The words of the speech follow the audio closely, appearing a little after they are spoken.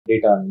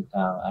Data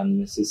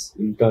analysis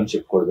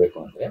internship ಕೊಡಬೇಕು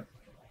ಅಂದ್ರೆ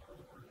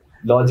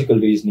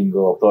logical reasoning,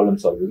 problem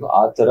solving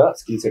ಆ ತರ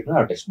ಸ್ಕಿಲ್ ಸೆಟ್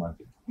ನಾವು ಟೆಸ್ಟ್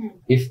ಮಾಡ್ತೀವಿ.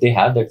 If they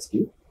have that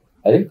skill,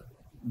 I think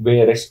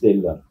rest they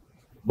learn.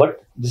 But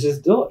this is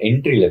the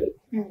entry level.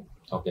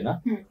 ಓಕೆನಾ?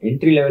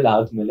 Entry level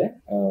ಆದ್ಮೇಲೆ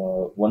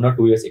 1 or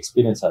 2 years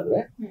experience ಆದ್ರೆ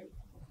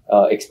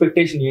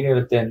expectation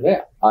ಏನಿರುತ್ತೆ ಅಂದ್ರೆ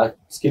ಆ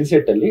ಸ್ಕಿಲ್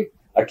ಸೆಟ್ ಅಲ್ಲಿ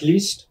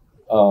ಅಟ್ಲೀಸ್ಟ್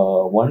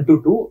 1 to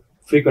 2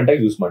 ಫ್ರೀಕ್ವೆಂಟ್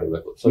ಆಗಿ ಯೂಸ್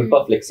ಮಾಡಿರ್ಬೇಕು, ಸ್ವಲ್ಪ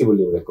ಫ್ಲೆಕ್ಸಿಬಲ್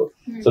ಇರಬೇಕು,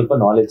 ಸ್ವಲ್ಪ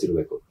ನಾಲೆಜ್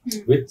ಇರಬೇಕು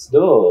with the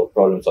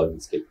problem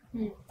solving skill.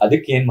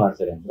 ಅದಕ್ಕೆ ಏನ್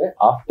ಮಾಡ್ತಾರೆ ಅಂದ್ರೆ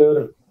ಆಫ್ಟರ್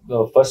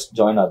ಫಸ್ಟ್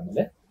ಜಾಯಿನ್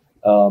ಆದ್ಮೇಲೆ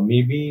may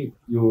be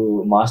you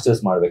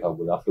masters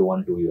ಮಾಡ್ಬೇಕಾಗ್ಬೋದು after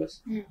 1-2 years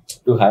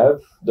to have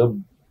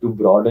to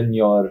broaden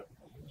your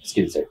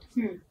skill set.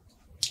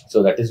 So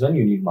that is when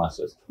you need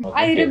masters.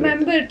 I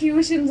remember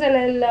tuitions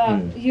ಅಲ್ಲೆಲ್ಲ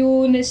you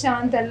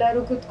Nishant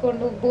ಎಲ್ಲರೂ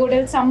ಕೂತ್ಕೊಂಡು board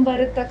ಅಲ್ಲಿ some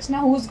ಬರೆದ ತಕ್ಷಣ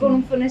who's going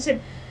to finish it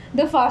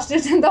the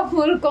fastest and the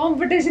full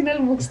competition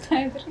ಅಲ್ಲಿ ಮುಗಿಸ್ತಾ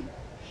ಇದ್ರು.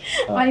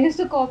 I used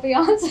to copy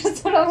answers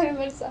from him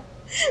also.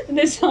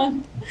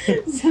 Nishant.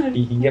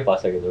 ಹಿಂಗೆ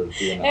ಪಾಸ್ ಆಗಿದ್ರು.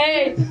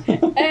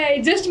 Hey,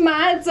 just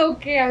maths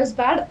okay. I was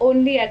bad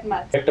only at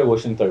maths. Correct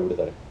question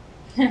ತಳ್ಳಿಬಿಡ್ತಾರೆ.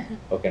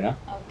 ಓಕೆನಾ?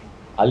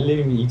 ಅಲ್ಲಿ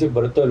ನಿಮ್ಗೆ ಈಜಕ್ಕೆ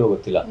ಬರುತ್ತೋ ಇಲ್ಲೋ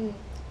ಗೊತ್ತಿಲ್ಲ.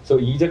 ಸೊ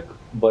ಈಜಕ್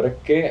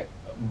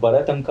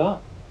ಬರೋ ತನಕ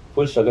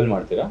ಫುಲ್ ಸ್ಟ್ರಗಲ್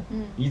ಮಾಡ್ತೀರಾ.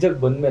 ಈಜಕ್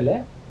ಬಂದ್ಮೇಲೆ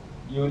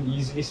you will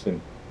easily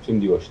swim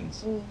the oceans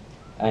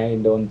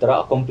and ಒಂಥರ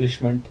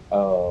ಅಕಾಂಪ್ಲಿಷ್ಮೆಂಟ್,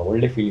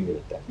 ಒಳ್ಳೆ ಫೀಲಿಂಗ್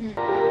ಇರುತ್ತೆ.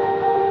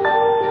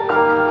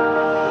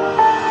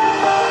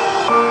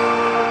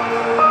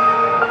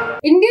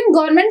 Indian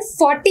government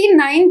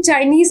 49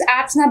 Chinese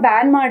apps na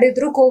ban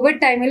ಮಾಡಿದ್ರು COVID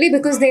time ಅಲ್ಲಿ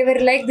because they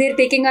were like they're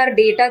taking our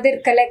data, they're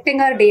collecting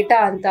our data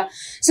anta.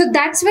 So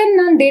that's when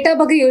ನಾನು data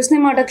ಬಗ್ಗೆ ಯೋಚನೆ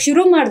ಮಾಡಕ್ಕೆ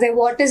ಶುರು ಮಾಡಿದೆ.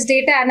 What is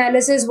data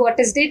analysis, what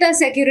is data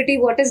security,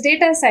 what is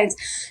data science.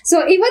 So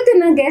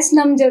ಇವತ್ತಿನ guest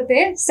ನಮ್ ಜೊತೆ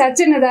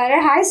ಸಚಿನ್ ಇದ್ದಾರೆ.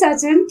 Hi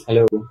Sachin.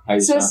 Hello.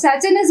 So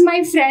Sachin is my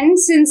friend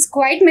since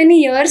quite many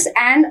years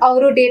and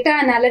ಅವರು ಡೇಟಾ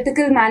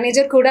ಅನಾಲಿಟಿಕಲ್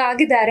ಮ್ಯಾನೇಜರ್ ಕೂಡ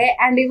ಆಗಿದ್ದಾರೆ.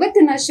 ಅಂಡ್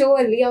ಇವತ್ತಿನ ಶೋ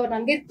ಅಲ್ಲಿ ಅವ್ರು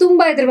ನಮಗೆ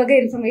ತುಂಬಾ ಇದ್ರ ಬಗ್ಗೆ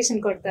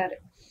ಇನ್ಫಾರ್ಮೇಶನ್ ಕೊಡ್ತಾರೆ.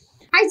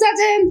 Hi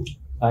Sachin.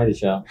 Hi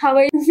Disha. How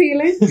are you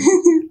feeling?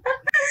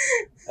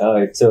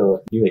 It's a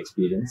new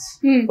experience.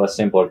 First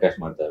time podcast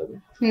ಮಾಡ್ತಾ ಇರೋದು.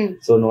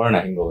 So ನೋಡೋಣ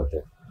ಹೆಂಗ್ ಹೋಗುತ್ತೆ.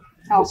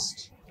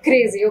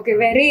 Crazy. Okay,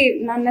 very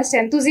ನನ್ನಷ್ಟು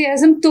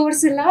enthusiasm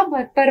ತೋರಿಸಿಲ್ಲ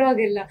ಬಟ್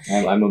ಪರವಾಗಿಲ್ಲ.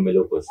 I'm a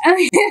mellow person.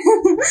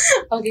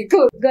 Okay,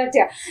 cool.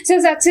 Gotcha. So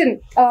Sachin,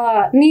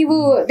 ನೀವು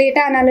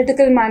data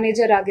analytical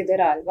manager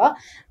ಆಗಿದ್ದೀರಾ ಅಲ್ವಾ?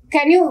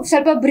 ಕ್ಯಾನ್ ಯು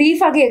ಸ್ವಲ್ಪ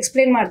ಬ್ರೀಫ್ ಆಗಿ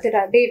ಎಕ್ಸ್ಪ್ಲೇನ್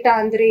ಮಾಡ್ತೀರಾ ಡೇಟಾ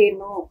ಅಂದ್ರೆ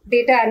ಏನು,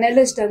 ಡೇಟಾ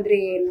ಅನಾಲಿಸ್ಟ್ ಅಂದ್ರೆ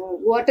ಏನು,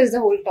 what is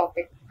the whole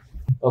topic?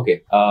 Okay,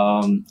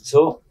 so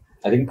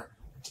I think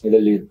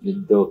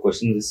the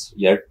question is,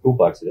 two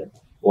parts there.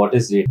 What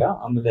is data?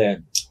 Amale,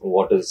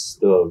 what is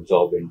the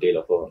job entail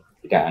of a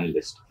data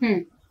analyst?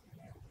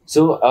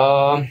 So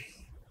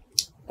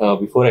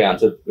before I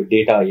answer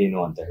data ಏನು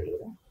ಅಂತ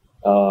ಹೇಳಿದ್ರೆ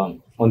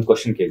ಒಂದು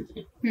question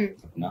ಕೇಳ್ತೀನಿ.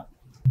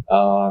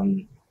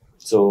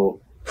 So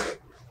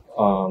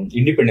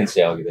independence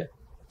day ಆಗಿದೆ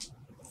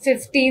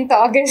 15th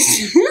August.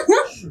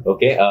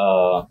 Okay,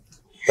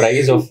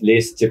 price of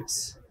Lays chips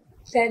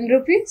 10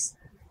 rupees.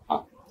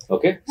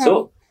 Okay, so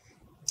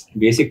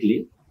basically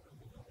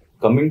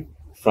coming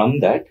from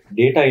that,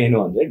 data ಏನು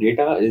ಅಂದ್ರೆ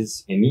data is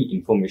any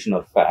information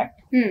or fact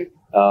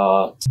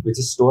which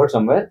is stored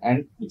somewhere and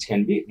which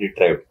can be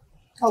retrieved.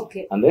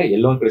 Okay, ಅಂದ್ರೆ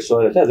ಎಲ್ಲೋ ಒಂದು ಕಡೆ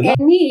store ಇರುತ್ತೆ,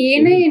 ಅದನ್ನ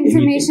ಏನೇ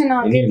information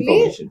ಆಗಿರ್ಲಿ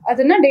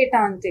ಅದನ್ನ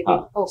ಡೇಟಾ ಅಂತೀವಿ.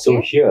 So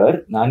here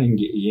ನಾನು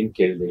ನಿಮಗೆ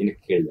ಏನಕ್ಕೆ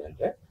ಕೇಳಿದೆ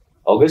ಅಂದ್ರೆ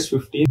August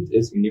 15th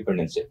is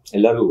Independence Day,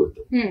 ಎಲ್ಲರಿಗೂ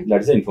ಗೊತ್ತು.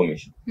 That is the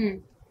information.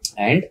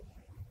 And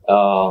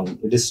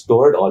it is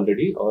stored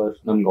already, or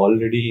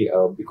already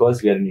because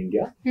we are in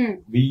India,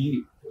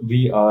 we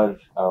are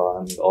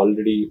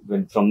already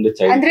when from the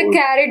childhood andre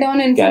carried on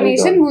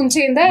information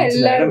ಮುಂಚೆಯಿಂದ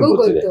ಎಲ್ಲರಿಗೂ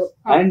ಗೊತ್ತು,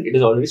 and it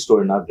is already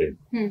stored in our brain.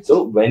 So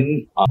when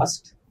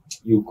asked,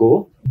 you go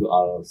to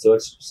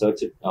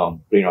search it,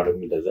 brain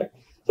automatically does that.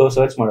 So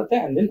search ಮಾಡುತ್ತೆ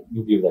and then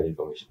you give that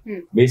information.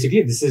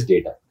 Basically this is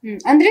data.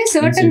 ಅಂದ್ರೆ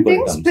certain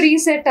things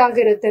preset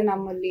ಆಗಿರುತ್ತೆ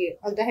ನಮ್ಮಲ್ಲಿ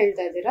ಅಂತ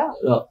ಹೇಳ್ತಾ ಇದ್ದೀರಾ?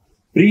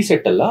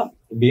 Preset ಅಲ್ಲ,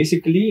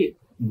 basically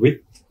with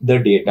the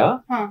data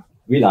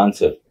we'll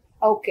answer.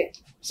 Okay,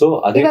 so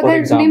ಅದೇ for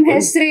example ನಿಮ್ಮ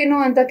ಹೆಸರು ಏನು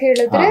ಅಂತ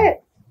ಕೇಳಿದ್ರೆ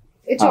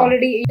it's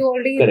already you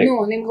already know,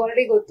 ನಿಮಗೆ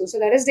already ಗೊತ್ತು, so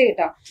that is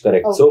data.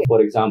 Correct. Okay. So for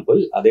example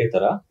ಅದೇ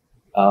ತರ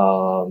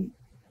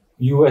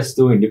US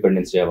ದು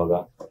ಇಂಡಿಪೆಂಡೆನ್ಸ್ ಡೇ ಯಾವಾಗ?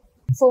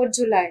 4th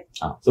July.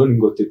 ಸೊ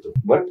ನಿಮ್ಗೆ ಗೊತ್ತಿತ್ತು,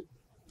 ಬಟ್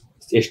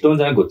ಎಷ್ಟೊಂದು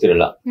ಜನ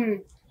ಗೊತ್ತಿರಲ್ಲ.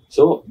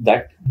 ಸೊ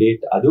ದಟ್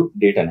ಡೇಟ್ ಅದು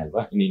ಡೇಟಾನೇ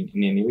ಅಲ್ವಾ,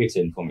 anyway it's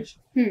information.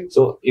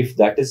 So if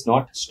that is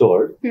not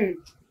stored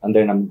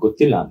ಅಂದ್ರೆ ನಮ್ಗೆ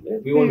ಗೊತ್ತಿಲ್ಲ ಅಂದ್ರೆ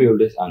we won't be able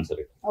to answer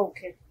it.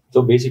 Okay, so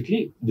basically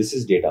this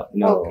is data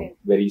in a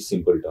very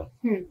simple term.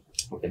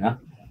 Okay na?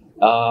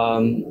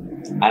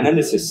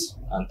 Analysis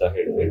anta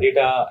ಹೇಳಿದ್ರೆ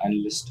data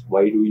analyst,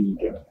 why do we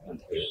need it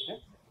ಅಂತ ಹೇಳಿದ್ರೆ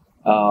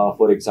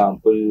for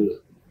example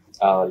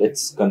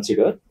let's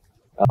consider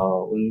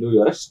ಒಂದು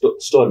you're a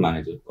store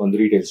manager, ಒಂದು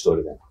retail store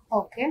ಇದೆ.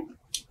 Okay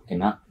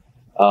na?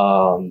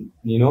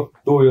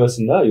 2 years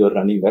ಇಂದ you're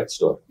running that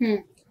store.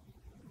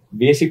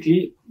 Basically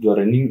you're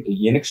running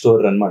ಏನಕ್ಕೆ store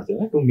run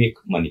ಮಾಡ್ತೀರಾ to make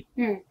money,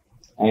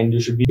 and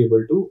you should be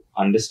able to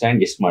understand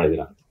ಎಷ್ಟು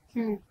ಮಾಡಿದಿರಾ ಅಂತ.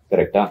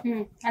 ಕರೆಕ್ಟಾ?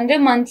 ಅಂದ್ರೆ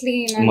monthly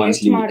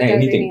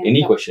anything,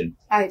 any question.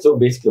 So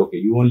basically okay,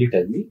 you only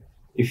tell me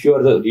if you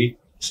are the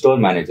store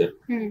manager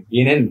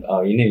ಏನೇನ್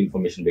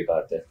information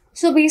ಬೇಕಾಗುತ್ತೆ.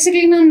 So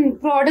basically ನಾನು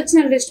products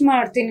ನ list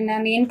ಮಾಡ್ತೀನಿ,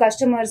 ನಾನು ಏನ್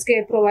ಕಸ್ಟಮರ್ಸ್ ಗೆ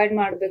ಪ್ರೊವೈಡ್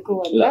ಮಾಡಬೇಕು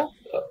ಅಂತ.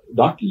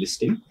 ನಾಟ್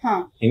ಲಿಸ್ಟಿಂಗ್,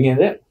 ಹೆಂಗೆ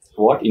ಅಂದ್ರೆ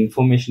ವಾಟ್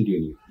ಇನ್ಫಾರ್ಮೇಶನ್ ಯು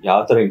ನೀಡ್, ಯಾವ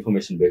ತರ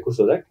ಇನ್ಫಾರ್ಮೇಶನ್ ಬೇಕು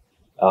ಸೊ ದಟ್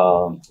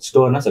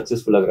ಸ್ಟೋರ್ ನ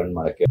ಸಕ್ಸಸ್ಫುಲ್ ಆಗಿ ರನ್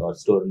ಮಾಡಕ್ಕೆ,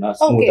 ಸ್ಟೋರ್ ನ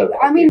ಸ್ಮೂತ್ ಆಗಿ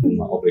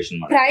ಆಪರೇಷನ್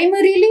ಮಾಡಕ್ಕೆ.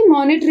 ಪ್ರೈಮರಿಲಿ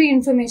ಮಾನಿಟರಿ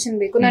ಇನ್ಫಾರ್ಮೇಶನ್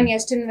ಬೇಕು. ನಾನು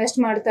ಎಷ್ಟು ಇನ್ವೆಸ್ಟ್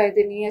ಮಾಡ್ತಾ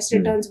ಇದ್ದೀನಿ, ಎಷ್ಟು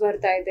ರಿಟರ್ನ್ಸ್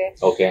ಬರ್ತಾ ಇದೆ,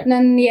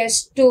 ನನ್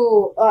ಎಷ್ಟು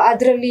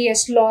ಅದ್ರಲ್ಲಿ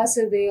ಎಷ್ಟು ಲಾಸ್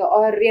ಇದೆ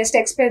ಆರ್ ಎಷ್ಟು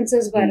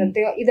ಎಕ್ಸ್ಪೆನ್ಸಸ್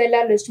ಬರುತ್ತೆ, ಇದೆಲ್ಲ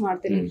ಲಿಸ್ಟ್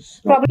ಮಾಡ್ತೀನಿ.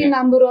 Probably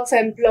number of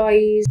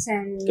employees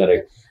and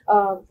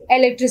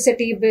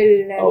electricity bill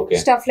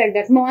stuff like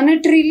that.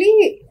 ಮಾನಿಟರಿಲಿ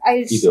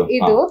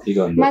ಇದು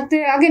ಮತ್ತೆ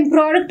again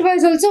product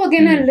wise also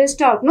again I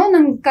list out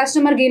ನಮ್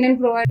ಕಸ್ಟಮರ್ ಏನೇನ್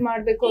ಪ್ರೊವೈಡ್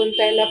ಮಾಡ್ಬೇಕು ಅಂತ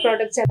ಎಲ್ಲ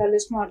ಪ್ರಾಡಕ್ಟ್ಸ್ ಎಲ್ಲ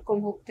ಲಿಸ್ಟ್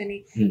ಮಾಡ್ಕೊಂಡು ಹೋಗ್ತೀನಿ.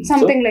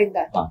 Something like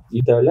that.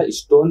 ಈ ತರ ಎಲ್ಲ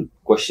ಇಷ್ಟೊಂದು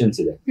ಕ್ವಶನ್ಸ್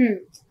ಇದೆ,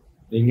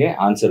 ನಿಂಗೆ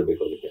ಆನ್ಸರ್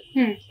ಬೇಕು ಅದಕ್ಕೆ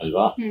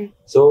ಅಲ್ವಾ?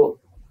 ಸೊ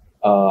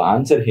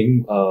ಆನ್ಸರ್ ಹೆಂಗ್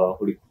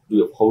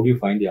how do you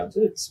find the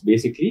answer? It's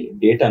basically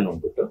data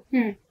ನೋಡ್ಬಿಟ್ಟು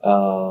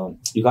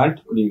you can't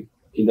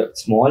in the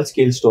small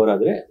scale store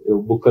ಆದ್ರೆ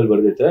ಬುಕ್ ಅಲ್ಲಿ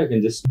ಬರ್ದಿರ್ತಾರೆ, I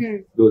can just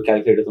do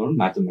calculator ತಗೊಂಡು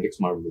ಮ್ಯಾಥಮೆಟಿಕ್ಸ್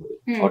ಮಾಡ್ಬೋದು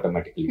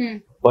ಆಟೋಮ್ಯಾಟಿಕಲಿ.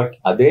 ಬಟ್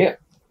ಅದೇ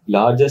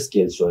larger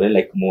scale store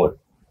like more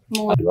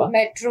ಅಲ್ವಾ,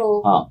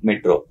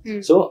 metro.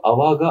 So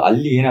ಅವಾಗ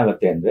ಅಲ್ಲಿ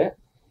ಏನಾಗುತ್ತೆ ಅಂದ್ರೆ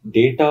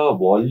ಡೇಟಾ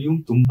ವಾಲ್ಯೂಮ್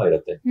ತುಂಬಾ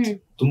ಇರುತ್ತೆ,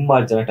 ತುಂಬಾ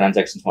ಜನ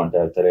ಟ್ರಾನ್ಸಾಕ್ಷನ್ಸ್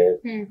ಮಾಡ್ತಾ ಇರ್ತಾರೆ,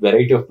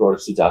 ವೆರೈಟಿ ಆಫ್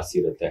ಪ್ರಾಡಕ್ಟ್ಸ್ ಜಾಸ್ತಿ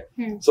ಇರುತ್ತೆ.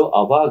 ಸೊ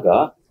ಅವಾಗ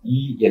ಈ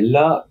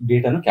ಎಲ್ಲಾ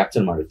ಡೇಟಾನು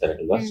ಕ್ಯಾಪ್ಚರ್ ಮಾಡಿರ್ತಾರೆ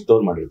ಅಲ್ವಾ,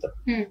 ಸ್ಟೋರ್ ಮಾಡಿರ್ತಾರೆ.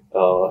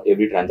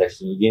 ಎವ್ರಿ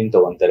ಟ್ರಾನ್ಸಾಕ್ಷನ್ ಏನ್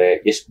ತಗೊಂತಾರೆ,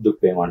 ಎಷ್ಟು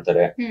ದುಡ್ಡು ಪೇ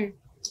ಮಾಡ್ತಾರೆ,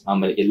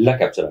 ಆಮೇಲೆ ಎಲ್ಲ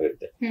ಕ್ಯಾಪ್ಚರ್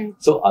ಆಗಿರುತ್ತೆ.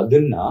 ಸೊ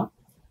ಅದನ್ನ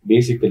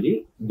ಬೇಸಿಕಲಿ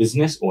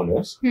ಬಿಸ್ನೆಸ್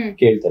ಓನರ್ಸ್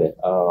ಕೇಳ್ತಾರೆ,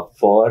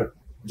 ಫಾರ್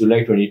ಜುಲೈ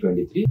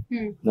 2023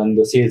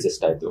 ನಂದು ಸೇಲ್ಸ್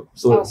ಎಷ್ಟಾಯ್ತು,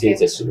 ಸೊ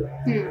ಸೇಲ್ಸ್ ಎಷ್ಟಿದೆ.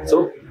 ಸೊ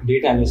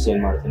ಡೇಟಾ ಅನಲಿಸ್ಟ್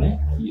ಏನ್ ಮಾಡ್ತಾನೆ,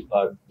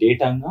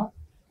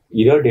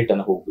 ಇರೋ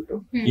ಡೇಟಾನ ಹೋಗ್ಬಿಟ್ಟು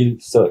ಇಲ್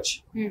search,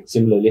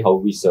 similarly how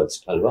we search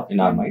ಅಲ್ವಾ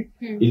ಇನ್ ಅವರ್ ಮೈಂಡ್,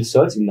 ಇಲ್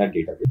search in that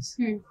database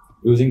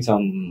using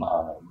some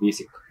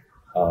basic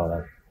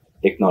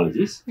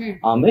technologies,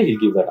 ಆಮೇಲೆ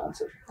he'll give that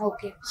answer.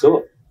 So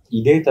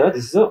ಇದೇ ತರ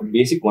this is a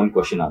basic one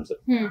question answer.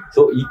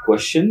 So ಈ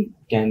question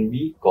can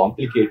be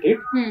complicated,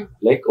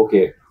 like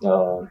okay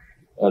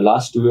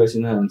last 2 years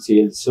ಇಂದ ನನ್ನ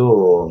sales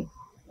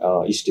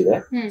ಇಷ್ಟಿದೆ,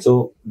 so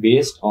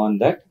based on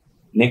that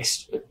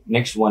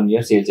next 1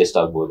 year sales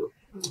ಎಷ್ಟಾಗ್ಬೋದು.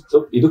 So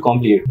ಇದು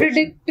complicated,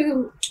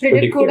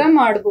 predict ಕೂಡ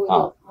ಮಾಡಬಹುದು.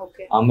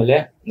 ಆಮೇಲೆ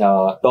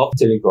ಟಾಪ್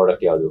ಸೆಲ್ಲಿಂಗ್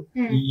ಪ್ರಾಡಕ್ಟ್ ಯಾವುದು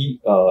ಈ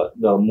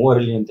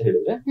ಮೋರಲ್ಲಿ ಅಂತ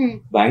ಹೇಳಿದ್ರೆ,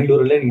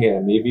 ಬ್ಯಾಂಗ್ಳೂರಲ್ಲೇ ನಿಮಗೆ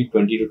ಮೇ ಬಿ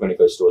 20 to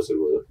 25 ಸ್ಟೋರ್ಸ್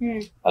ಇರ್ಬೋದು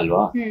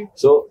ಅಲ್ವಾ.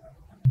 ಸೊ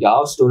ಯಾವ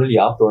ಸ್ಟೋರ್ ಅಲ್ಲಿ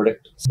ಯಾವ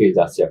ಪ್ರಾಡಕ್ಟ್ ಸೇಲ್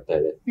ಜಾಸ್ತಿ ಆಗ್ತಾ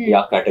ಇದೆ,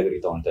 ಯಾವ ಕ್ಯಾಟಗರಿ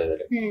ತಗೊಂತಾ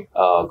ಇದಾರೆ,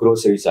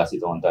 ಗ್ರೋಸರೀಸ್ ಜಾಸ್ತಿ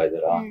ತಗೊಂತಾ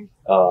ಇದಾರಾ,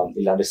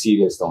 ಇಲ್ಲಾಂದ್ರೆ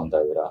ಸೀರಿಯಲ್ಸ್ ತಗೊಂತಾ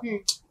ಇದಾರಾ,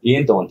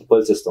 ಏನ್ ತಗೊಂತ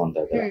pulses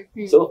ತಗೊಂತಾ ಇದಾರಾ.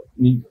 So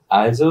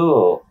as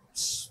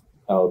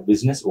a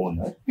business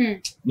owner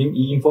ನಿಮ್ಗೆ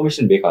ಈ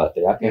ಇನ್ಫಾರ್ಮೇಶನ್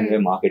ಬೇಕಾಗುತ್ತೆ, ಯಾಕೆಂದ್ರೆ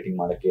ಮಾರ್ಕೆಟಿಂಗ್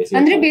ಮಾಡಕ್ಕೆ,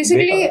 ಅಂದ್ರೆ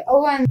ಬೇಸಿಕಲಿ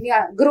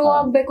ಗ್ರೋ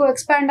ಆಗ್ಬೇಕು,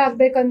 ಎಕ್ಸ್ಪ್ಯಾಂಡ್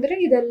ಆಗ್ಬೇಕಂದ್ರೆ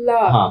ಇದೆಲ್ಲ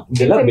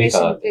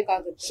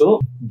ಬೇಕಾಗುತ್ತೆ. So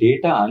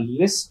data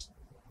analyst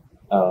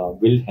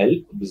will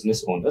help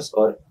business owners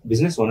R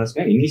business owners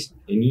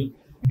any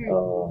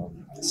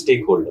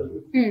stake holder,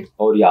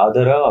 ಅವ್ರು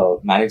ಯಾವ್ದಾರ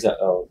ಮ್ಯಾನೇಜರ್,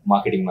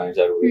 ಮಾರ್ಕೆಟಿಂಗ್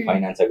ಮ್ಯಾನೇಜರ್,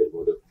 ಫೈನಾನ್ಸ್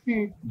ಆಗಿರ್ಬೋದು,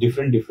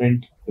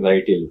 ಡಿಫ್ರೆಂಟ್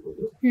ವೆರೈಟಿ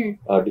ಇರ್ಬೋದು,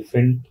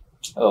 ಡಿಫ್ರೆಂಟ್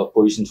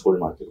ಪೊಸಿಷನ್ಸ್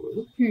ಹೋಲ್ಡ್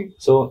ಮಾಡ್ತಿರ್ಬೋದು.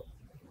 ಸೊ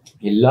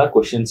ಎಲ್ಲಾ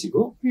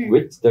ಕ್ವಶನ್ಸಿಗೂ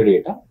with the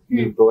data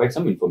will provide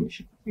some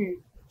information.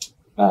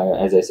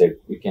 As I said,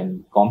 you can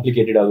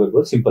complicated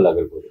ಆಗಿರ್ಬೋದು, simple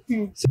ಆಗಿರ್ಬೋದು.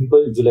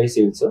 Simple July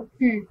sales,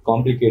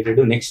 complicated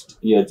next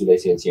year July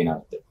sales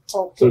ಏನಾಗುತ್ತೆ.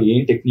 So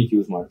ಏನ್ technique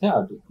use ಮಾಡುತ್ತೆ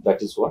ಅದು,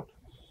 that is what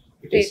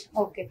it is.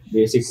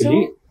 Basically,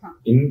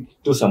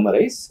 to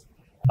summarize,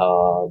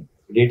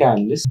 data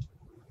analyst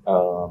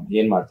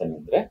ಏನ್ ಮಾಡ್ತಾನೆ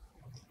ಅಂದ್ರೆ,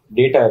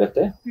 data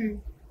ಇರುತ್ತೆ,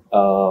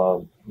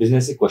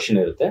 ಬಿಸ್ನೆಸ್ ಕ್ವಶನ್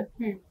ಇರುತ್ತೆ,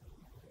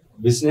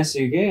 ಬಿಸ್ನೆಸ್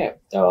ಗೆ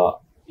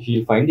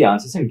he'll find the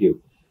answers and give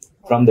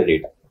from the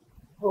data.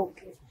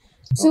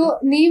 So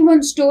ನೀವ್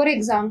ಒಂದ್ ಸ್ಟೋರ್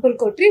ಎಕ್ಸಾಂಪಲ್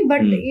ಕೊಟ್ರಿ,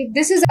 but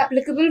this is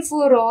applicable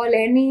for all,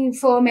 any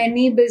firm,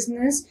 any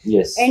business,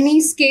 any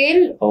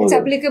scale, it's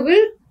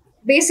applicable.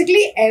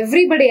 Basically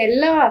everybody,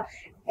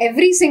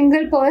 every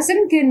single person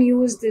can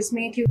use this,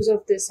 make use of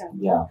this.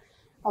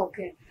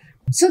 Okay.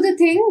 So the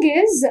thing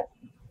is,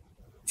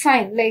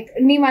 fine, like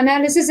ನೀವು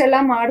analysis ಎಲ್ಲ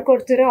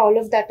ಮಾಡ್ಕೊಡ್ತೀರಾ, all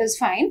of that is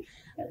fine.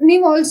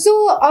 ನೀವು also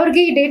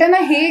ಅವ್ರಿಗೆ ಈ ಡೇಟಾನ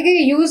ಹೇಗೆ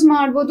use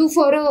ಮಾಡ್ಬೋದು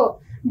for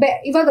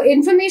ಇವಾಗ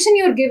information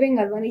you are giving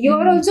ಅಲ್ವಾ, you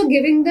are also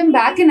giving them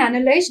back in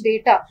analyse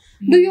data.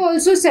 Do you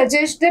also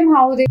suggest them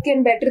how they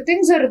can better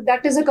things, R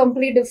that is a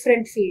complete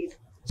different field?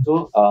 So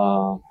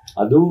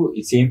ಅದು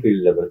same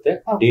field ಬರುತ್ತೆ.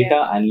 Data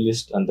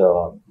analyst ಅಂತ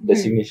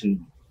designation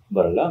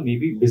ಬರಲ್ಲ, may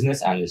be business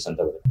analyst ಅಂತ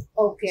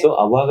ಬರುತ್ತೆ. So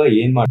ಅವಾಗ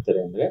ಏನ್ ಮಾಡ್ತಾರೆ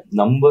ಅಂದ್ರೆ,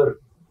 number,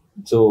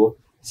 so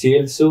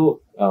sales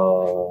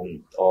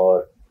are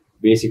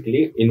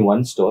basically in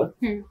one store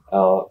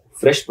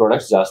fresh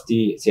products ಜಾಸ್ತಿ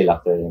ಸೇಲ್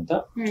ಆಗ್ತಾ ಇದೆ ಅಂತ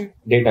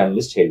ಡೇಟಾ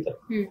ಅನಲಿಸ್ಟ್ ಹೇಳ್ತಾರೆ.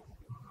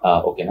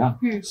 ಓಕೆನಾ?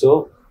 ಸೊ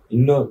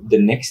ಇನ್ನು the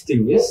next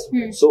thing is,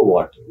 so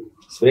what,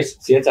 fresh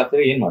sales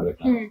ಆಗ್ತಾರೆ, ಏನ್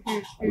ಮಾಡ್ಬೇಕು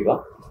ಅಲ್ವಾ?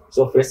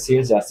 ಸೊ ಫ್ರೆಶ್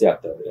ಸೇಲ್ಸ್ ಜಾಸ್ತಿ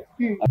ಆಗ್ತಾ ಇದ್ರೆ,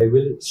 I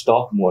will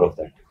stock more of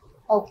that.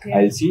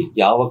 I C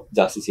ಯಾವಾಗ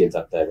ಜಾಸ್ತಿ ಸೇಲ್ಸ್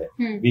ಆಗ್ತಾ ಇದೆ,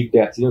 ವೀಕ್ ಡೇ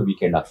ಆಗ್ತಿದೆಯಾ,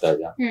 ವೀಕೆಂಡ್ ಆಗ್ತಾ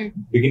ಇದೆಯಾ,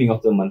 ಬಿಗಿನಿಂಗ್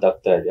ಆಫ್ ದ ಮಂತ್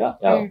ಆಗ್ತಾ ಇದೆಯಾ,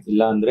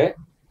 ಇಲ್ಲ ಅಂದ್ರೆ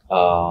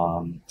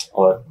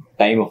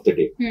ಟೈಮ್ ಆಫ್ ದ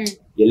ಡೇ,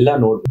 ಎಲ್ಲ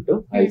ನೋಡ್ಬಿಟ್ಟು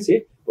ಐ ಸಿ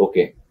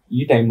ಓಕೆ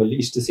ಈ ಟೈಮಲ್ಲಿ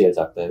ಇಷ್ಟು ಸೇಲ್ಸ್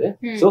ಆಗ್ತಾ ಇದೆ,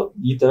 ಸೊ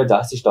ಈ ತರ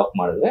ಜಾಸ್ತಿ ಸ್ಟಾಕ್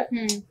ಮಾಡಿದ್ರೆ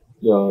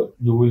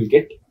you will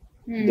get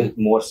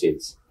more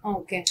sales.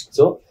 Okay.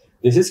 So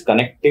this is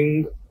connecting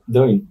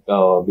the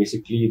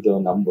basically the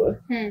number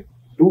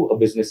to a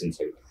business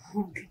insight.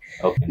 Okay.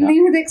 Okay.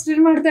 ನೀವು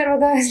ಎಕ್ಸ್ಪ್ಲೇನ್ ಮಾಡ್ತಾ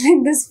ಇರೋದು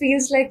like this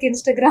feels like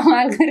Instagram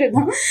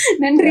algorithm.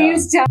 ನನ್ನ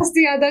ರೀಲ್ಸ್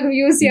ಜಾಸ್ತಿ ಆದಾಗ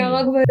ವ್ಯೂಸ್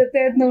ಯಾವಾಗ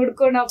ಬರುತ್ತೆ ಅದ್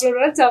ನೋಡ್ಕೊಂಡು ಅಪ್ಲೋಡ್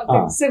ಮಾಡೋದು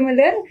something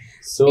similar.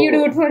 You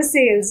do it for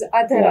sales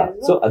ಅದರ.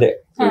 ಸೊ ಅದೇ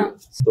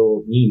ಸೊ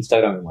ನೀವು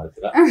ಇನ್ಸ್ಟಾಗ್ರಾಮ್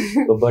ಮಾಡ್ತೀರಾ,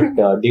 but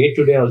day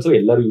to day also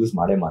ಎಲ್ಲರೂ ಯೂಸ್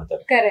ಮಾಡೇ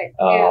ಮಾಡ್ತಾರೆ. ಕರೆಕ್ಟ್.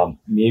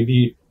 ಮೇ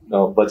ಬಿ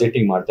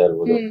ಬಜೆಟಿಂಗ್ ಮಾಡ್ತಾ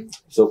ಇರ್ಬೋದು.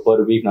 ಸೊ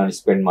ಪರ್ ವೀಕ್ ನಾನು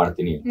ಸ್ಪೆಂಡ್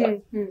ಮಾಡ್ತೀನಿ ಅಂತ.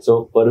 ಸೊ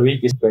ಪರ್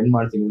ವೀಕ್ ಸ್ಪೆಂಡ್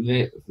ಮಾಡ್ತೀನಿ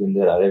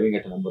ಅಂದ್ರೆ arriving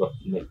at number of,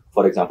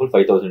 for example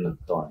 5,000 ಅಂತ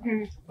ತಗೋಣ.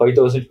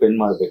 5,000 ಸ್ಪೆಂಡ್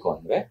ಮಾಡಬೇಕು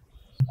ಅಂದ್ರೆ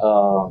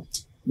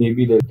may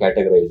be they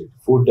categorise.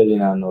 Food ಅಲ್ಲಿ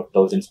ನಾನು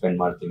 1,000 ಸ್ಪೆಂಡ್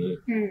ಮಾಡ್ತೀನಿ,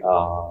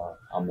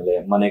 ಆಮೇಲೆ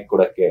ಮನೆಗೆ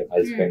ಕೊಡಕ್ಕೆ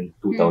ಐ ಸ್ಪೆಂಡ್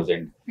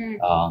 2,000,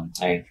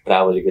 ಅಂಡ್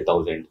ಟ್ರಾವೆಲ್ಗೆ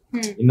 1,000,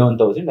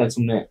 ಇನ್ನೊಂದು 1,000 ನಾನು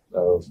ಸುಮ್ಮನೆ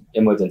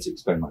ಎಮರ್ಜೆನ್ಸಿಗೆ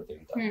ಸ್ಪೆಂಡ್ ಮಾಡ್ತೀನಿ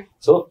ಅಂತ.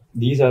 ಸೊ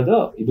ದೀಸ್ ಆರ್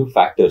ದ ಇದು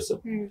factors.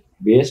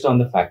 Based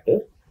on the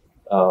factor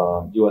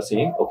you are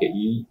saying okay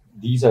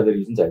these are the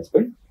reasons I'll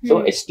spend, so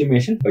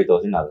estimation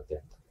 5,000 ಆಗುತ್ತೆ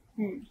ಅಂತ.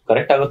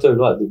 ಕರೆಕ್ಟ್ ಆಗುತ್ತೋ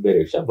ಇಲ್ವೋ ಅದು ಬೇರೆ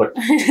ವಿಷಯ, ಬಟ್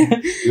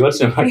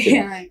ಯೋಚನೆ ಮಾಡ್ತೀನಿ.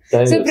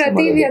 ಸೊ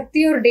ಪ್ರತಿ ವ್ಯಕ್ತಿ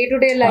ಅವ್ರ ಡೇ ಟು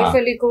ಡೇ ಲೈಫ್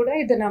ಅಲ್ಲಿ ಕೂಡ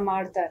ಇದನ್ನ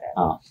ಮಾಡ್ತಾರೆ.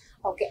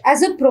 Okay,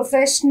 as a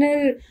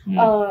professional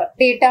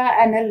data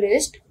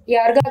analyst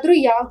ಯಾರಿಗಾದ್ರೂ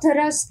ಯಾವ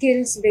ತರ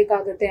ಸ್ಕಿಲ್ಸ್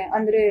ಬೇಕಾಗುತ್ತೆ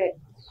ಅಂದ್ರೆ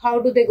how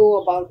do they go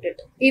about it?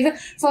 Even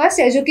first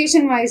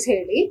education wise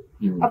ಹೇಳಿ,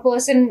 a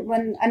person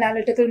one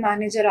analytical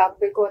manager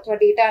ಆಗಬೇಕು ಅಥವಾ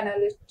ಡೇಟಾ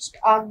ಅನಾಲಿಸ್ಟ್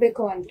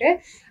ಆಗಬೇಕು ಅಂದ್ರೆ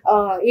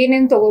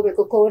ಏನೇನು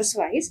ತಗೋಬೇಕು course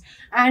wise,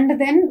 and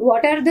then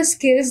what are the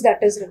skills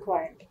that is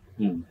required?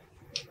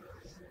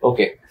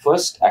 Okay,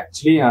 first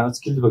actually ನಾನು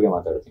skills ಬಗ್ಗೆ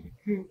ಮಾತಾಡ್ತೀನಿ.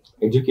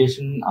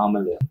 ಎಜುಕೇಶನ್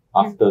ಆಮೇಲೆ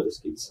ಆಫ್ಟರ್ ದ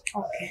ಸ್ಕಿಲ್ಸ್.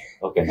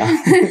 ಓಕೆನಾ?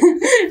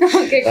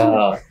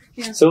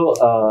 ಸೊ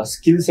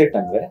ಸ್ಕಿಲ್ ಸೆಟ್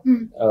ಅಂದ್ರೆ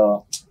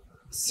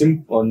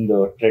ಒಂದು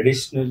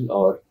traditional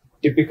R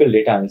typical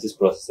data analysis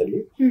process ಅಲ್ಲಿ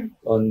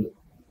ಒಂದು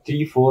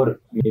 3-4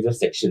 ಮೇಜರ್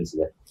ಸೆಕ್ಷನ್ಸ್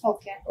ಇದೆ.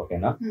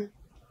 ಓಕೆನಾ?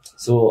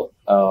 So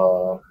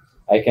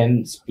I can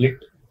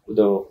split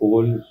the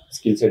whole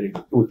skill set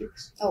into 2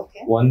 things.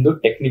 ಒಂದು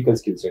ಟೆಕ್ನಿಕಲ್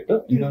ಸ್ಕಿಲ್ ಸೆಟ್,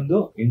 ಇನ್ನೊಂದು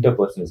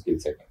ಇಂಟರ್ಪರ್ಸನಲ್ ಸ್ಕಿಲ್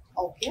ಸೆಟ್.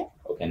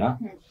 ಓಕೆನಾ?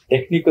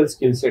 Technical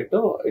skill set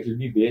it will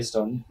be based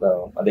on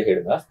ಅದೇ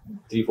ಹೇಳಿದ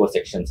 3-4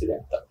 sections ಇದೆ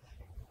ಅಂತ.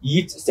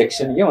 ಈಚ್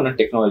ಸೆಕ್ಷನ್ಗೆ ಒಂದೊಂದು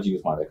ಟೆಕ್ನಾಲಜಿ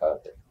ಯೂಸ್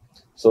ಮಾಡಬೇಕಾಗುತ್ತೆ.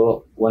 ಸೊ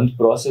ಒಂದು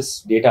ಪ್ರಾಸೆಸ್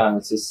ಡೇಟಾ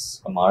ಅನಾಲಿಸಿಸ್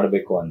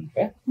ಮಾಡಬೇಕು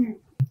ಅಂದ್ರೆ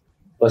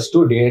ಫಸ್ಟ್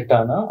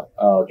ಡೇಟಾನ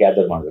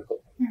ಗ್ಯಾದರ್ ಮಾಡಬೇಕು.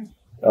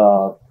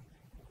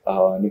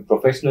 ನೀವು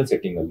ಪ್ರೊಫೆಷನಲ್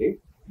ಸೆಟ್ಟಿಂಗ್ ಅಲ್ಲಿ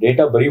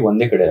ಡೇಟಾ ಬರೀ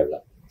ಒಂದೇ ಕಡೆ ಇರಲ್ಲ,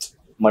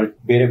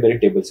 ಬೇರೆ ಬೇರೆ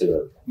ಟೇಬಲ್ಸ್ ಅಲ್ಲಿ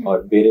ಇರುತ್ತೆ, ಅವ್ರ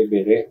ಬೇರೆ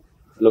ಬೇರೆ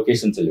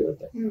ಲೊಕೇಶನ್ಸ್ ಅಲ್ಲಿ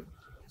ಇರುತ್ತೆ.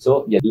 ಸೊ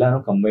ಎಲ್ಲಾನು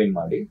ಕಂಬೈನ್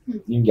ಮಾಡಿ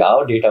ನಿಮ್ಗೆ ಯಾವ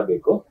ಡೇಟಾ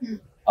ಬೇಕೋ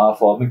ಆ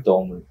ಫಾರ್ಮಿಗೆ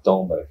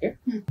ತಗೊಂಡ್ಬರಕ್ಕೆ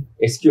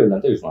SQL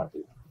ಅಂತ ಯೂಸ್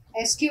ಮಾಡ್ತೀವಿ.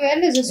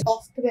 SQL is a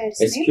software.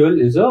 SQL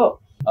is a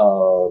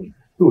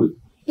tool.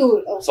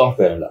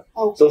 Software ಅಲ್ಲ.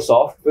 So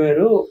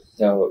software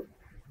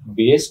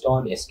based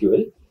on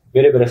SQL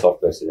ಬೇರೆ ಬೇರೆ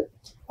ಸಾಫ್ಟ್ವೇರ್ಸ್ ಇದೆ.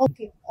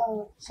 Okay,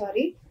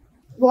 sorry,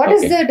 what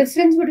is the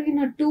difference between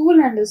a tool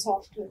and a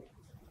software?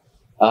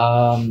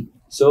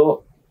 So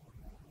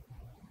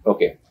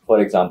okay,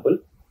 for example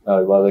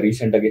ಇವಾಗ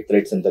recent ಆಗಿ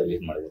Threads ಅಂತ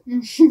release ಮಾಡಿದೆ.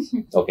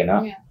 ಓಕೆನಾ?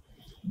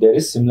 There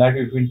is similarity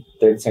between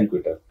Threads and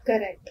Twitter.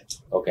 Correct.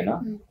 ಓಕೆನಾ?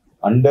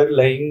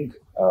 Underlying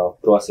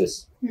process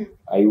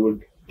I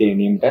would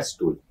name it as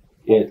tool.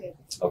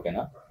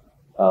 ಓಕೆನಾ?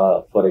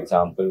 For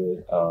example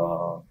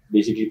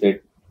basically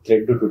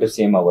thread to Twitter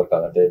same work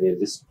ಆಗುತ್ತೆ. They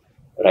just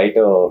write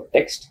a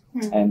text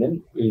and then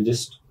will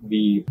just be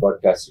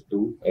broadcasted to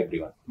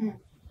everyone.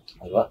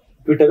 ಅಲ್ವಾ?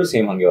 Twitter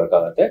same ಹಂಗೆ work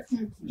ಆಗುತ್ತೆ.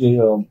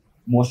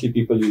 Mostly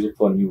people use it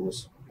for news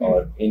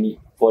R any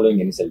following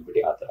any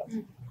celebrity ಆ ಥರ.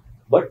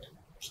 But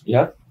you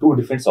have 2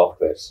 different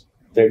softwares.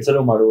 Threads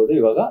ಅಲ್ಲೂ ಮಾಡುವುದು,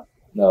 ಇವಾಗ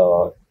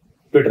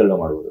Twitter ಅಲ್ಲೂ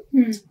ಮಾಡುವುದು.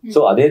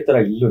 ಸೊ ಅದೇ ತರ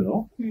ಇಲ್ಲೂ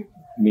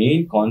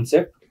main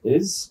concept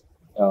is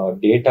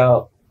data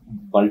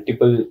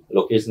multiple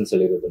locations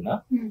ಅಲ್ಲಿ ಇರೋದನ್ನ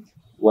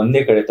ಒಂದೇ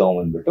ಕಡೆ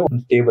ತಗೊಂಡ್ಬಂದ್ಬಿಟ್ಟು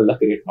ಒಂದು ಟೇಬಲ್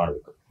ಕ್ರಿಯೇಟ್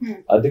ಮಾಡ್ಬೇಕು.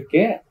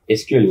 ಅದಕ್ಕೆ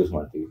SQL ಯೂಸ್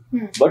ಮಾಡ್ತೀವಿ,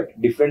 ಬಟ್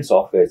ಡಿಫ್ರೆಂಟ್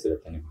ಸಾಫ್ಟ್ವೇರ್ಸ್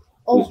ಇರುತ್ತೆ ನಿಮ್ಗೆ.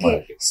 ಓಕೆ,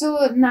 ಸೊ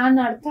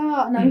ನಂದು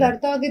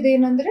ಅರ್ಥ ಆಗಿದೆ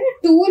ಏನಂದ್ರೆ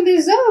tool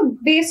is a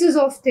basis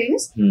of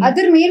things,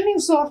 ಅದ್ರ ಮೇಲೆ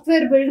ನೀವು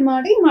ಸಾಫ್ಟ್ವೇರ್ ಬಿಲ್ಡ್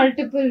ಮಾಡಿ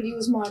ಮಲ್ಟಿಪಲ್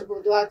ಯೂಸ್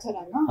ಮಾಡಬಹುದು ಆ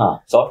ತರನಾ?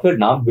 ಸಾಫ್ಟ್ವೇರ್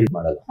ನಾವು ಬಿಲ್ಡ್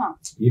ಮಾಡಲ್ಲ,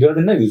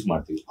 ಇರೋದನ್ನ ಯೂಸ್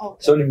ಮಾಡ್ತೀವಿ.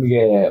 ಸೊ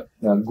ನಿಮಗೆ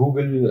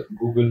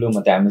ಗೂಗಲ್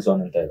ಮತ್ತೆ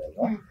ಅಮೆಝಾನ್ ಅಂತ ಇದೆ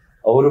ಅಲ್ವಾ,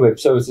 ಅವರು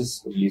ವೆಬ್ ಸರ್ವಿಸಸ್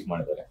ರಿಲೀಸ್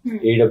ಮಾಡಿದ್ದಾರೆ.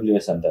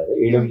 AWS ಅಂತ ಇದೆ.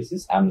 AWS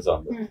is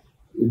Amazon.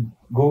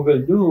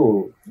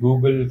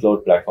 Google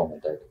cloud platform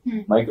ಅಂತ ಇದೆ.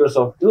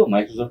 ಮೈಕ್ರೋಸಾಫ್ಟ್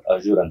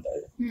ಅಜೂರ್ ಅಂತ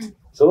ಇದೆ.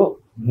 So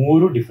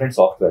 3 different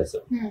softwares.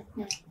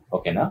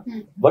 ಓಕೆನಾ?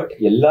 But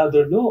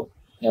ಎಲ್ಲಾದ್ರಲ್ಲೂ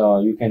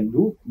you can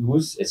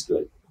use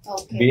SQL,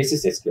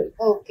 basis SQL.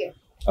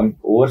 I'm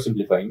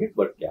oversimplifying it,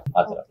 but yeah,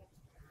 ಆ ತರ.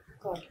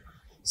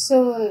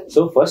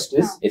 So first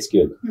is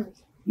SQL.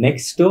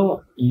 Next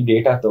ಈ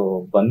ಡೇಟಾ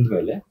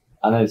ಬಂದ್ಮೇಲೆ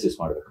ಅನಾಲಿಸಿಸ್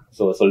ಮಾಡಬೇಕು.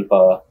 ಸೊ ಸ್ವಲ್ಪ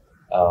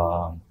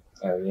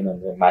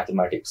ಏನಂದ್ರೆ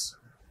ಮ್ಯಾಥಮೆಟಿಕ್ಸ್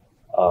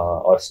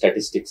ಆರ್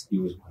ಸ್ಟ್ಯಾಟಿಸ್ಟಿಕ್ಸ್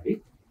ಯೂಸ್ ಮಾಡಿ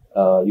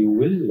you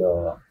will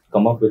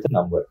come up with a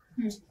number.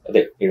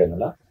 ಅದೇ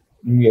ಹೇಳೋಣಲ್ಲ,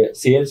 ನಿಮಗೆ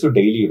ಸೇಲ್ಸ್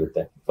ಡೈಲಿ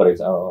ಇರುತ್ತೆ. ಫಾರ್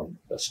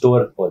ಎಕ್ಸಾಂಪಲ್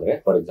ಸ್ಟೋರ್ ಹೋದ್ರೆ,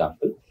 for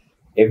example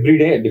every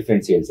day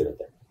different sales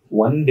ಇರುತ್ತೆ.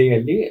 ಒನ್ ಡೇ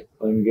ಅಲ್ಲಿ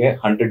ನಿಮ್ಗೆ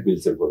 100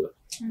 ಬಿಲ್ಸ್ ಇರ್ಬೋದು.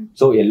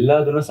 ಸೊ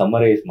ಎಲ್ಲದನ್ನು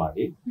ಸಮರೈಸ್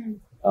ಮಾಡಿ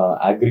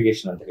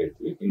aggregation ಅಂತ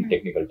ಹೇಳ್ತೀವಿ in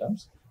technical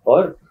terms,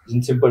 or in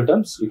simple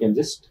terms you can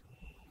just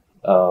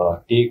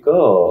take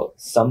a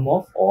sum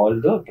of all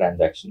the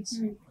transactions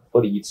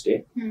for each day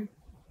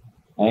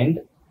and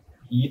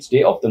each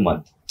day of the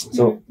month.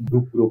 So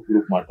group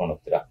ಮಾಡ್ಕೊಂಡು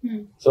ಹೋಗ್ತೀರಾ.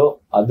 So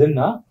ಅದನ್ನ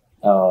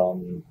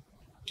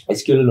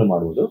SQL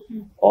ಮಾಡ್ಬೋದು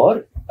or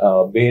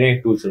ಬೇರೆ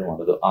tools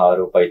ಮಾಡೋದು,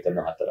 R Python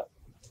ಆ ತರ.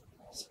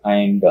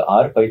 And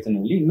R Python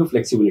ಅಲ್ಲಿ ಇನ್ನೂ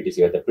ಫ್ಲೆಕ್ಸಿಬಿಲಿಟಿ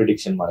ಸಿಗುತ್ತೆ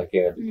ಪ್ರಿಡಿಕ್ಷನ್ ಮಾಡಕ್ಕೆ,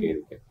 ಅದಕ್ಕೆ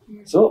ಇದಕ್ಕೆ.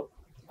 ಸೊ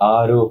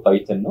ಆರ್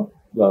ಪೈಥನ್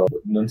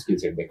ಇನ್ನೊಂದು ಸ್ಕಿಲ್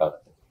ಸೆಟ್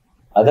ಬೇಕಾಗುತ್ತೆ.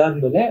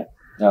 ಅದಾದ್ಮೇಲೆ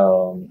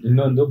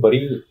ಇನ್ನೊಂದು ಬರೀ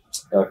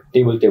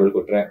ಟೇಬಲ್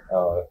ಕೊಟ್ರೆ,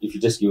 if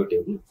you just give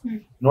table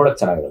ನೋಡಕ್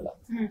ಚೆನ್ನಾಗಿರಲ್ಲ.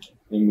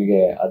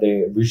 ನಿಮಗೆ ಅದೇ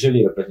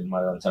ವಿಜುವಲಿ ರೆಪ್ರೆಸೆಂಟ್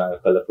ಮಾಡೋ ಚೆನ್ನಾಗಿ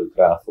colourful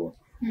graph,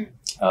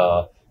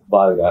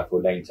 bar graph,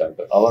 line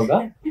chart. ಅವಾಗ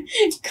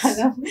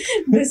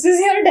this is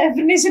your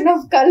definition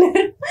of color.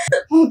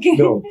 Okay.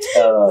 No,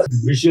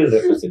 visual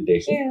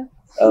representation.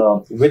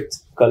 With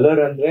color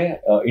ಅಂದ್ರೆ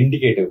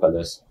indicative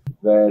colors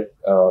where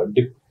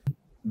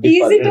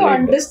easy to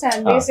understand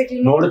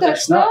basically. ನೋಡಿದ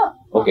ತಕ್ಷಣ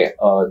ಓಕೆ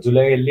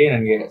ಜುಲೈಯಲ್ಲಿ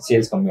ನನಗೆ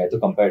ಸೇಲ್ಸ್ ಕಮ್ಮಿ ಆಯ್ತು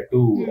ಕಂಪೇರ್ಡ್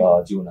ಟು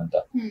ಜೂನ್ ಅಂತ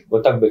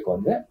ಗೊತ್ತಾಗ್ಬೇಕು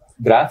ಅಂದ್ರೆ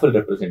ಗ್ರಾಫ್ ಅಲ್ಲಿ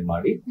ರೆಪ್ರೆಸೆಂಟ್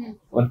ಮಾಡಿ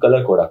ಒಂದು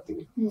ಕಲರ್ ಕೋಡ್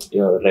ಹಾಕ್ತಿವಿ.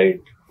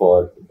 Red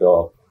for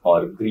drop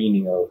R green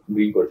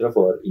ಕೊಡ್ತೀರಾ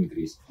for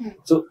increase.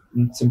 So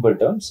simple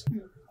terms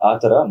ಆ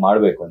ತರ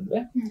ಮಾಡ್ಬೇಕು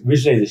ಅಂದ್ರೆ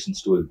ವಿಜುವಲೈಸೇಷನ್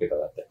ಟೂಲ್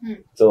ಬೇಕಾಗತ್ತೆ.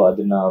 ಸೊ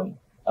ಅದನ್ನ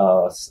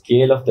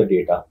ಸ್ಕೇಲ್ ಆಫ್ ದ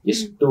ಡೇಟಾ,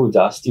 ಎಷ್ಟು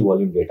ಜಾಸ್ತಿ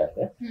ವಾಲ್ಯೂಮ್ ಡೇಟಾ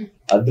ಇದೆ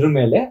ಅದ್ರ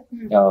ಮೇಲೆ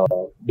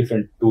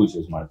ಡಿಫ್ರೆಂಟ್ ಟೂಲ್ಸ್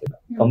ಯೂಸ್ ಮಾಡ್ತೀವಿ.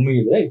 ಕಮ್ಮಿ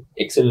ಇದ್ರೆ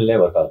ಎಕ್ಸೆಲ್ ಅಲ್ಲೇ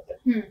ವರ್ಕ್ ಆಗುತ್ತೆ.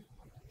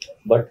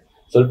 ಬಟ್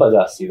ಸ್ವಲ್ಪ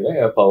ಜಾಸ್ತಿ ಇದ್ರೆ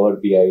ಪವರ್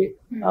BI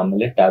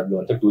ಆಮೇಲೆ ಟ್ಯಾಬ್ಲೋ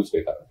ಅಂತ ಟೂಲ್ಸ್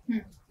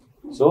ಬೇಕಾಗುತ್ತೆ.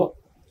 So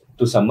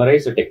to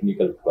summarise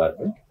technical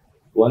requirement,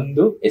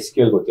 ಒಂದು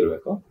SQL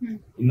ಗೊತ್ತಿರ್ಬೇಕು,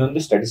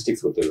 ಇನ್ನೊಂದು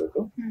ಸ್ಟಾಟಿಸ್ಟಿಕ್ಸ್ ಗೊತ್ತಿರ್ಬೇಕು,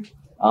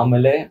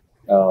 ಆಮೇಲೆ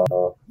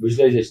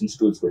ವಿಜುವಲೈಸೇಷನ್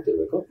ಟೂಲ್ಸ್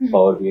ಗೊತ್ತಿರ್ಬೇಕು,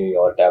 power BI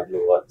R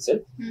tableau R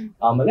Excel,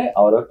 ಆಮೇಲೆ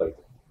ಅವರ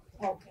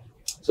ಪೈಥಾನ್.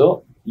 ಸೊ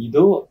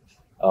ಇದು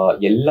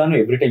ಎಲ್ಲಾನು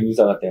ಎವ್ರಿ ಟೈಮ್ ಯೂಸ್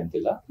ಆಗತ್ತೆ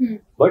ಅಂತಿಲ್ಲ,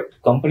 ಬಟ್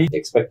ಕಂಪನಿ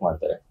ಎಕ್ಸ್ಪೆಕ್ಟ್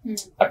ಮಾಡ್ತಾರೆ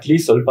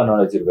ಅಟ್ಲೀಸ್ಟ್ ಸ್ವಲ್ಪ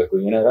ನಾಲೆಜ್ ಇರ್ಬೇಕು.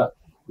 ಏನಾರ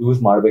ಯೂಸ್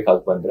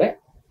ಮಾಡ್ಬೇಕಾಗಿ ಬಂದ್ರೆ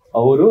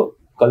ಅವರು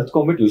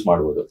ಕಲ್ತ್ಕೊಂಡ್ಬಿಟ್ಟು ಯೂಸ್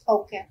ಮಾಡ್ಬೋದು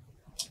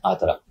ಆ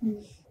ತರ.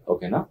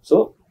 ಓಕೆನಾ? ಸೊ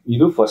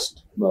ಇದು first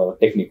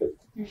technical.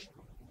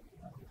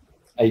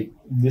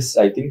 This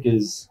I think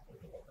is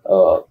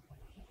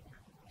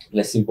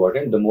less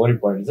important. The more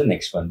important is the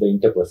next one, the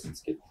interpersonal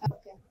skill.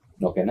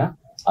 ಓಕೆನಾ?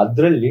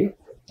 ಅದರಲ್ಲಿ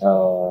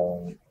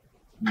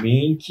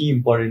main key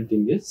important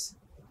thing is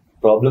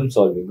problem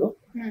solving,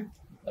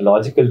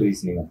 logical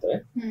reasoning ಅಂತಾರೆ,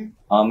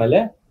 ಆಮೇಲೆ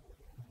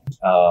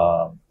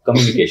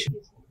ಕಮ್ಯುನಿಕೇಶನ್.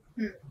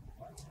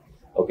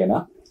 ಓಕೆನಾ?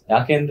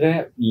 ಯಾಕೆಂದ್ರೆ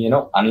ಏನೋ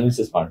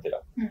ಅನಾಲಿಸಿಸ್ ಮಾಡ್ತೀರಾ,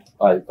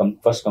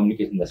 ಫಸ್ಟ್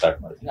ಕಮ್ಯುನಿಕೇಶನ್ ಸ್ಟಾರ್ಟ್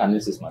ಮಾಡ್ತೀನಿ,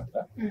 analysis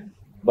ಮಾಡ್ತೀರಾ.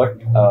 ಬಟ್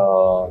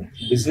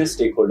ಬಿಸ್ನೆಸ್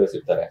ಸ್ಟೇಕ್ ಹೋಲ್ಡರ್ಸ್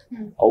ಇರ್ತಾರೆ,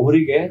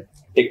 ಅವರಿಗೆ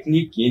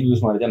ಟೆಕ್ನಿಕ್ ಏನ್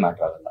ಯೂಸ್ ಮಾಡಿದ್ರೆ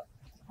ಮ್ಯಾಟರ್ ಆಗಲ್ಲ,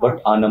 ಬಟ್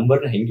ಆ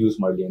ನಂಬರ್ನ ಹೆಂಗ್ ಯೂಸ್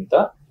ಮಾಡ್ಲಿ ಅಂತ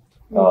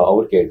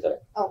ಅವ್ರು ಕೇಳ್ತಾರೆ.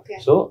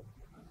 So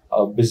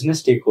business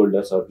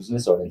stakeholders or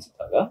business audience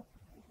ಇದ್ದಾಗ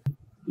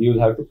you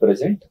will have to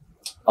present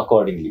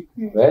accordingly,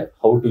 where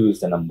how to use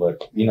the number,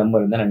 ಈ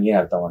ನಂಬರ್ ಇಂದ ನಾನು ಏನ್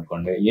ಅರ್ಥ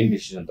ಮಾಡ್ಕೊಂಡೆ, ಏನ್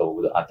ಡಿಸಿಷನ್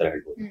ತಗೋಬಹುದು ಆ ತರ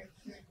ಹೇಳ್ಬೋದು.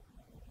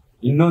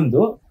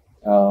 ಇನ್ನೊಂದು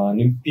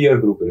ನಿಮ್ ಪಿಯರ್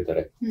ಗ್ರೂಪ್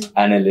ಇರ್ತಾರೆ,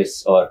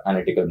 ಅನಲಿಸ್ಟ್ ಆರ್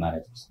ಅನಾಲಿಟಿಕಲ್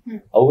ಮ್ಯಾನೇಜರ್ಸ್,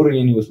 ಅವರು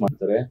ಏನ್ ಯೂಸ್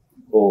ಮಾಡ್ತಾರೆ,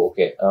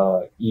 ಓಕೆ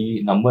ಈ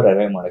ನಂಬರ್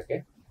ಅರೈವ್ ಮಾಡಕ್ಕೆ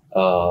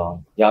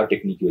ಯಾವ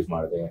ಟೆಕ್ನಿಕ್ ಯೂಸ್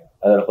ಮಾಡಿದೆ,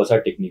 ಅದರ ಹೊಸ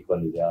ಟೆಕ್ನಿಕ್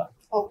ಬಂದಿದ್ಯಾ,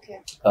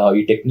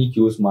 ಈ ಟೆಕ್ನಿಕ್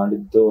ಯೂಸ್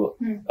ಮಾಡಿದ್ದು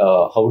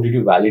how did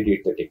you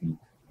validate the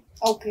technique.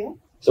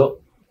 So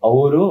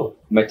ಅವರು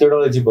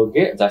ಮೆಥಡಾಲಜಿ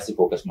ಬಗ್ಗೆ ಜಾಸ್ತಿ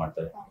ಫೋಕಸ್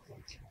ಮಾಡ್ತಾರೆ.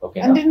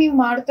 ಅಂದ್ರೆ ನೀವು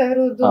ಮಾಡ್ತಾ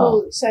ಇರೋದು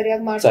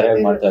ಸರಿಯಾಗಿ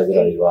ಮಾಡ್ತಾ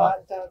ಇದೀರಾ ಇಲ್ವಾ.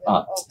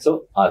 ಸೊ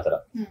ಆ ತರ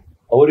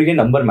ಅವರಿಗೆ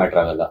ನಂಬರ್ ಮ್ಯಾಟರ್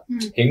ಆಗಲ್ಲ,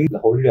 ಹೆಂಗ್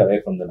how did you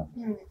arrive from the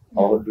number,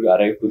 how did you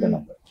arrive to the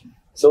number.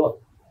 So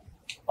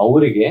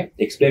ಅವರಿಗೆ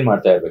ಎಕ್ಸ್ಪ್ಲೈನ್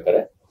ಮಾಡ್ತಾ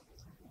ಇರ್ಬೇಕಾದ್ರೆ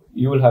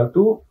you will have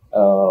to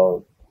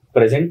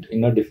present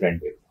in a different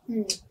way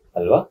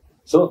ಅಲ್ವಾ.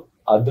 ಸೊ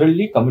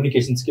ಅದರಲ್ಲಿ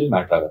ಕಮ್ಯುನಿಕೇಶನ್ ಸ್ಕಿಲ್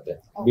ಮ್ಯಾಟರ್ ಆಗುತ್ತೆ.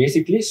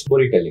 Basically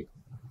story telling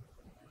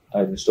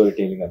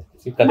ಅಂತ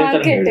ಕತೆ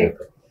ತರ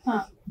ಹೇಳ್ಬೇಕು.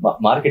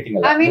 ಮಾರ್ಕೆಟಿಂಗ್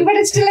ಅಲ್ಲ,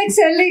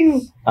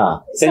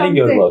 ಸೆಲ್ಲಿಂಗ್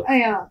ಯುವರ್ ವರ್ಕ್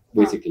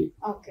ಬೇಸಿಕ್ಲಿ.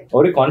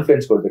 ಅವ್ರಿಗೆ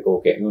ಕಾನ್ಫಿಡೆನ್ಸ್ ಕೊಡ್ಬೇಕು,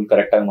 ಓಕೆ ಇವನ್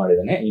ಕರೆಕ್ಟ್ ಆಗಿ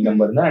ಮಾಡಿದಾನೆ, ಈ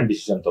ನಂಬರ್ ನಾನು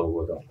ಡಿಸಿಷನ್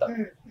ತಗೋಬಹುದು ಅಂತ.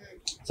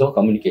 So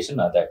communication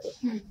ಅದಾಯ್ತು.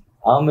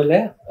 ಆಮೇಲೆ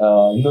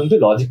ಇನ್ನೊಂದು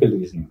ಲಾಜಿಕಲ್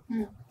ರೀಸನಿಂಗ್.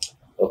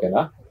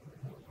 ಓಕೆನಾ?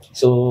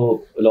 ಸೊ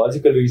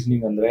ಲಾಜಿಕಲ್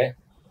ರೀಸನಿಂಗ್ ಅಂದ್ರೆ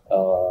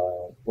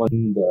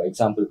ಒಂದು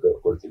ಎಕ್ಸಾಂಪಲ್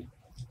ಕೊಡ್ತೀನಿ.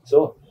 ಸೊ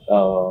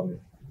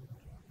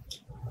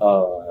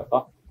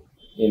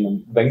ಏನು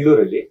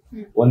ಬೆಂಗಳೂರಲ್ಲಿ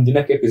ಒಂದ್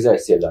ದಿನಕ್ಕೆ ಪಿಜ್ಜಾ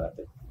ಎಷ್ಟು ಸೇಲ್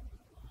ಆಗುತ್ತೆ,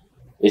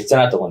 ಎಷ್ಟು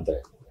ಜನ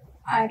ತಗೊಂತಾರೆ?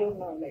 I don't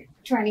know, like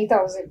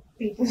 20,000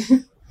 people.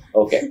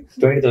 Okay,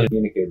 20,000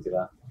 ಏನಕ್ಕೆ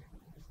ಹೇಳ್ತೀರಾ?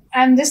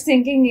 I'm just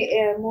thinking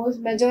most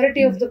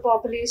majority of the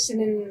population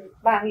in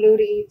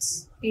Bangalore eats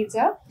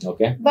pizza.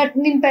 Okay. But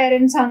ನಿಮ್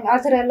parents ಆ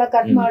ತರ ಎಲ್ಲ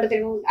ಕಟ್ ಮಾಡಿದ್ರೆ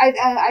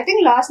I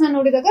think last ನಾನು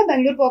ನೋಡಿದಾಗ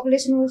Bangalore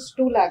population was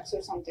 2 lakhs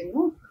or something,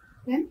 no?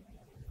 Then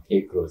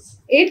 8 crores.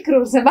 8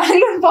 crores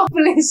Bangalore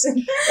population.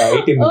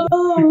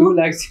 2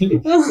 lakhs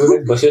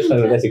Basavesh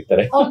ನಗರಲ್ಲೇ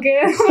ಸಿಗ್ತಾರೆ. Okay.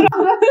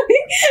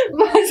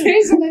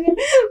 Basavesh Nagar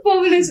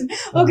population.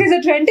 Okay, so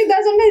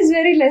 20,000 is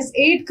very less.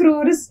 8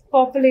 crores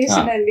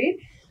population ಅಲ್ಲಿ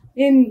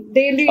in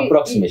daily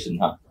approximation.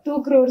 2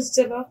 crores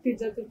ಜನ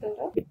pizza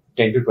ತಿಂತಾರಾ?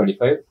 10 to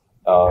 25,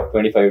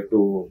 25 to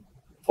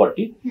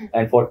 40,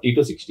 and 40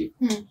 to 60.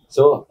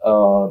 So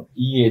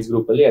ಈ age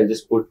group ಅಲ್ಲಿ I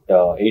just put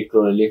 8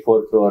 crore ಅಲ್ಲಿ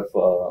 4 crore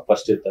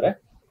first ಇರ್ತಾರೆ,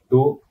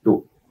 2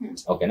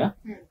 ಓಕೆನಾ.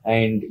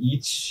 And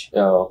each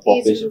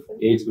population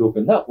age group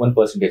ಇಂದ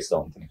 1%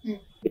 ತಗೊಂತೀನಿ.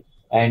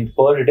 And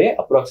per day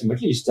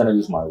approximately ಇಷ್ಟು ಜನ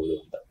ಯೂಸ್ ಮಾಡಬಹುದು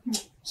ಅಂತ.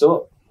 ಸೊ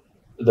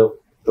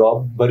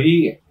ಬರೀ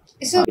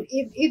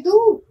ಇದು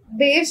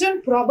ಬೇಸ್ಡ್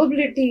ಆನ್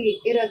ಪ್ರಾಬಬಿಲಿಟಿ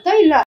ಇರತ್ತಾ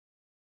ಇಲ್ಲ?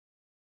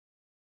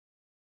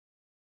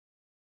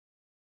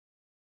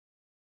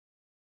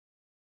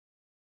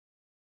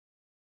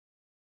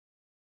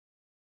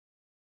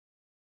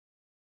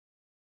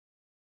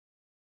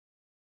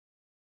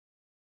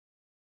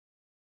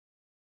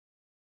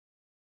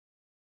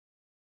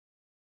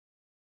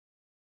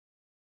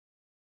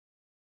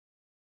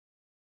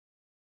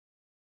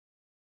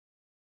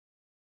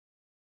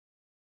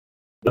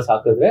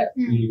 ಹಾಕಿದ್ರೆ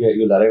ಈಗ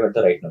you'll arrive at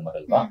the right number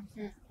ಅಲ್ವಾ.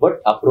 ಬಟ್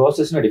ಆ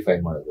ಪ್ರೋಸೆಸ್ ನ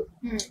ಡಿಫೈನ್ ಮಾಡೋದು,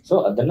 ಸೊ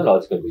ಅದನ್ನ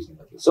ಲಾಜಿಕಲ್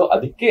ರೀಸನಿಂಗ್ ಅಂತ. ಸೊ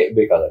ಅದಕ್ಕೆ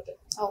ಬೇಕಾಗತ್ತೆ.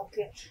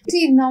 ಓಕೆ, ಸಿ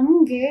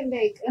ನಮ್ಗೆ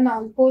ಲೈಕ್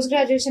ನಾವು ಪೋಸ್ಟ್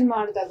ಗ್ರಾಜುಯೇಷನ್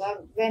ಮಾಡಿದಾಗ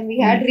when we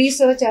had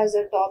research as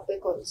a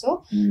topic also,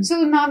 so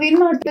ನಾವೇನ್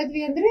ಮಾಡ್ತಾ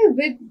ಇದ್ವಿ ಅಂದ್ರೆ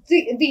with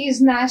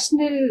these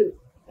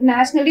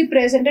nationally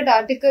presented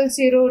articles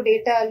ಇರೋ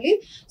ಡೇಟಾ ಅಲ್ಲಿ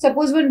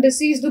ಸಪೋಸ್ ಒಂದು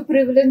ಡಿಸೀಸ್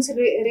ಪ್ರಿವಿಲೆನ್ಸ್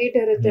ರೇಟ್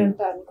ಇರುತ್ತೆ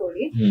ಅಂತ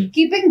ಅನ್ಕೊಳ್ಳಿ.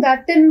 ಕೀಪಿಂಗ್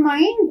ದಟ್ ಇನ್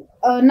ಮೈಂಡ್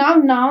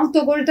ನಾವು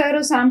ತಗೊಳ್ತಾ ಇರೋ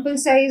ಸ್ಯಾಂಪಲ್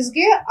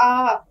ಸೈಜ್ಗೆ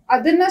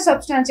ಅದನ್ನ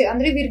ಸಬ್ಸ್ಟಾನ್ಶಿಯೇಟ್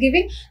ಅಂದ್ರೆ we're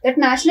giving that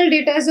national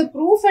data as a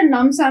proof and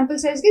ನಮ್ ಸ್ಯಾಂಪಲ್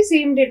ಸೈಜ್ಗೆ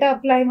ಸೇಮ್ ಡೇಟಾ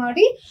ಅಪ್ಲೈ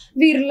ಮಾಡಿ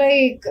we're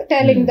like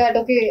telling that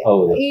okay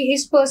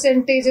ಇಷ್ಟು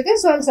ಪರ್ಸೆಂಟೇಜ್ ಇದೆ,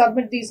 ಸೊ ಅಲ್ಲಿ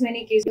ಸಬ್ಮಿಟ್ ದೀಸ್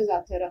ಮೆನಿ ಕೇಸಸ್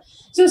ಆಗ್ತಾರ.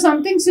 ಸೊ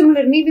ಸಮಥಿಂಗ್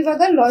ಸಿಮಿಲರ್ ನೀವ್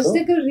ಇವಾಗ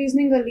ಲಾಜಿಕಲ್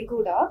ರೀಸನಿಂಗ್ ಅಲ್ಲಿ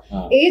ಕೂಡ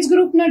ಏಜ್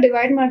ಗ್ರೂಪ್ ನ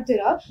ಡಿವೈಡ್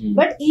ಮಾಡ್ತೀರಾ,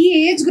 ಬಟ್ ಈ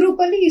ಏಜ್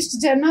ಗ್ರೂಪ್ ಅಲ್ಲಿ ಇಷ್ಟು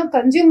ಜನ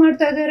ಕನ್ಸ್ಯೂಮ್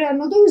ಮಾಡ್ತಾ ಇದಾರೆ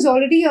ಅನ್ನೋದು is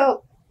already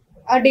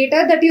a data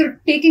that you're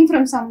taking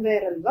from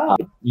somewhere ಅಲ್ವಾ?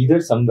 either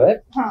somewhere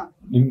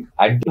ನಿಮ್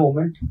at the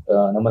moment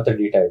ನಮ್ಮ ಹತ್ರ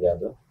ಡೇಟಾ ಇದೆ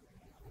ಅದು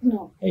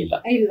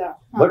ಇಲ್ಲ.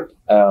 ಬಟ್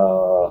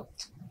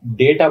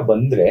ಡೇಟಾ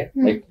ಬಂದ್ರೆ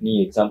ಲೈಕ್ ನೀ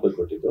ಎಕ್ಸಾಂಪಲ್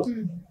ಕೊಟ್ಟಿದ್ದು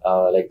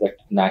like that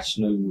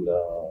national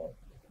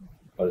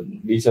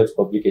research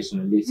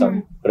publication ಅಲ್ಲಿ ಸಮ್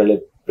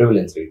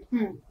ಪ್ರಿವಿಲೆನ್ಸ್ ರೇಟ್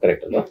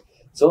ಕರೆಕ್ಟ್ ಅಲ್ವಾ?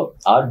 ಸೊ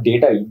ಆ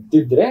ಡೇಟಾ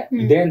ಇದ್ದಿದ್ರೆ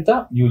ಇದೆ ಅಂತ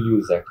you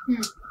use that.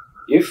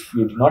 If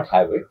you did not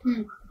have it,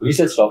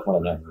 research stop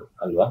ಮಾಡಲ್ಲ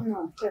ಅಲ್ವಾ?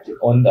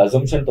 ಒಂದು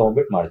ಅಸಂಪ್ಷನ್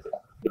ತಗೊಂಡ್ಬಿಟ್ಟು ಮಾಡ್ತೀರಾ,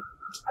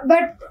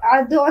 ಬಟ್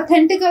ಅದು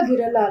ಅಥೆಂಟಿಕ್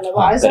ಆಗಿರಲ್ಲ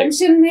ಅಲ್ವಾ?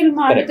 ಅಸಂಪ್ಷನ್ ಮೇಲೆ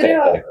ಮಾಡಿದ್ರೆ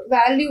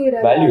ವ್ಯಾಲ್ಯೂ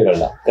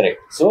ಇರಲ್ಲ.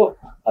 ಕರೆಕ್ಟ್. ಸೊ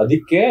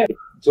ಅದಕ್ಕೆ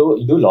ಸೊ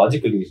ಇದು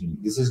logical reasoning.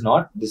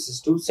 This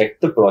is to set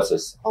the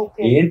process.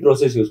 ಏನ್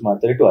ಪ್ರೋಸೆಸ್ ಯೂಸ್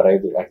ಮಾಡ್ತಾರೆ to arrive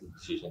at the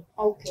decision.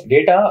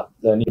 Data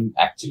ನಿಮ್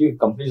ಆಕ್ಚುಲಿ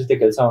ಕಂಪ್ನಿ ಜೊತೆ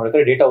ಕೆಲಸ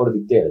ಮಾಡಿದ್ರೆ ಡೇಟಾ ಅವ್ರದ್ದು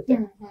ಇದ್ದೇ ಇರುತ್ತೆ.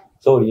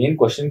 ಸೊ ಅವ್ರು ಏನ್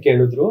ಕ್ವಶನ್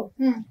ಕೇಳಿದ್ರು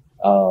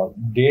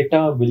data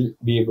will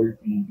be able,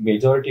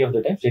 majority of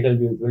the time data will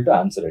be able to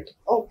answer it.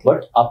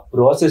 But a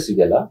process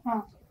ಇದೆಯಲ್ಲ,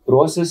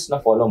 process ನ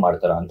follow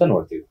ಮಾಡ್ತಾರ ಅಂತ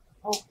ನೋಡ್ತೀವಿ.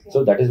 So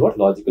that is what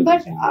logical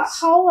reasoning is. But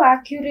how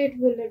accurate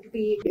will it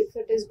be if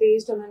it is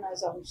based on an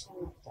assumption?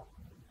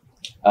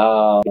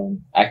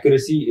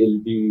 Accuracy will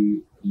be,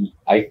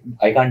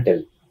 I can't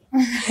tell.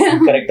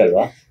 Correct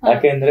ಅಲ್ವಾ?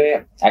 ಯಾಕೆಂದ್ರೆ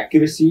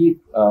accuracy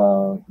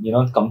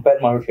ಏನೋ compare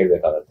ಮಾಡ್ಬಿಟ್ಟು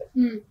ಹೇಳ್ಬೇಕಾಗತ್ತೆ.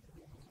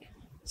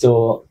 So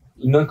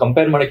ಇನ್ನೊಂದು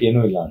compare ಮಾಡಕ್ ಏನೂ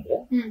ಇಲ್ಲ ಅಂದ್ರೆ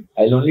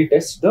I only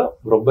test the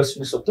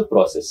ರೊಬಸ್ಟ್ನೆಸ್ of the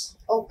process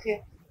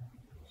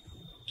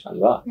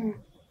ಅಲ್ವಾ?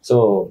 So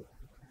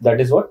that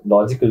is what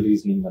logical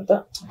reasoning ಅಂತ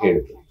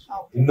ಹೇಳುತ್ತೆ.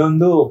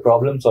 ಇನ್ನೊಂದು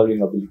problem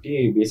solving ability.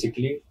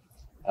 Basically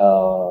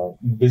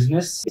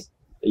business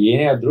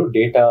ಏನೇ ಆದ್ರೂ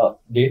data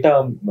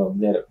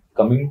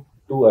coming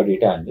to a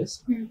data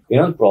analyst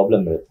ಏನೋ ಒಂದು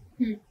ಪ್ರಾಬ್ಲಮ್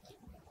ಇರುತ್ತೆ.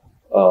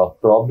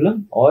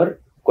 ಪ್ರಾಬ್ಲಮ್ ಆರ್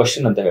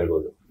ಕ್ವಶನ್ ಅಂತ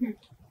ಹೇಳ್ಬೋದು.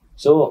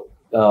 So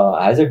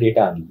as a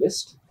data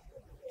analyst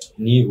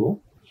ನೀವು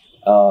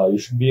you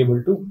should be able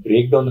to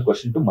break down the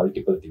question to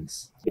multiple things.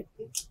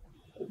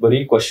 ಬರೀ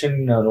question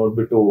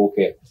ನೋಡ್ಬಿಟ್ಟು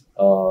ಓಕೆ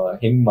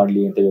ಹೆಂಗ್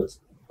ಮಾಡ್ಲಿ ಅಂತ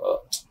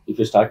if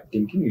you start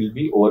thinking will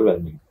be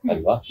overwhelming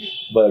ಅಲ್ವಾ?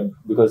 ಬಟ್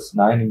ಬಿಕಾಸ್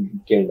ನಾನು ನಿಮ್ಗೆ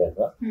ಕೇಳಿದೆ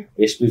ಅಲ್ವಾ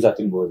ಎಷ್ಟು ಪಿಜ್ಜಾ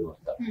ತಿನ್ಬೋದು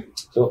ಅಂತ.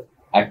 ಸೊ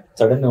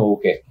ಸಡನ್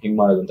ಓಕೆ ಹಿಂಗ್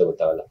ಮಾಡೋದು ಅಂತ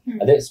ಗೊತ್ತಾಗಲ್ಲ.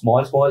 ಅದೇ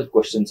ಸ್ಮಾಲ್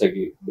ಕ್ವಶನ್ಸ್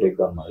ಆಗಿ ಬ್ರೇಕ್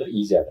ಡೌನ್ ಮಾಡಿದ್ರೆ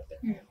ಈಸಿ ಆಗುತ್ತೆ.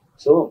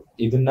 ಸೊ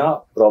ಇದನ್ನ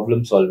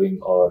problem solving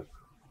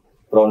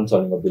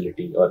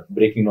ability or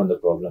breaking down the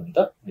problem ಅಂತ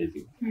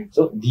ಹೇಳ್ತೀವಿ.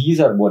 So these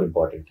are more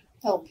important.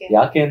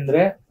 ಯಾಕೆ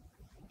ಅಂದ್ರೆ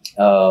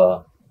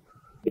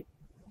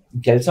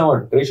ಕೆಲಸ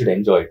ಮಾಡಿದ್ರೆ ಶುಡ್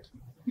ಎಂಜಾಯ್ ಇಟ್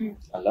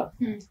ಅಲ್ಲ.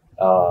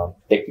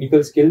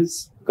 Technical skills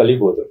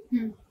ಕಲಿಬಹುದು,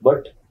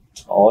 but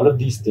all of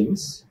these things,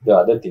 the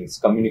other things,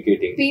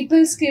 communicating,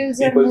 people skills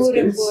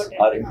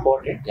are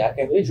important.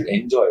 ಯಾಕೆಂದ್ರೆ you should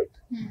enjoy it.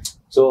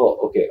 So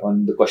okay,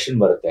 ಒಂದು question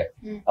ಬರುತ್ತೆ,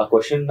 ಆ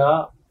ಕ್ವಶನ್ ನ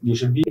you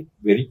should be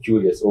very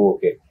curious.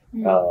 Okay,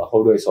 how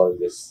do I solve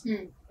this?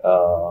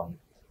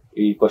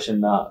 ಈ question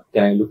ನ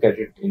can I look at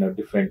it in a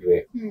different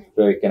way?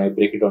 Can I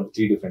break it down to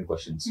 3 different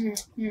questions?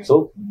 So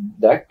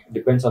that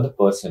depends on the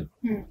person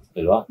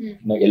ಅಲ್ವಾ?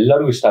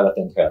 ಎಲ್ಲರಿಗೂ ಇಷ್ಟ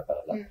ಆಗತ್ತೆ ಅಂತ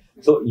ಹೇಳಕ್ಕಾಗಲ್ಲ.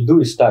 So ಇದು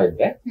ಇಷ್ಟ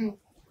ಇದ್ರೆ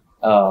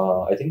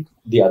I think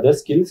the other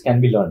skills can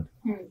be learn.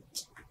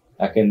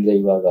 ಯಾಕೆಂದ್ರೆ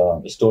ಇವಾಗ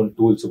ಎಷ್ಟೊಂದು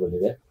ಟೂಲ್ಸ್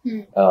ಬಂದಿದೆ,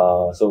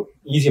 ಸೊ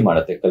ಈಸಿ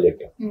ಮಾಡತ್ತೆ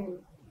ಕಲಿಯಕ್ಕೆ.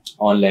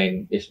 ಆನ್ಲೈನ್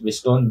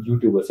ಎಷ್ಟೊಂದು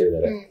ಯೂಟ್ಯೂಬರ್ಸ್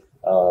ಇದ್ದಾರೆ,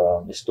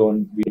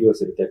 ಎಷ್ಟೊಂದು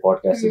ವಿಡಿಯೋಸ್ ಇರುತ್ತೆ,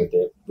 ಪಾಡ್ಕಾಸ್ಟ್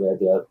ಇರುತ್ತೆ,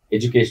 they are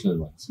educational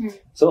once.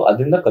 So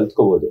ಅದರಿಂದ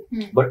ಕಲ್ತ್ಕೋಬಹುದು.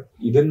 ಬಟ್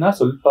ಇದನ್ನ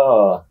ಸ್ವಲ್ಪ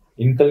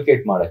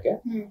ಇನ್ಕಲ್ಕೇಟ್ ಮಾಡಕ್ಕೆ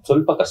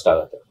ಸ್ವಲ್ಪ ಕಷ್ಟ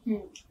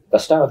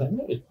ಆಗುತ್ತೆ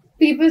ಅಂದ್ರೆ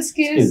people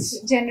skills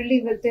generally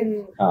within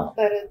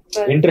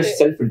interest,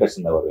 self interest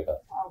ಇಂದ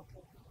ಬರ್ಬೇಕಾಗುತ್ತೆ.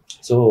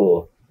 So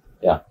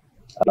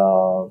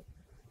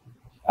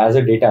as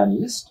a data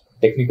analyst,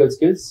 technical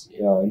skills,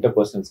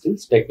 interpersonal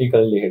skills,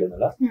 technically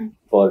ಹೇಳಿದ್ನಲ್ಲ,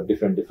 for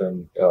different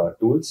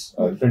tools,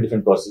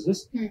 different processes,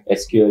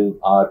 SQL,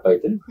 R,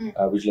 Python,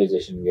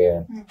 visualization ಗೆ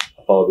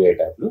Power BI,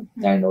 Tableau,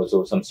 and also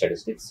some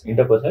statistics,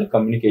 interpersonal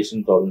communication,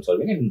 problem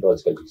solving, and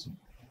logical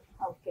reasoning.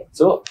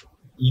 So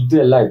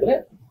ಇದೆಲ್ಲ ಇದ್ರೆ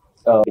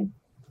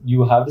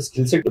you have the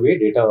skill set to be a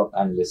data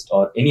analyst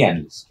or any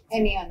analyst.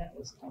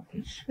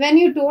 Okay. When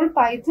you told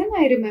Python,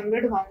 I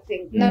remembered one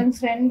thing. ನನ್ನ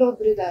friend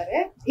ಒಬ್ರು ಇದ್ದಾರೆ,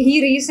 he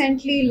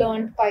recently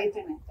learned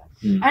Python ಅಂತ,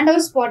 and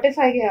ಅವ್ರು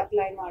ಸ್ಪಾಟಿಫೈಗೆ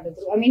apply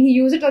ಮಾಡಿದ್ರು. I mean, he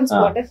used it on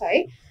Spotify.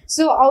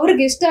 So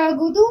ಅವ್ರಿಗೆ ಇಷ್ಟ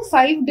ಆಗೋದು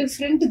 5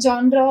 different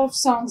genre of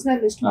songs ನ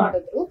ಲಿಸ್ಟ್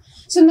ಮಾಡಿದ್ರು.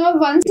 ಸೊ ನಾವು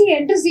once he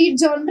enters each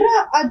genre,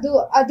 ಅದು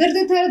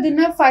ಅದರದೇ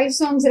ತರದನ್ನ 5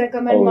 songs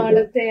ರೆಕಮೆಂಡ್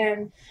ಮಾಡುತ್ತೆ,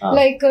 and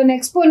like an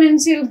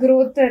exponential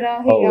growth ತರ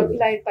he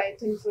applied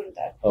Python for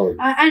that.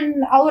 And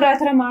ಅವ್ರು ಆ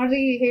ತರ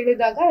ಮಾಡಿ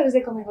ಹೇಳಿದಾಗ I was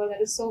like, oh my god,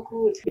 that is so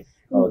cool.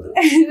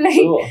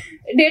 Like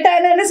data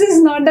analysis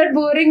is not that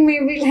boring,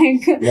 maybe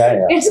like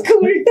it's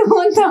cool too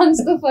ಅಂತ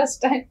ಅನ್ಸ್ತು first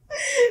time.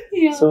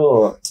 So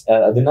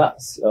ಅದನ್ನ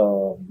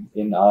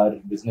in our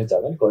business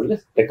Java called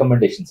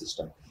recommendation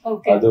system.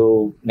 ಅದು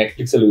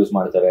Netflix ಅಲ್ಲಿ use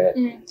ಮಾಡ್ತಾರೆ,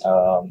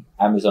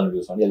 Amazon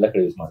use ಮಾಡಿ, ಎಲ್ಲ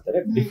ಕಡೆ use ಮಾಡ್ತಾರೆ,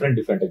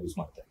 ಡಿಫ್ರೆಂಟ್ ಆಗಿ ಯೂಸ್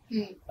ಮಾಡ್ತಾರೆ.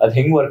 ಅದ್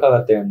ಹೆಂಗ್ ವರ್ಕ್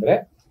ಆಗತ್ತೆ ಅಂದ್ರೆ,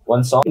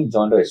 ಒಂದ್ ಸಾಂಗ್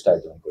ಜಾನ್ರ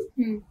ಎಷ್ಟಾಯ್ತು ಅನ್ಕೊಳ್ಳಿ,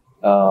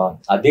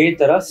 ಅದೇ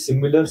ತರ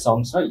ಸಿಮಿಲರ್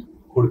ಸಾಂಗ್ಸ್ ನ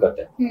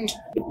ಹುಡುಕತ್ತೆ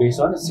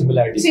based on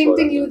similarities. Same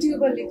thing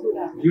YouTube ಅಲ್ಲಿ ಕೂಡ,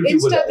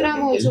 ಇನ್ಸ್ಟಾಗ್ರಾಮ್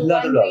ಆಲ್ಸೋ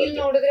ರೀಲ್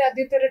ನೋಡಿದ್ರೆ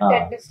ಅದೇ ತರ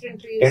 10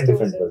 different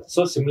reels.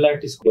 So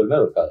similarity score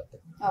ಮೇಲೆ ವರ್ಕ್ ಆಗುತ್ತೆ.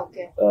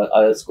 ಓಕೆ,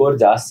 ಸ್ಕೋರ್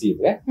ಜಾಸ್ತಿ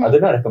ಇದ್ರೆ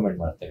ಅದನ್ನ ರೆಕಮೆಂಡ್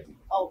ಮಾಡ್ತಾ ಇದ್ದೀವಿ.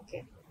 ಓಕೆ,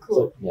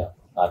 ಸೊ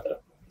ಆತರ.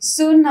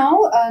 ಸೊ ನಾವು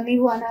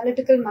ನೀವು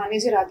analytical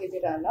manager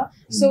ಆಗಿದ್ದೀರಲ್ಲ,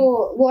 so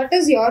what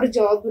is your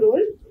job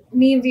roll?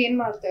 ನೀವ್ ಏನ್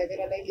ಮಾಡ್ತಾ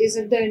ಇದ್ದೀರಾ? Like is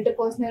it the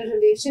interpersonal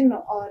relation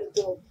are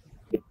the?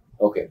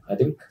 Okay, I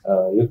think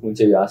ಇದಕ್ಕೆ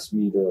ಮುಂಚೆ you asked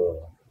me the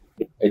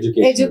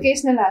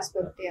educational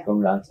aspect.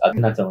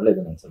 ಅದನ್ನ ಆನ್ಸರ್ ಮಾಡಲ್ಲ,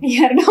 ಇದನ್ನ ಆನ್ಸರ್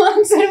ಎರಡು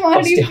ಆನ್ಸರ್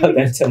ಮಾಡಿ.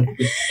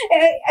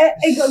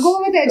 Go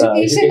with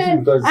education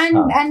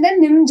and then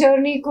ನಿಮ್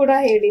ಜರ್ನಿ ಕೂಡ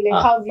ಹೇಳಿ, like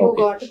how you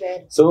got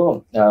there. So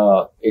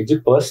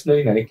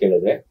personally ನನಗೆ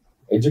ಕೇಳಿದ್ರೆ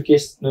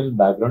educational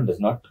background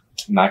does not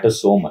matter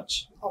so much.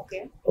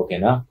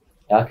 ಓಕೆನಾ?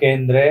 ಯಾಕೆ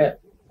ಅಂದ್ರೆ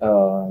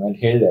ನಾನು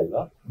ಹೇಳಿದೆ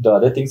ಅಲ್ವಾ, the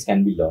other things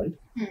can be learned.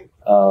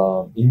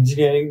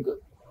 Engineering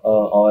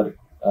or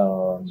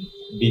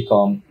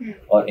BCom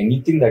or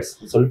anything that's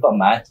ಸ್ವಲ್ಪ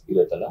ಮ್ಯಾಥ್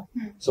ಇರುತ್ತಲ್ಲ,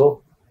 ಸೊ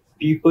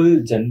ಪೀಪಲ್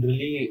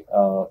ಜನರಲಿ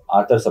ಆ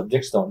ಥರ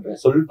ಸಬ್ಜೆಕ್ಟ್ಸ್ ತಗೊಂಡ್ರೆ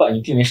ಸ್ವಲ್ಪ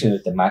ಇನ್ಕ್ಲಿನೇಷನ್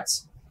ಇರುತ್ತೆ ಮ್ಯಾಥ್ಸ್,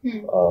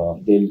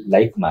 ದೇ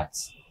ಲೈಕ್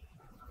ಮ್ಯಾಥ್ಸ್.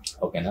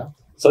 ಓಕೆನಾ?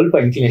 ಸ್ವಲ್ಪ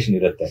ಇನ್ಕ್ಲಿನೇಷನ್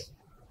ಇರುತ್ತೆ.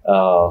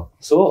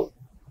 So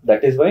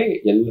that is Y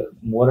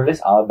more or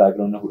less ಆ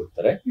ಬ್ಯಾಕ್ಗ್ರೌಂಡ್ ನ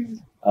ಹುಡುಕ್ತಾರೆ.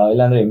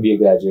 ಇಲ್ಲಾಂದ್ರೆ MBA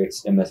ಗ್ರಾಜುಯೇಟ್ಸ್,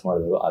 MS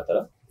ಮಾಡಿದ್ರು ಆ ಥರ.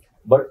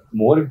 But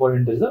more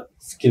important is the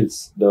skills,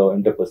 the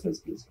interpersonal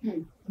skills.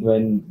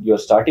 When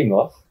you're starting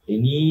off,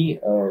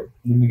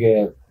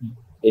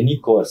 any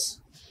course,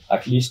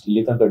 at least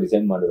ಇಲ್ಲಿ ತನಕ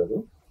ಡಿಸೈನ್ ಮಾಡಿರೋದು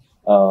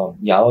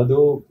ಯಾವುದು,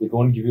 it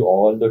won't give you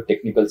all the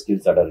technical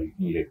skills that are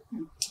needed,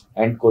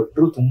 and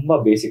ಕೊಟ್ಟರು ತುಂಬಾ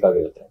basic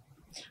ಆಗಿರುತ್ತೆ.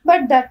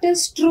 But that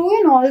is true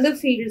in all the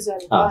fields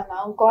ಅಲ್ವಾ?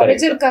 ನಾವು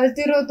ಕಾಲೇಜಲ್ಲಿ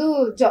ಕಲ್ತಿರೋದು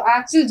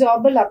ಆಕ್ಚುಲ್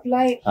ಜಾಬ್ ಅಲ್ಲಿ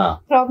ಅಪ್ಲೈ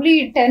ಪ್ರಾಬ್ಲಿ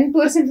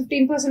 10%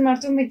 15%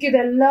 ಮಾಡ್ತೀವಿ,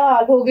 ಮಿಕ್ಕಿದೆಲ್ಲ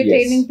ಅಲ್ಲಿ ಹೋಗಿ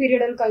ಟ್ರೈನಿಂಗ್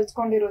ಪೀರಿಯಡ್ ಅಲ್ಲಿ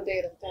ಕಲ್ತ್ಕೊಂಡಿರೋದೇ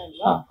ಇರುತ್ತೆ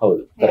ಅಲ್ವಾ?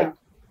 ಹೌದು, ಕರೆಕ್ಟ್.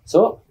 ಸೊ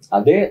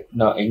ಅದೇ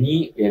any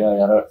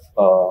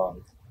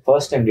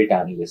first time data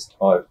analyst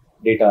R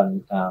data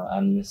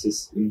analysis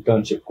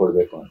internship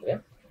ಕೊಡ್ಬೇಕು ಅಂದ್ರೆ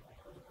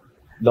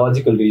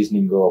ಲಾಜಿಕಲ್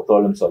ರೀಸನಿಂಗ್,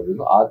 ಪ್ರಾಬ್ಲಮ್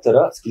ಸಾಲ್ವಿಂಗ್, ಆ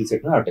ತರ ಸ್ಕಿಲ್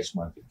ಸೆಟ್ ನಾವು ಟೆಸ್ಟ್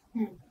ಮಾಡ್ತೀವಿ.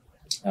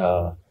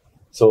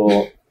 So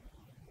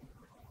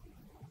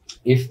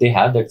if they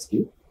have that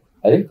skill,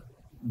 I think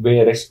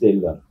where rest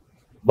they'll learn.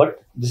 But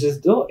this is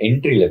the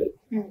entry level.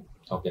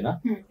 Okay na?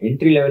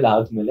 Entry level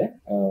ಆದ್ಮೇಲೆ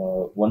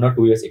 1 or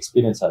 2 years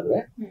experience ಆದ್ರೆ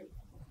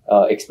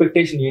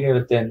expectation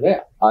ಏನಿರುತ್ತೆ ಅಂದ್ರೆ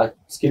ಆ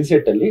skill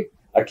set ಅಲ್ಲಿ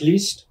at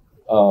least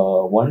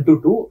 1 to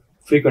 2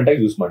 frequent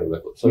ಆಗಿ use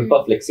ಮಾಡಿರ್ಬೇಕು, ಸ್ವಲ್ಪ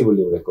flexible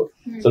ಇರಬೇಕು,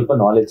 ಸ್ವಲ್ಪ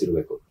ನಾಲೆಜ್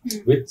ಇರಬೇಕು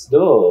with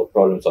the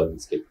problem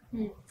solving skill.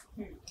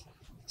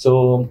 So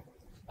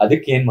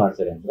ಅದಕ್ಕೆ ಏನ್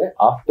ಮಾಡ್ತಾರೆ ಅಂದ್ರೆ,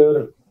 ಆಫ್ಟರ್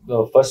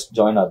ಫಸ್ಟ್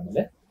ಜಾಯಿನ್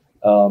ಆದ್ಮೇಲೆ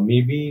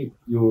maybe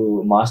you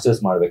masters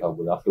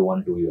ಮಾಡಬೇಕಾಗ್ಬೋದು after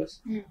 1-2 years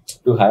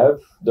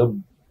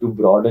to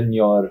broaden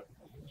your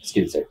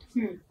skill set.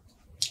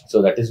 So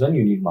that is when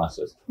you need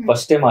masters.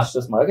 First time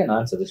masters ಮಾಡಕ್ಕೆ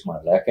ನಾನು ಸಜೆಸ್ಟ್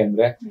ಮಾಡಲ್ಲ,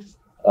 ಯಾಕಂದ್ರೆ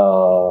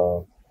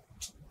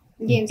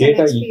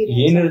ಡೇಟಾ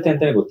ಏನಿರುತ್ತೆ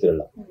ಅಂತಾನೆ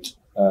ಗೊತ್ತಿರಲ್ಲ.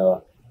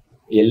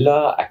 ಎಲ್ಲ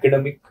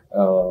ಅಕಾಡೆಮಿಕ್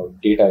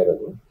ಡೇಟಾ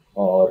ಇರೋದು,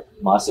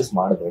 ಮಾಸ್ಟರ್ಸ್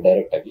ಮಾಡಿದ್ರೆ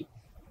ಡೈರೆಕ್ಟ್ ಆಗಿ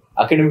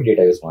academic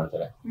data ಯೂಸ್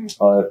ಮಾಡ್ತಾರೆ,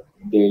 are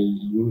they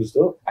use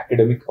the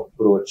academic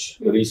approach,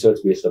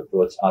 research based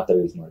approach, ಆ ತರ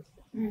ಯೂಸ್ ಮಾಡ್ತಾರೆ.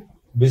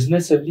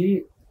 ಬಿಸ್ನೆಸ್ ಅಲ್ಲಿ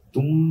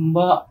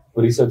ತುಂಬಾ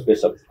ರಿಸರ್ಚ್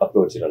ಬೇಸ್ಡ್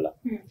ಅಪ್ರೋಚ್ ಇರಲ್ಲ,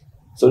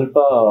 ಸ್ವಲ್ಪ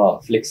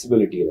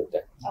ಫ್ಲೆಕ್ಸಿಬಿಲಿಟಿ ಇರುತ್ತೆ,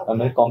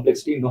 ಆಮೇಲೆ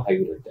ಕಾಂಪ್ಲೆಕ್ಸಿಟಿ ಇನ್ನೂ ಹೈ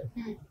ಇರುತ್ತೆ.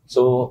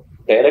 ಸೊ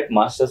ಡೈರೆಕ್ಟ್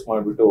ಮಾಸ್ಟರ್ಸ್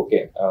ಮಾಡ್ಬಿಟ್ಟು ಓಕೆ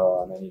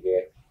ನನಗೆ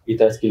ಈ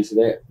ತರ ಸ್ಕಿಲ್ಸ್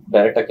ಇದೆ,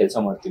 ಡೈರೆಕ್ಟ್ ಆಗಿ ಕೆಲಸ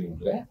ಮಾಡ್ತೀನಿ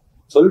ಅಂದ್ರೆ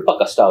ಸ್ವಲ್ಪ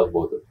ಕಷ್ಟ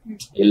ಆಗ್ಬೋದು,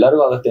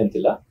 ಎಲ್ಲರಿಗೂ ಆಗುತ್ತೆ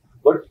ಅಂತಿಲ್ಲ,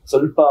 ಬಟ್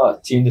ಸ್ವಲ್ಪ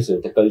ಚೇಂಜಸ್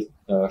ಇರುತ್ತೆ,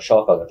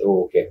 ಶಾಕ್ ಆಗುತ್ತೆ.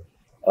 ಓಕೆ,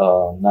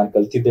 ನಾನ್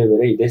ಕಲ್ತಿದ್ದೆ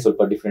ಬೇರೆ, ಇದೇ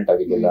ಸ್ವಲ್ಪ ಡಿಫ್ರೆಂಟ್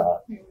ಆಗಿದೆಯಲ್ಲ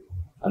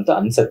ಅಂತ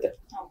ಅನ್ಸತ್ತೆ.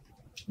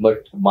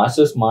 ಬಟ್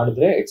ಮಾಸ್ಟರ್ಸ್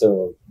ಮಾಡಿದ್ರೆ it's a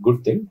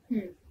good thing,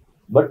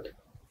 but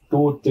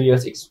 2-3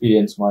 years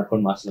experience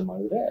ಮಾಡ್ಕೊಂಡು ಮಾಸ್ಟರ್ಸ್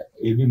ಮಾಡಿದ್ರೆ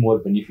ಇಲ್ be more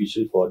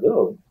beneficial for the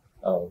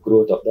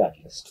growth of the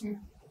analyst.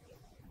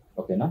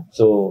 ಓಕೆನಾ?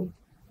 So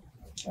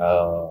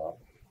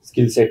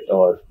skill set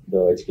or the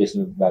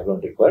educational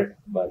background required,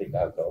 but I think I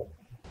have covered.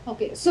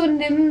 Okay, so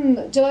nim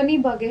journey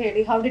ಬಗ್ಗೆ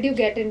ಹೇಳಿ, how did you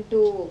get into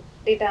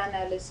data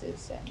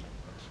analysis?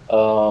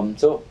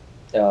 So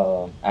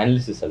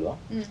analysis ಅಲ್ವಾ,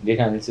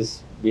 data analysis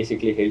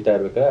basically ಹೇಳ್ತಾ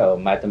ಇರ್ಬೇಕಾದ್ರೆ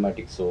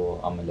mathematics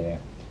ಆಮೇಲೆ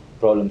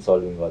problem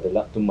solving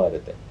ಅದೆಲ್ಲ ತುಂಬ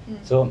ಇರುತ್ತೆ.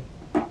 So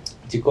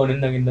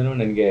ಚಿಕ್ಕವನಿಂದಾಗಿಂದನೂ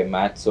ನನಗೆ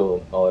ಮ್ಯಾಥ್ಸು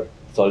ಆರ್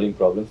ಸಾಲ್ವಿಂಗ್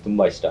ಪ್ರಾಬ್ಲಮ್ಸ್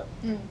ತುಂಬ ಇಷ್ಟ.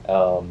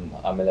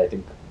 ಆಮೇಲೆ I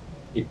think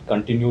it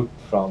continued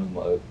from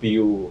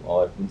PU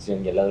R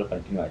engineering ಎಲ್ಲಾದ್ರೂ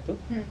ಕಂಟಿನ್ಯೂ ಆಯ್ತು.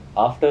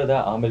 ಆಫ್ಟರ್ ದ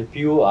ಆಮೇಲೆ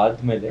PU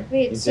ಆದ್ಮೇಲೆ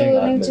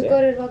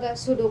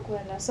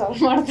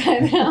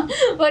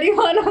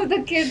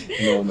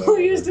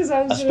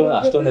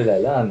ಅಷ್ಟೊಂದೆಲ್ಲ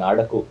ಇಲ್ಲ, ನಾನು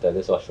ಆಡಕ್ಕೆ ಹೋಗ್ತಾ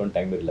ಇದ್ದೆ, ಸೊ ಅಷ್ಟೊಂದು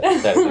ಟೈಮ್ ಇರಲಿಲ್ಲ.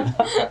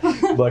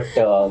 ಬಟ್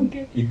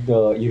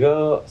ಇರೋ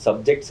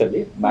ಸಬ್ಜೆಕ್ಟ್ಸ್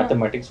ಅಲ್ಲಿ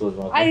ಮ್ಯಾಥಮೆಟಿಕ್ಸ್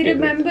ಐ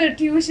ರಿಮೆಂಬರ್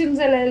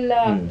ಟ್ಯೂಷನ್ಸ್ ಅಲ್ಲೆಲ್ಲ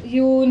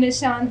ಯು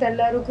ನಿಶಾಂತ್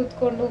ಎಲ್ಲರೂ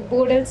ಕುತ್ಕೊಂಡು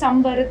ಬೋರ್ಡಲ್ಲಿ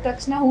ಸಮ್ ಬರದ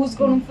ತಕ್ಷಣ whose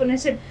gonna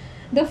finish it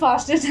the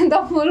fastest and the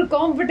full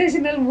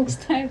competition ಅಲ್ಲಿ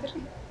ಮುಗಿಸ್ತಾ ಇದ್ರು.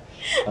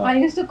 I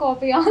used to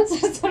copy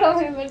answers from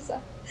him also.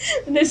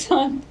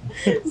 Nishant.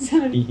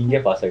 ಹಿಂಗೆ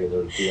ಪಾಸ್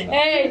ಆಗಿದ್ರು.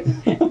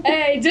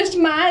 Hey, just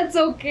maths,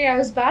 okay. I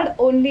was bad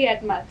only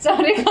at maths.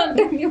 Sorry,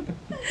 continue.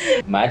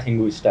 Math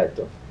ಹಿಂಗೂ ಇಷ್ಟ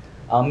ಆಯಿತು.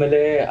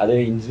 ಆಮೇಲೆ ಅದೇ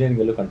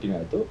ಇಂಜಿನಿಯರಿಂಗಲ್ಲೂ ಕಂಟಿನ್ಯೂ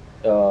ಆಯಿತು.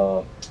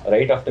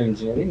 ರೈಟ್ ಆಫ್ಟರ್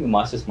ಇಂಜಿನಿಯರಿಂಗ್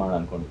ಮಾಸ್ಟರ್ಸ್ ಮಾಡೋಣ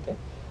ಅಂದ್ಕೊಂಡಿದ್ದೆ.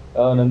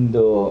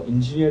 ನಂದು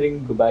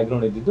ಇಂಜಿನಿಯರಿಂಗ್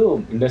ಬ್ಯಾಕ್ಗ್ರೌಂಡ್ ಇದ್ದಿದ್ದು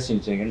ಇಂಡಸ್ಟ್ರಿ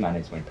ಇಂಜಿನಿಯರಿಂಗ್ ಆ್ಯಂಡ್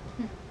ಮ್ಯಾನೇಜ್ಮೆಂಟ್.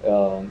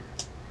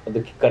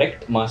 ಅದಕ್ಕೆ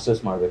ಕರೆಕ್ಟ್ ಮಾಸ್ಟರ್ಸ್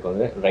ಮಾಡಬೇಕು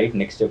ಅಂದರೆ right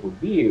next step would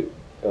be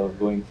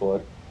going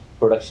for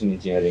production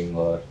engineering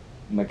or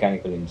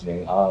mechanical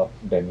engineering, ಆ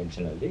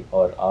ಡೈಮೆನ್ಷನಲ್ಲಿ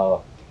ಆರ್ ಆ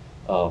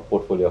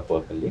ಪೋರ್ಟ್ಫೋಲಿಯೋ ಆಫ್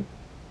ವರ್ಕಲ್ಲಿ.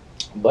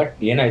 ಬಟ್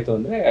ಏನಾಯಿತು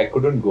ಅಂದರೆ I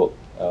couldn't go,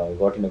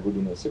 got in a good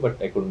university, but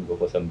I couldn't go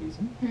for some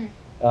reason.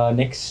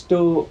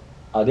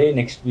 ಅದೇ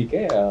next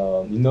ವೀಕೆ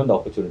ಇನ್ನೊಂದು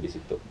opportunity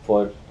ಸಿಕ್ತು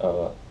for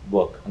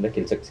work, ಅಂದರೆ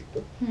ಕೆಲ್ಸಕ್ಕೆ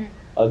ಸಿಕ್ತು.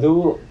 ಅದು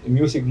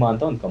ಮ್ಯೂಸಿಗ್ಮಾ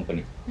ಅಂತ ಒಂದು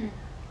ಕಂಪನಿ.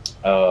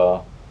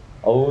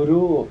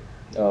 ಅವರು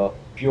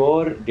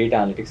ಪ್ಯೂರ್ ಡೇಟಾ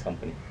ಅನಾಲಿಟಿಕ್ಸ್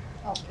ಕಂಪನಿ.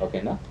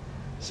 ಓಕೆನಾ?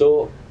 ಸೊ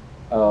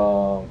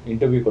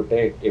ಇಂಟರ್ವ್ಯೂ ಕೊಟ್ಟೆ,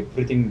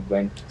 everything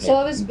vent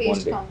service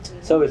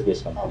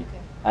based company,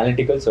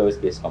 analytical service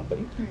based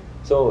company.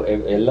 So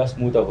ಎಲ್ಲ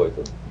ಸ್ಮೂತಾಗಿ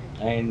ಹೋಯಿತು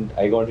and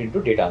I got in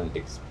to data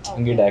analytics.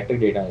 ಹಂಗೆ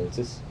ಡೈರೆಕ್ಟಾಗಿ ಡೇಟಾ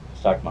ಅನಾಲಿಸಿಸ್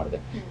ಸ್ಟಾರ್ಟ್ ಮಾಡಿದೆ.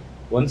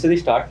 ಒಂದ್ಸತಿ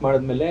ಸ್ಟಾರ್ಟ್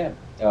ಮಾಡಿದ್ಮೇಲೆ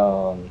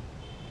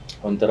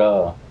ಒಂಥರ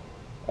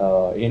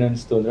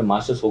ಏನನ್ನಿಸ್ತು ಅಂದರೆ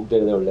ಮಾಸ್ಟರ್ಸ್ ಹೋಗ್ತಾ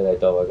ಇರೋದೇ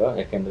ಒಳ್ಳೇದಾಯ್ತು ಅವಾಗ,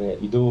 ಯಾಕೆಂದರೆ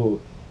ಇದು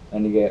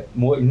ನನಗೆ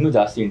ಇನ್ನೂ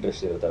ಜಾಸ್ತಿ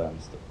ಇಂಟ್ರೆಸ್ಟ್ ಇರೋ ಥರ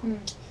ಅನ್ನಿಸ್ತು.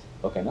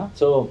 ಓಕೆನಾ?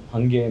 ಸೊ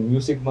ಹಾಗೆ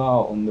ಮ್ಯೂಸಿಕ್ಮಾ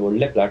ಒಂದು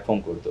ಒಳ್ಳೆ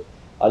ಪ್ಲ್ಯಾಟ್ಫಾರ್ಮ್ ಕೊಡ್ತು.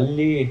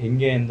 ಅಲ್ಲಿ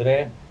ಹೇಗೆ ಅಂದರೆ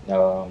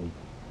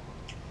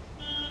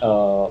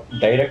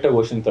ಡೈರೆಕ್ಟಾಗಿ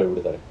ಓಷನ್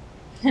ತಳ್ಳಿಬಿಡ್ತಾರೆ.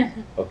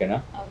 ಓಕೆನಾ?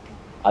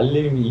 ಅಲ್ಲಿ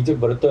ನಿಮ್ಗೆ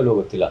ಈಜಕ್ಕೆ ಬರುತ್ತೋ ಇಲ್ಲೋ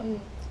ಗೊತ್ತಿಲ್ಲ.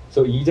 ಸೊ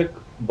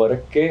ಈಜಕ್ಕೆ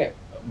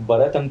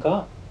ಬರೋ ತನಕ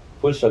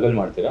ಫುಲ್ ಸ್ಟ್ರಗಲ್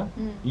ಮಾಡ್ತೀರಾ.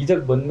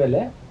 ಈಜಕ್ಕೆ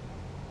ಬಂದಮೇಲೆ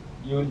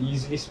you will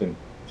easily swim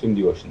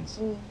the oceans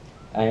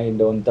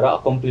and ಒಂಥರ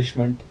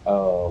ಅಕಾಂಪ್ಲಿಷ್ಮೆಂಟ್,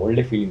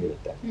 ಒಳ್ಳೆ ಫೀಲಿಂಗ್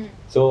ಇರುತ್ತೆ.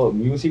 ಸೊ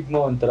ಮ್ಯೂಸಿಕ್ಮಾ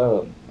ಒಂಥರ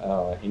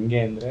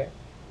ಹೆಂಗೆ ಅಂದರೆ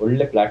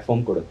ಒಳ್ಳೆ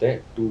ಪ್ಲ್ಯಾಟ್ಫಾರ್ಮ್ ಕೊಡುತ್ತೆ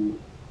to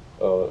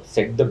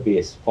set the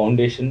base,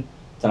 foundation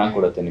ಚೆನ್ನಾಗಿ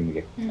ಕೊಡುತ್ತೆ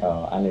ನಿಮಗೆ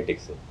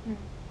ಅನಾಲಿಟಿಕ್ಸು.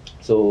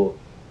 ಸೊ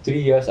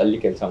 3 years ಅಲ್ಲಿ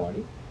ಕೆಲಸ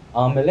ಮಾಡಿ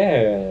ಆಮೇಲೆ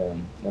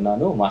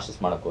ನಾನು ಮಾಸ್ಟರ್ಸ್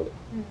ಮಾಡೋಕ್ಕೆ ಹೋದೆ.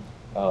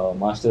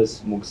 ಮಾಸ್ಟರ್ಸ್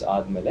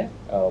ಮುಗಿಸಾದ್ಮೇಲೆ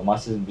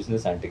ಮಾಸ್ಟರ್ಸ್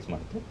ಬಿಸ್ನೆಸ್ ಅನಾಲಿಟಿಕ್ಸ್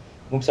ಮಾಡಿದ್ದು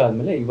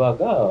ಮುಗಿಸಾದ್ಮೇಲೆ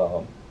ಇವಾಗ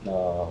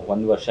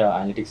 1 ವರ್ಷ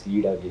ಅನಾಲಿಟಿಕ್ಸ್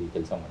ಲೀಡ್ ಆಗಿ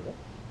ಕೆಲಸ ಮಾಡಿದೆ.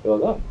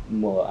 ಇವಾಗ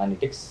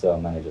ಅನಾಲಿಟಿಕ್ಸ್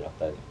ಮ್ಯಾನೇಜರ್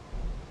ಆಗ್ತಾ ಇದೆ.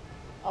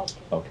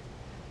 Okay,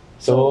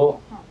 so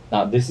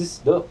this is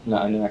the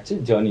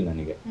actually journey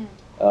ನನಗೆ.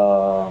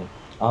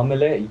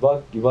 ಆಮೇಲೆ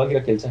ಇವಾಗಿರೋ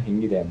ಕೆಲಸ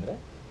ಹೆಂಗಿದೆ ಅಂದರೆ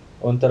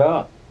ಒಂಥರ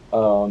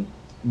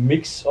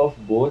mix of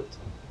both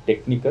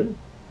technical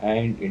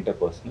and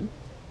interpersonal,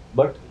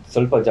 but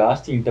ಸ್ವಲ್ಪ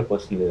ಜಾಸ್ತಿ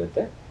ಇಂಟರ್ಪರ್ಸ್ನಲ್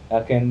ಇರುತ್ತೆ.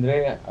 ಯಾಕೆಂದರೆ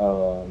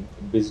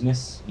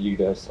business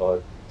leaders are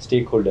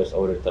stake holders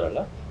ಅವ್ರು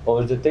ಇರ್ತಾರಲ್ಲ,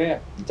 ಅವ್ರ ಜೊತೆ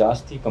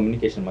ಜಾಸ್ತಿ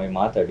ಕಮ್ಯುನಿಕೇಷನ್ ಮಾಡಿ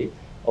ಮಾತಾಡಿ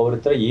ಅವ್ರ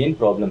ಹತ್ರ ಏನು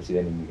ಪ್ರಾಬ್ಲಮ್ಸ್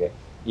ಇದೆ, ನಿಮಗೆ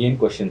ಏನು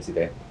ಕ್ವಶನ್ಸ್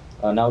ಇದೆ,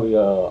 ನಾವು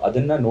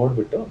ಅದನ್ನು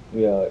ನೋಡಿಬಿಟ್ಟು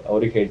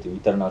ಅವ್ರಿಗೆ ಹೇಳ್ತೀವಿ,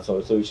 ಈ ಥರ ನಾವು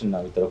ಸೊಲ್ಯೂಷನ್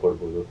ನಾವು ಈ ಥರ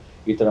ಕೊಡ್ಬೋದು,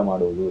 ಈ ಥರ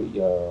ಮಾಡ್ಬೋದು,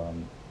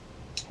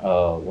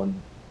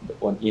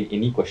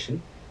 any question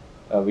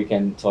we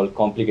can solve.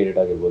 Complicated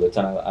ಆಗಿರ್ಬೋದು,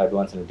 ಚೆನ್ನಾಗಿ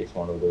ಅಡ್ವಾನ್ಸ್ ಅನಾಲಿಟಿಕ್ಸ್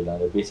ಮಾಡ್ಬೋದು,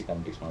 ಇಲ್ಲಾಂದರೆ ಬೇಸಿಕ್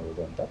ಅನಾಲಿಟಿಕ್ಸ್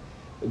ಮಾಡ್ಬೋದು ಅಂತ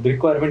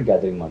ರಿಕ್ವೈರ್ಮೆಂಟ್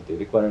ಗ್ಯಾದರಿಂಗ್ ಮಾಡ್ತೀವಿ.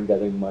 ರಿಕ್ವೈರ್ಮೆಂಟ್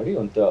ಗ್ಯಾದರಿಂಗ್ ಮಾಡಿ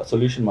ಒಂಥರ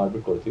ಸೊಲ್ಯೂಷನ್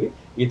ಮಾಡಿಬಿಟ್ಟು ಕೊಡ್ತೀವಿ,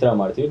 ಈ ಥರ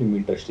ಮಾಡ್ತೀವಿ, ನಿಮ್ಗೆ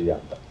ಇಂಟ್ರೆಸ್ಟ್ ಇದೆಯಾ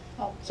ಅಂತ.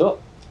 ಸೊ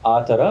ಆ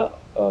ಥರ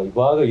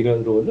ಇವಾಗ ಇರೋ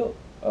ರೋಲು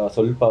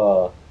ಸ್ವಲ್ಪ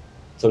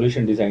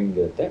ಸೊಲ್ಯೂಷನ್ ಡಿಸೈನಿಂಗ್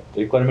ಇರುತ್ತೆ,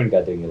 ರಿಕ್ವೈರ್ಮೆಂಟ್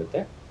ಗ್ಯಾದರಿಂಗ್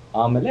ಇರುತ್ತೆ,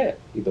 ಆಮೇಲೆ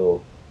ಇದು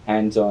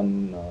hands on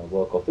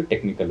work of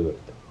technical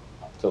ಇರುತ್ತೆ.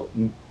 So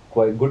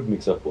quite good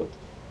mix of both.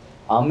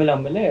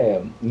 ಆಮೇಲೆ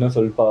ಇನ್ನೂ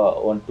ಸ್ವಲ್ಪ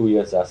 1-2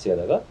 years ಜಾಸ್ತಿ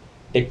ಆದಾಗ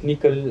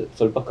ಟೆಕ್ನಿಕಲ್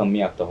ಸ್ವಲ್ಪ ಕಮ್ಮಿ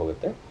ಆಗ್ತಾ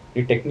ಹೋಗುತ್ತೆ.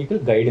 ನೀವು ಟೆಕ್ನಿಕಲ್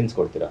ಗೈಡೆನ್ಸ್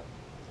ಕೊಡ್ತೀರಾ,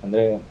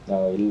 ಅಂದರೆ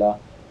ಇಲ್ಲ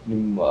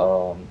ನಿಮ್ಮ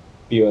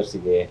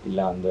ಪಿಯರ್ಸಿಗೆ,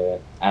 ಇಲ್ಲ ಅಂದರೆ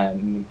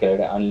ನಿಮ್ಮ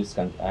ಕೆಳಗಡೆ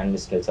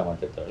ಅನಲಿಸ್ಟ್ ಕೆಲಸ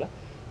ಮಾಡ್ತಿರ್ತಾರಲ್ಲ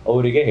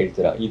ಅವರಿಗೆ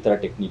ಹೇಳ್ತೀರಾ ಈ ತರ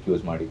ಟೆಕ್ನಿಕ್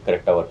ಯೂಸ್ ಮಾಡಿ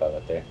ಕರೆಕ್ಟಾಗಿ ವರ್ಕ್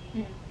ಆಗುತ್ತೆ.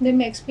 ನಿಮ್ಮ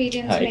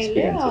ಎಕ್ಸ್ಪೀರಿಯನ್ಸ್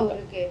ಮೇಲೆ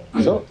ಅವರಿಗೆ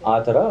ಸೊ ಆ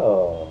ಥರ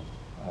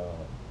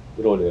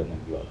ರೋಲ್ ಇದೆ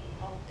ನನಗೆ ಇವಾಗ.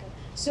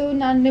 ಸೊ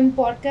ನಾನು ನಿಮ್ಮ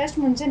ಪಾಡ್ಕಾಸ್ಟ್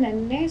ಮುಂಚೆ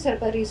ನೆನ್ನೆ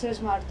ಸ್ವಲ್ಪ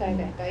ರಿಸರ್ಚ್ ಮಾಡ್ತಾ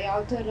ಇದ್ದೆ ಆಯಿತಾ,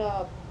 ಯಾವ ಥರ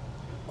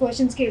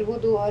ಕ್ವಶನ್ಸ್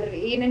ಕೇಳ್ಬೋದು ಅವ್ರು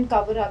ಏನೇನು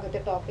ಕವರ್ ಆಗುತ್ತೆ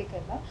ಟಾಪಿಕ್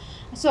ಎಲ್ಲ.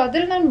 ಸೊ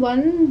ಅದ್ರಲ್ಲಿ ನಾನು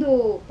ಒಂದು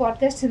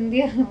ಪಾಡ್ಕಾಸ್ಟ್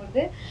ಹಿಂದಿಯಲ್ಲಿ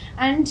ನೋಡಿದೆ,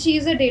 and she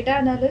is a data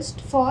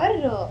analyst for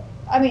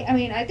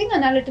I think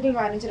analytical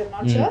manager, I'm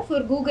not sure, for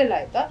Google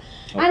ಆಯ್ತಾ.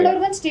 And ಅವ್ರು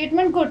ಒಂದು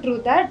ಸ್ಟೇಟ್ಮೆಂಟ್ ಕೊಟ್ಟರು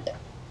that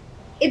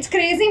it's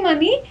crazy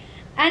money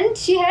and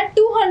she had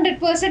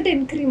 200%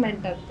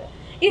 increment ಅಂತ.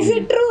 Is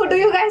it true? Do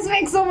you guys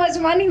make so much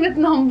money with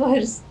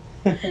numbers?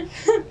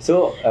 So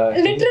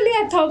literally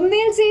a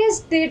thumbnail says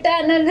data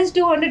analyst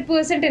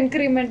 200%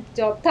 increment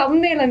job.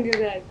 Thumbnail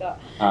ಅಂದಿದೆ ಆಯ್ತಾ.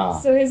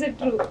 So is it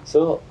true?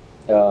 So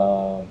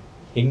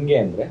ಹಿಂಗೆ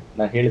ಅಂದರೆ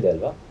ನಾನು ಹೇಳಿದೆ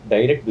ಅಲ್ವಾ,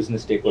 direct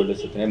business stake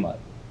holders ಜೊತೆ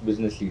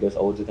business leaders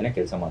ಅವ್ರ ಜೊತೆ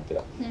ಕೆಲಸ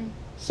ಮಾಡ್ತೀರಾ.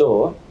 ಸೊ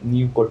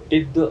ನೀವು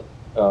ಕೊಟ್ಟಿದ್ದು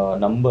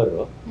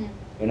ನಂಬರು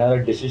ಏನಾದ್ರು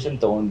ಡಿಸಿಷನ್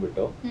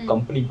ತಗೊಂಡ್ಬಿಟ್ಟು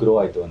ಕಂಪನಿ ಗ್ರೋ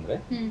ಆಯ್ತು ಅಂದ್ರೆ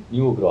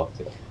ನೀವು ಗ್ರೋ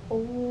ಆಗ್ತೀರಾ.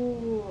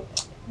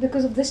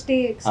 Because of the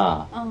stakes.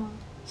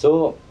 So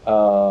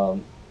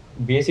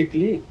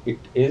basically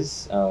it is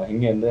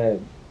ಹಿಂಗೆ ಅಂದರೆ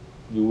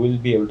you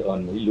will be able to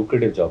earn money,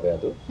 lucrative ಜಾಬೇ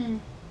ಅದು.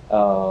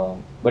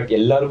 ಬಟ್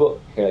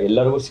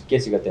ಎಲ್ಲರಿಗೂ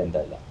ಸಿಗತ್ತೆ ಅಂತ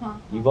ಇಲ್ಲ.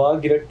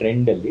 ಇವಾಗಿರೋ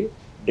ಟ್ರೆಂಡಲ್ಲಿ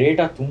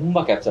ಡೇಟಾ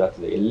ತುಂಬಾ ಕ್ಯಾಪ್ಚರ್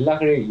ಆಗ್ತಿದೆ, ಎಲ್ಲ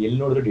ಕಡೆ ಎಲ್ಲಿ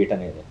ನೋಡಿದ್ರು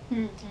ಡೇಟಾನೇ ಇದೆ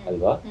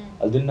ಅಲ್ವಾ.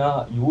 ಅದನ್ನ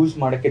ಯೂಸ್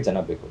ಮಾಡೋಕ್ಕೆ ಜನ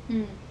ಬೇಕು.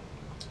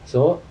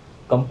 ಸೊ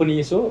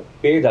ಕಂಪನೀಸು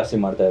ಪೇ ಜಾಸ್ತಿ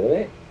ಮಾಡ್ತಾ ಇದ್ದಾರೆ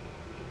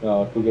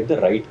to get the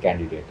right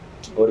candidate.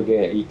 ಅವ್ರಿಗೆ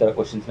ಈ ಥರ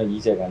ಕ್ವಶನ್ಸ್ನ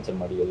ಈಸಿಯಾಗಿ ಆನ್ಸರ್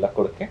ಮಾಡಿ ಎಲ್ಲ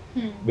ಕೊಡೋಕ್ಕೆ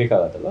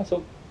ಬೇಕಾಗತ್ತಲ್ವ. ಸೊ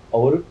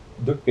ಅವರು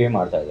ದುಡ್ಡು ಪೇ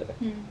ಮಾಡ್ತಾ ಇದ್ದಾರೆ.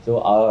 ಸೊ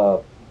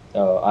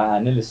ಆ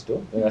ಅನಲಿಸ್ಟು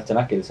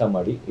ಚೆನ್ನಾಗಿ ಕೆಲಸ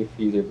ಮಾಡಿ if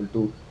is able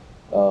to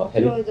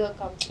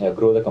help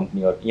grow the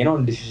company ಅವ್ರು ಏನೋ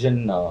ಒಂದು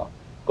ಡಿಸಿಷನ್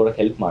ಕೊಡೋಕೆ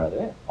ಹೆಲ್ಪ್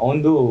ಮಾಡಿದ್ರೆ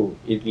ಅವನದು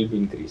ಇಟ್ ವಿಲ್ ಬಿ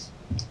ಇನ್ಕ್ರೀಸ್.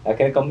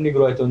 ಯಾಕಂದ್ರೆ ಕಂಪ್ನಿ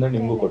ಗ್ರೋ ಆಯ್ತು ಅಂದ್ರೆ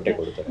ನಿಮಗೂ ಕೊಟ್ಟೆ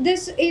ಕೊಡ್ತಾರೆ.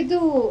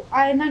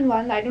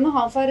 I don't know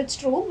how far it's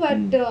true,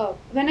 but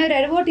when I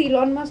read about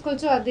Elon Musk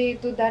also ಅದೇ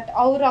ಇತ್ತು that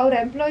our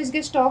employees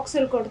ಗೆ stocks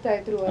ಅಲ್ಲಿ ಕೊಡ್ತಾ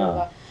ಇದ್ರು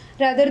ಅಲ್ವಾ,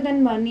 rather than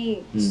money.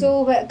 So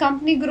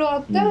company grow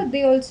ಆಗ್ತಾ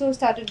they also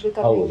started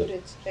becoming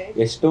rich, right?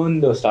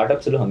 ಎಷ್ಟೊಂದು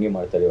startups ಅಲ್ಲೂ ಹಂಗೆ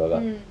ಮಾಡ್ತಾರೆ. ಇವಾಗ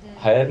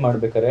ಹೈರ್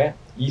ಮಾಡ್ಬೇಕಾದ್ರೆ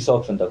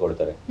ESOPs ಅಂತ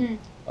ಕೊಡ್ತಾರೆ.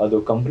 ಅದು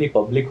ಕಂಪ್ನಿ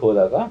ಪಬ್ಲಿಕ್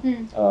ಹೋದಾಗ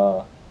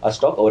ಆ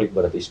ಸ್ಟಾಕ್ ಅವ್ರಿಗೆ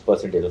ಬರುತ್ತೆ, ಇಷ್ಟು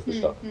ಪರ್ಸೆಂಟೇಜ್ ಆಫ್ ದ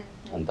ಸ್ಟಾಕ್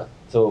ಅಂತ.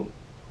 ಸೊ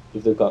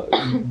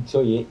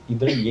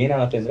ಇದ್ರಲ್ಲಿ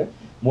ಏನಾಗುತ್ತೆ ಅಂದ್ರೆ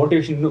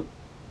ಮೋಟಿವೇಶನ್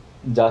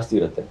ಜಾಸ್ತಿ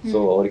ಇರುತ್ತೆ. ಸೊ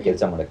ಅವ್ರಿಗೆ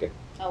ಕೆಲಸ ಮಾಡಕ್ಕೆ,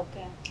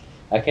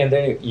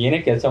 ಯಾಕೆಂದ್ರೆ ಏನೇ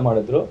ಕೆಲಸ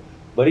ಮಾಡಿದ್ರು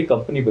ಬರೀ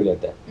ಕಂಪನಿ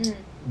ಬೆಳೆಯುತ್ತೆ,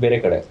 ಬೇರೆ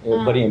ಕಡೆ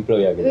ಬರೀ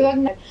ಎಂಪ್ಲಾಯ್ ಆಗಿದೆ.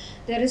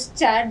 there is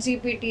chat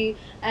gpt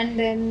and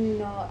then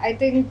I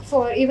think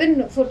for even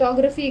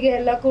photography ge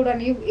ella kuda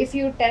ನೀವು if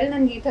you tell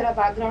nange ee tara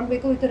background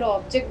beku ee tara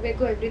object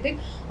beku everything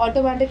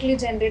automatically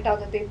generate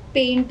agutte,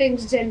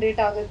 paintings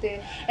generate agutte,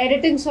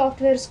 editing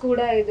softwares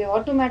kuda ide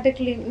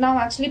automatically. now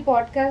actually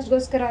podcast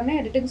goskaraane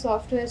editing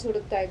softwares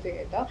hudukta idde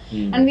aita,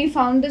 and we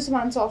found this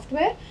one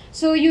software,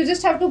 so you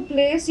just have to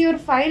place your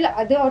file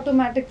ade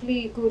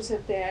automatically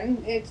ಕೂರ್ಸುತ್ತೆ, and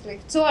it's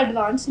like so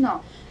advanced now.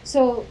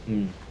 So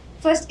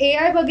first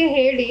AI ಬಗ್ಗೆ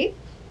ಹೇಳಿ.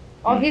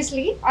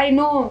 Obviously, I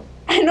know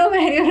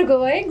where you're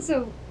going, so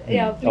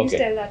yeah, please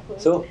tell that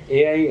first. So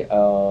AI,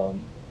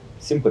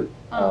 simple.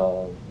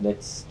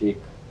 Let's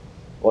take,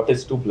 what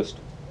is 2 plus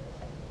 2?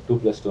 2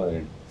 plus 2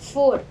 and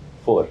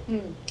 4.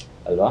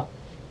 ಅಲ್ವಾ?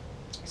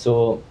 So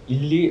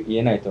ಇಲ್ಲಿ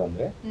ಏನಾಯ್ತು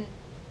ಅಂದ್ರೆ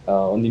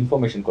ಒಂದು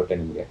information ಕೊಟ್ಟೆ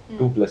ನಿಮಗೆ,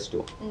 2 plus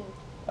 2,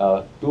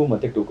 2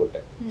 ಮತ್ತೆ 2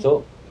 ಕೊಟ್ಟೆ. ಸೊ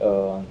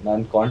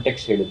ನಾನು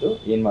ಕಾಂಟೆಕ್ಸ್ಟ್ ಹೇಳಿದ್ದು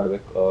ಏನು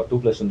ಮಾಡಬೇಕು, 2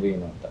 plus ಅಂದ್ರೆ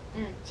ಏನು ಅಂತ.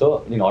 ಸೊ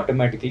ನೀನು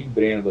ಆಟೋಮ್ಯಾಟಿಕ್ಲಿ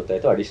ಬ್ರೈನ್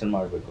ಗೊತ್ತಾಯ್ತು ಅಡಿಷನ್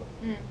ಮಾಡಬೇಕು.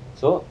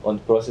 ಸೊ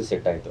ಒಂದು ಪ್ರೋಸೆಸ್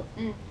ಸೆಟ್ ಆಯಿತು,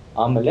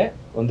 ಆಮೇಲೆ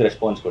ಒಂದು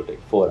ರೆಸ್ಪಾನ್ಸ್ ಕೊಟ್ಟು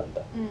 4 ಅಂತ.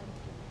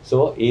 ಸೊ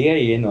AI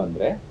ಏನು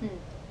ಅಂದರೆ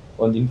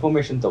ಒಂದು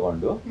ಇನ್ಫಾರ್ಮೇಶನ್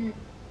ತಗೊಂಡು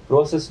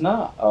ಪ್ರೋಸೆಸ್ನ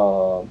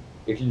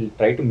it will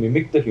try to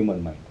mimic the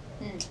human mind.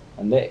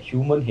 ಅಂದರೆ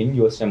ಹ್ಯೂಮನ್ ಹೆಂಗೆ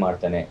ಯೋಚನೆ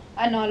ಮಾಡ್ತಾನೆ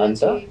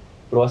ಅಂತ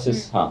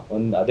ಪ್ರೋಸೆಸ್,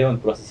 ಅದೇ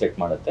ಒಂದು ಪ್ರೋಸೆಸ್ ಸೆಟ್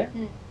ಮಾಡುತ್ತೆ,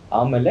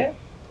 ಆಮೇಲೆ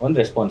ಒಂದು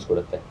ರೆಸ್ಪಾನ್ಸ್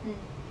ಕೊಡುತ್ತೆ.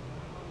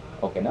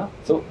 ಓಕೆನಾ?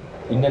 So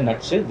in a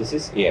ನಟ್ಶೆಲ್ this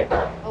is AI.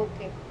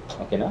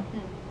 ಓಕೆನಾ?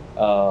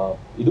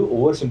 ಇದು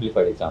ಓವರ್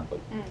ಸಿಂಪ್ಲಿಫೈಡ್ ಎಕ್ಸಾಂಪಲ್.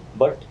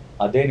 ಬಟ್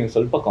ಅದೇ ನೀವು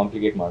ಸ್ವಲ್ಪ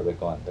ಕಾಂಪ್ಲಿಕೇಟ್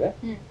ಮಾಡಬೇಕು ಅಂದರೆ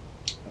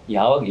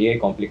ಯಾವಾಗ AI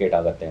ಕಾಂಪ್ಲಿಕೇಟ್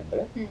ಆಗುತ್ತೆ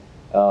ಅಂದರೆ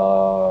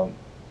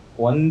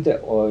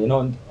ಏನೋ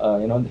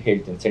ಒಂದು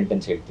ಹೇಳ್ತೀನಿ,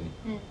 ಸೆಂಟೆನ್ಸ್ ಹೇಳ್ತೀನಿ,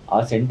 ಆ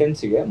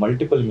ಸೆಂಟೆನ್ಸಿಗೆ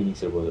ಮಲ್ಟಿಪಲ್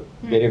ಮೀನಿಂಗ್ಸ್ ಇರ್ಬೋದು,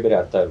 ಬೇರೆ ಬೇರೆ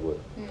ಅರ್ಥ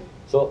ಇರ್ಬೋದು.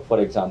 So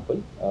for example,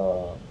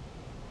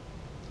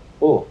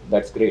 oh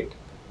that's great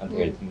ಅಂತ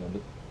ಹೇಳ್ತೀನಿ,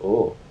 ಒಂದು oh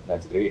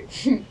that's great.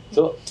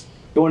 So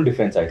tone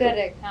difference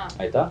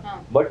ಆಯ್ತಾ.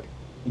 ಬಟ್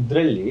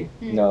ಇದರಲ್ಲಿ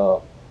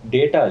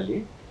ಡೇಟಾ ಅಲ್ಲಿ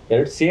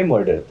ಎರಡು ಸೇಮ್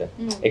ವರ್ಡ್ ಇರುತ್ತೆ,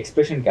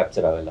 ಎಕ್ಸ್ಪ್ರೆಷನ್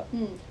ಕ್ಯಾಪ್ಚರ್ ಆಗಲ್ಲ.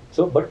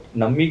 ಸೊ ಬಟ್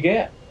ನಮಗೆ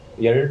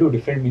ಎರಡು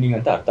ಡಿಫ್ರೆಂಟ್ ಮೀನಿಂಗ್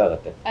ಅಂತ ಅರ್ಥ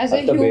ಆಗುತ್ತೆ.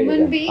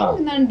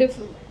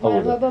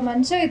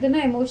 ಮನುಷ್ಯ ಇದನ್ನ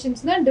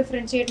ಎಮೋಷನ್ಸ್ ನ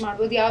ಡಿಫ್ರೆನ್ಶಿಯೇಟ್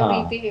ಮಾಡಬಹುದು, ಯಾವ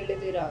ರೀತಿ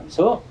ಹೇಳಿದೀರಾ.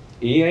 ಸೊ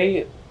AI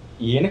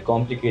ಏನಕ್ಕೆ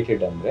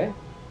ಕಾಂಪ್ಲಿಕೇಟೆಡ್ ಅಂದ್ರೆ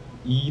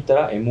ಈ ತರ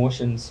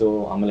ಎಮೋಷನ್ಸ್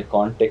ಆಮೇಲೆ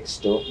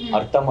ಕಾಂಟೆಕ್ಸ್ಟ್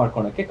ಅರ್ಥ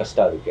ಮಾಡ್ಕೊಳಕ್ಕೆ ಕಷ್ಟ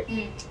ಅದಕ್ಕೆ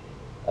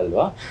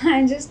ಅಲ್ವಾ.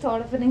 I just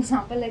thought of an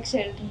example like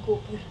Sheldon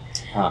Cooper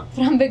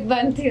from Big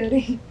Bang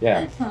Theory.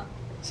 Yeah.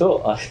 So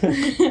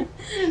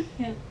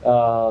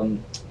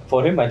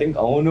for him I think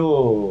ಅವನು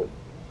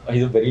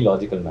he's a very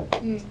logical man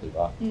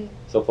ಅಲ್ವಾ.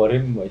 So for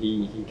him he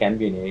can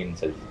be an AI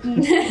himself.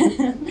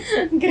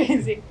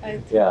 Crazy.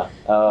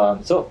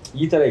 So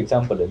ಈ ತರ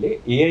example ಅಲ್ಲಿ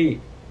AI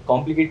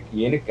complicate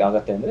ಏನಕ್ಕೆ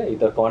ಆಗತ್ತೆ ಅಂದ್ರೆ ಈ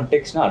ತರ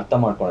ಕಾಂಟೆಕ್ಸ್ಟ್ ನ ಅರ್ಥ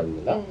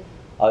ಮಾಡ್ಕೊಳ್ಳೋದಿಲ್ಲ,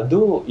 ಅದು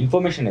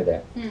ಇನ್ಫಾರ್ಮೇಶನ್ ಇದೆ,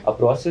 ಆ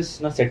ಪ್ರಾಸೆಸ್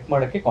ನ ಸೆಟ್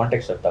ಮಾಡಕ್ಕೆ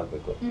ಕಾಂಟೆಕ್ಸ್ಟ್ ಅರ್ಥ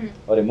ಆಗ್ಬೇಕು,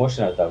 ಅವ್ರ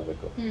ಎಮೋಷನ್ ಅರ್ಥ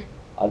ಆಗ್ಬೇಕು.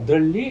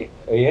 ಅದರಲ್ಲಿ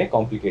AI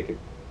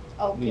complicated.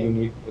 You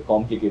need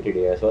complicated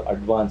AI or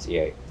advanced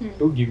AI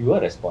to give you a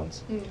response.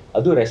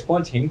 ಅದು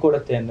ರೆಸ್ಪಾನ್ಸ್ ಹೆಂಗ್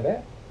ಕೊಡುತ್ತೆ ಅಂದ್ರೆ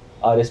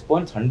ಆ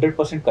ರೆಸ್ಪಾನ್ಸ್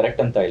 100% ಕರೆಕ್ಟ್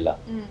ಅಂತ ಇಲ್ಲ,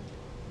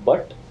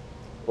 ಬಟ್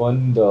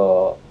ಒಂದು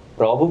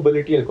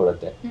ಪ್ರಾಬಬಿಲಿಟಿಯಲ್ಲಿ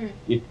ಕೊಡುತ್ತೆ.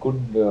 It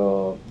could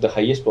the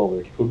highest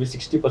probability could be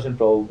 60%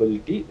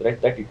 probability right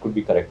that it could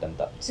be correct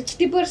ಅಂತ.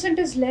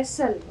 60% is less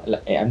ಅಲ್ವಾ?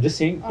 I am just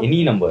saying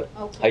any number,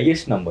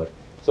 highest number.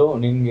 So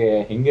ನಿಮ್ಗೆ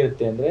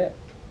ಹೆಂಗಿರುತ್ತೆ ಅಂದ್ರೆ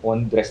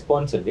ಒಂದು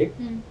ರೆಸ್ಪಾನ್ಸ್ ಅಲ್ಲಿ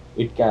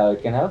ಇಟ್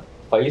ಕ್ಯಾನ್ ಹ್ಯಾವ್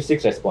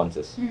 5-6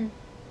 ರೆಸ್ಪಾನ್ಸಸ್.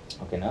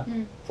 ಓಕೆನಾ?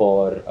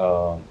 ಫಾರ್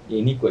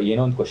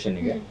ಏನೋ ಒಂದು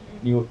ಕ್ವಶನ್ಗೆ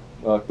ನೀವು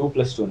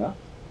 2+2ನ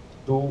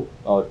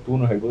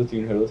 2 ಹೇಳ್ಬೋದು,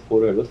 3 ಹೇಳ್ಬೋದು,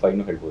 4 ಹೇಳ್ಬೋದು,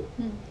 5 ಹೇಳ್ಬೋದು.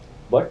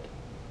 ಬಟ್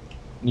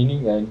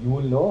ನಿನಗೆ you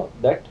will no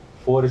that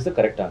 4 is the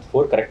correct answer,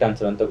 4 correct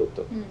answer ಅಂತ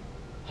ಗೊತ್ತು,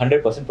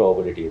 100%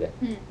 ಪ್ರಾಬಬಿಲಿಟಿ ಇದೆ.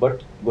 ಬಟ್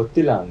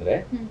ಗೊತ್ತಿಲ್ಲ ಅಂದ್ರೆ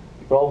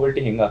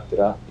ಪ್ರಾಬಬಿಲಿಟಿ ಹೆಂಗೆ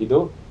ಹಾಕ್ತೀರಾ? ಇದು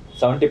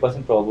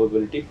 70%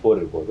 ಪ್ರಾಬಬಿಲಿಟಿ 4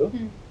 ಇರ್ಬೋದು,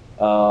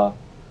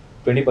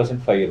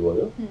 20% 5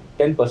 ಇರ್ಬೋದು,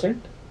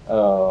 10%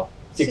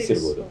 6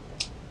 ಇರ್ಬೋದು.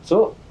 ಸೊ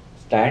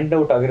ಸ್ಟ್ಯಾಂಡ್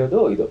ಔಟ್ ಆಗಿರೋದು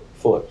ಇದು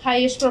 4,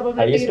 ಹೈಯೆಸ್ಟ್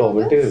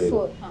ಪ್ರಾಬಬಿಲಿಟಿ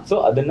ಇರೋದು. ಸೊ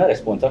ಅದನ್ನ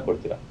ರೆಸ್ಪಾನ್ಸ್ ಆಗಿ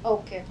ಕೊಡ್ತೀರಾ.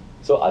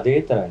 ಸೊ ಅದೇ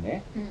ತರನೇ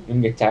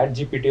ನಿಮ್ಗೆ ಚಾಟ್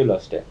GPT ಯಲ್ಲೂ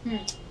ಅಷ್ಟೇ,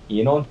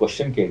 ಏನೋ ಒಂದು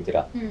ಕ್ವಶನ್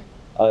ಕೇಳ್ತೀರಾ,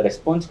 ಆ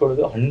ರೆಸ್ಪಾನ್ಸ್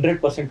ಕೊಡೋದು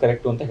 100%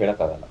 ಕರೆಕ್ಟ್ ಅಂತ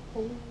ಹೇಳಕ್ಕಾಗಲ್ಲ.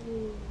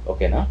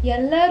 ಓಕೆನಾ?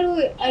 ಎಲ್ಲರೂ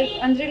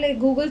ಅಂದ್ರೆ ಲೈಕ್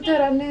ಗೂಗಲ್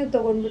ತರಾನೇ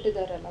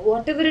ತಗೊಂಡ್ಬಿಟ್ಟಿದಾರಲ್ಲ,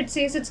 what ever it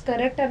says it's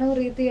correct ಅನ್ನೋ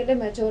ರೀತಿಯಲ್ಲೇ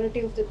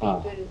majority of the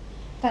people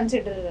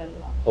consider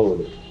ಅಲ್ಲ.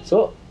 ಹೌದು. ಸೊ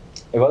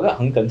ಇವಾಗ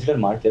ಹಂಗೆ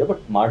ಕನ್ಸಿಡರ್ ಮಾಡ್ತೀರಾ,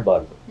 ಬಟ್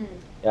ಮಾಡಬಾರ್ದು.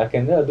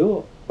 ಯಾಕೆಂದ್ರೆ ಅದು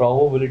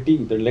ಪ್ರಾಬಬಿಲಿಟಿ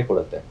ಇದರಲ್ಲೇ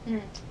ಕೊಡುತ್ತೆ.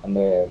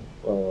 ಅಂದ್ರೆ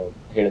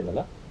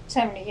ಹೇಳಿದ್ನಲ್ಲ,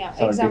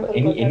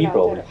 ಎನಿ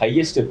ಪ್ರಾಬಬಿಲಿಟಿ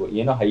ಹೈಯೆಸ್ಟ್ ಇರ್ಬೋದು,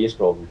 ಏನೋ ಹೈಯೆಸ್ಟ್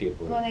ಪ್ರಾಬಬಿಲಿಟಿ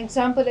ಇರ್ಬೋದು. ಒಂದು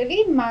ಎಕ್ಸಾಂಪಲ್ ಅಲ್ಲಿ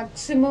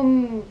ಮ್ಯಾಕ್ಸಿಮಮ್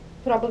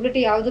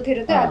ಪ್ರಾಬಬಿಲಿಟಿ ಯಾವ್ದಕ್ಕೆ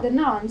ಇರುತ್ತೆ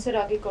ಅದನ್ನ ಆನ್ಸರ್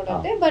ಆಗಿ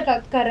ಕೊಡುತ್ತೆ, ಬಟ್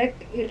ಅದು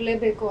ಕರೆಕ್ಟ್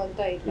ಇರಲೇಬೇಕು ಅಂತ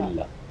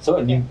ಇಲ್ಲ. ಸೊ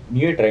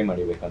ನೀವೇ ಟ್ರೈ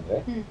ಮಾಡಿಬೇಕಂದ್ರೆ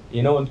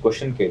ಏನೋ ಒಂದು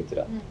ಕ್ವಶನ್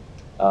ಕೇಳ್ತೀರಾ,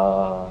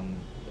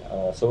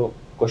 ಸೊ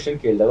ಕ್ವಶನ್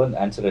ಕೇಳಿದಾಗ ಒಂದು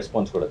ಆನ್ಸರ್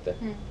ರೆಸ್ಪಾನ್ಸ್ ಕೊಡುತ್ತೆ.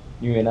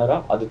 ನೀವು ಏನಾರ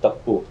ಅದು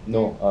ತಪ್ಪು,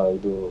 ನೋ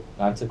ಇದು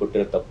ಆನ್ಸರ್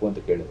ಕೊಟ್ಟಿರೋ ತಪ್ಪು ಅಂತ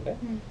ಕೇಳಿದ್ರೆ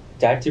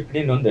ಚಾಟ್ GPT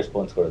ಇನ್ನೊಂದು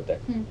ರೆಸ್ಪಾನ್ಸ್ ಕೊಡುತ್ತೆ,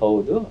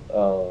 ಹೌದು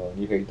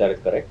ನೀವು ಹೇಳ್ತಾ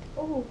ಇರೋದು correct,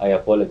 I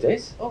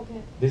apologise,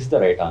 this the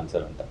right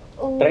answer ಅಂತ.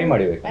 Try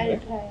ಮಾಡಿಬೇಕಂದ್ರೆ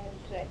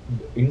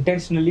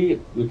intentionally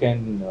you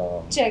can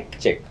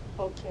check.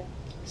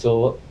 So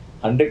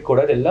 100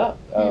 ಕೊಡೋದೆಲ್ಲ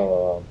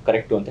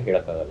correct ಅಂತ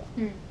ಹೇಳಕ್ಕಾಗಲ್ಲ.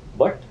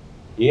 ಬಟ್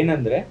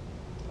ಏನಂದ್ರೆ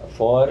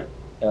ಫಾರ್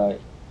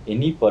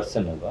ಎನಿ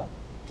ಪರ್ಸನ್ ಅಲ್ವಾ,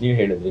 ನೀವು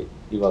ಹೇಳಿದ್ರಿ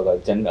ಇವಾಗ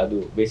ಅದು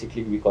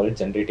basically we call it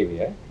generative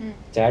AI.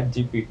 Chat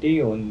GPT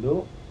ಒಂದು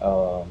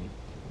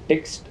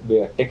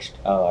ಟೆಕ್ಸ್ಟ್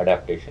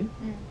ಅಡಾಪ್ಟೇಷನ್.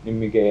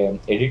 ನಿಮಗೆ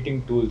editing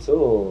tools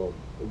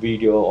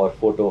video R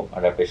photo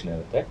adaptation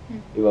ಇರುತ್ತೆ.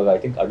 ಇವಾಗ ಐ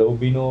ಥಿಂಕ್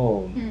ಅಡೋಬಿನೋ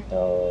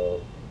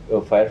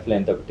ಫೈರ್ಫ್ಲೈ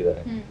ಅಂತ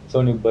ಬಿಟ್ಟಿದ್ದಾರೆ. ಸೊ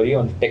ನೀವು ಬರೀ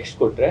ಒಂದು ಟೆಕ್ಸ್ಟ್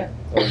ಕೊಟ್ರೆ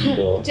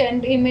ಒಂದು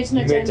ಇಮೇಜ್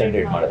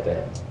ಜನರೇಟ್ ಮಾಡುತ್ತೆ.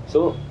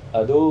 ಸೊ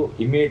ಅದು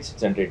ಇಮೇಜ್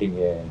ಜನರೇಟಿಂಗ್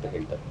ಅಂತ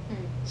ಹೇಳ್ತಾರೆ.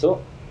 ಸೊ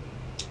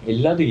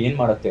ಎಲ್ಲದು ಏನ್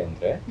ಮಾಡುತ್ತೆ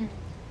ಅಂದ್ರೆ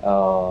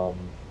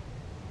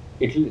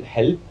it will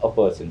help a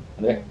person,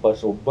 ಅಂದ್ರೆ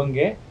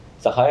ಒಬ್ಬಂಗೆ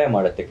ಸಹಾಯ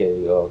ಮಾಡುತ್ತೆ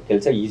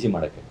ಕೆಲಸ ಈಸಿ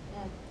ಮಾಡಕ್ಕೆ.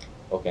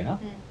 ಓಕೆನಾ?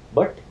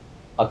 ಬಟ್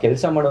ಆ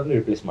ಕೆಲಸ ಮಾಡೋದನ್ನ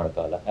ರಿಪ್ಲೇಸ್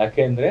ಮಾಡೋಕ್ಕಾಗಲ್ಲ,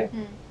 ಯಾಕೆ ಅಂದ್ರೆ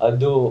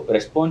ಅದು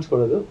ರೆಸ್ಪಾನ್ಸ್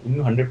ಕೊಡೋದು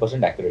ಇನ್ನೂ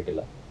 100% ಆಕ್ಯುರೇಟ್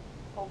ಇಲ್ಲ.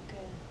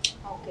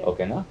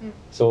 ಓಕೆನಾ?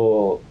 So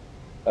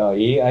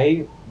AI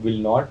will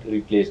not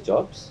replace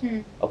jobs.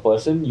 A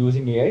person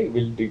using AI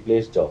will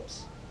replace jobs.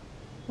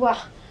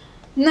 Wow,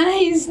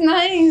 nice.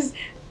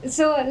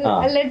 So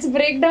let's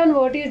break down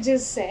what you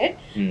just said.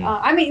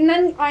 I mean,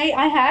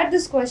 I had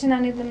this question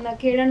and idನ್ನ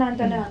ಕೇಳೋಣ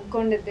ಅಂತಾನೆ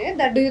ಅನ್ಕೊಂಡಿದ್ದೆ,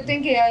 that do you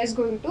think AI is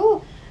going to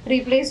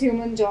replace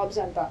human jobs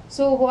anta?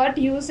 So what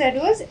you said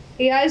was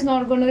AI is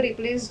not going to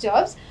replace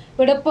jobs,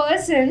 but a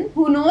person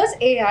who knows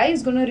AI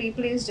is going to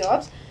replace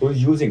jobs.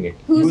 Who's using it?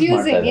 Who's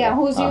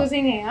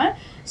using AI.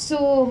 So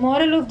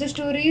moral of the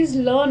story is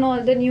learn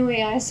all the new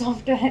AI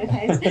software,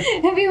 guys.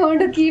 If you want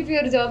to keep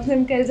your jobs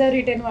and ಕೆಲಸ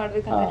retain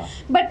ಮಾಡ್ಬೇಕಂದ್ರೆ.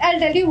 But I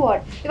tell you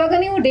what, ಇವಾಗ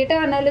ನೀವು data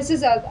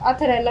analysis ಆ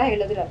ಥರ ಎಲ್ಲ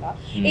ಹೇಳಿದ್ರಲ್ಲ,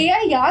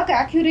 AI ಯಾಕೆ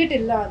accurate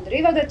ಇಲ್ಲ ಅಂದ್ರೆ,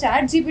 ಇವಾಗ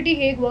ಚಾಟ್ GPT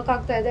ಹೇಗೆ ವರ್ಕ್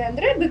ಆಗ್ತಾ ಇದೆ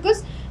ಅಂದ್ರೆ,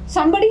 because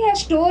somebody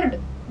has stored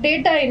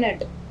data in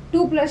it.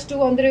 2+2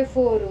 ಅಂದ್ರೆ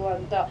 4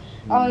 ಅಂತ,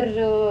 or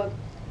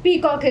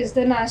peacock is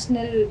the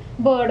national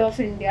bird of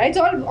India. It's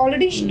all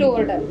already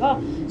stored alva.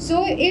 So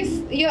if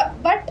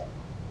but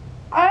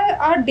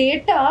our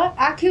data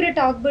accurate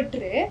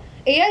ಆಗ್ಬಿಟ್ರೆ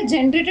AI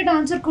generated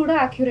answer ಕೂಡ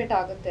accurate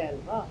ಆಗುತ್ತೆ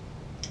ಅಲ್ವಾ?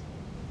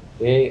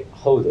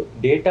 ಹೌದು.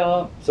 ಡೇಟಾ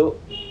ಸೊ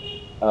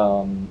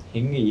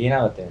ಹಿಂಗೆ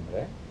ಏನಾಗುತ್ತೆ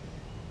ಅಂದ್ರೆ,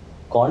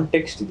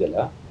 ಕಾಂಟೆಕ್ಸ್ಟ್ ಇದೆಲ್ಲ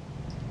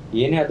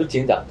ಏನೇ ಆದ್ರೂ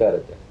ಚೇಂಜ್ ಆಗ್ತಾ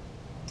ಇರುತ್ತೆ,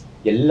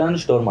 ಎಲ್ಲಾನು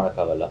ಸ್ಟೋರ್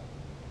ಮಾಡೋಕ್ಕಾಗಲ್ಲ.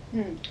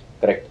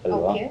 ಕರೆಕ್ಟ್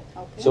ಅಲ್ವಾ?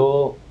 ಸೊ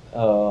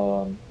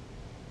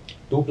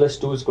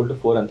 2+2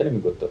 = 4 ಅಂತ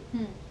ನಿಮಗೆ ಗೊತ್ತು.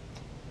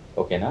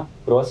 ಓಕೆನಾ?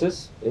 Process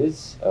is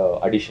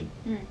addition.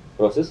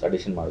 Process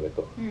addition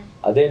ಮಾಡಬೇಕು.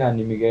 ಅದೇ ನಾನು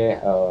ನಿಮಗೆ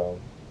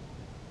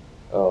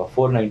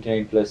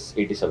 499 +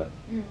 87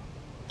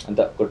 ಅಂತ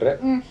ಕೊಟ್ರೆ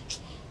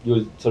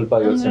ಸ್ವಲ್ಪ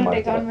ಯೋಚನೆ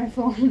ಮಾಡ್ತಾರೆ.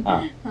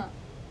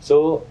 ಸೊ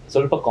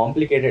ಸ್ವಲ್ಪ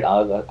ಕಾಂಪ್ಲಿಕೇಟೆಡ್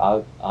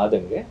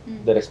ಆದಂಗೆ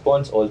the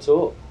response also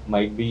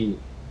might be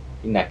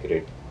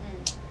ಇನ್ಆಕ್ಯುರೇಟ್.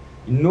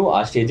 ಇನ್ನೂ ಆ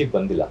ಸ್ಟೇಜಿಗೆ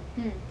ಬಂದಿಲ್ಲ.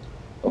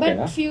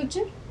 ಓಕೆನಾ?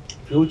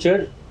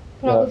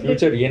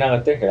 ಫ್ಯೂಚರ್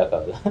ಏನಾಗುತ್ತೆ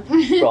ಹೇಳಕ್ಕಾಗಲ್ಲ.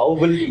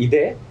 ಪ್ರಾಬಬಲ್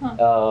ಇದೆ.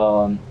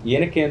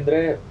 ಏನಕ್ಕೆ ಅಂದ್ರೆ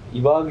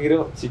ಇವಾಗಿರೋ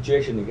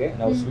ಸಿಚುವೇಶನ್ಗೆ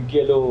ನಾವು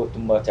ಸ್ವಿಗ್ಗಿಯಲ್ಲೂ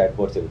ತುಂಬಾ ಚಾಟ್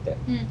ಬೋಟ್ಸ್ ಇರುತ್ತೆ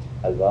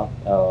ಅಲ್ವಾ,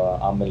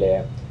 ಆಮೇಲೆ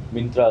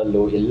ಮಿಂತ್ರಾ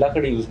ಅಲ್ಲೂ ಎಲ್ಲಾ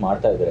ಕಡೆ ಯೂಸ್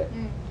ಮಾಡ್ತಾ ಇದ್ದಾರೆ.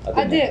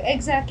 ಅದೇ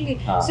ಎಕ್ಸಾಕ್ಟ್ಲಿ.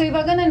 ಸೊ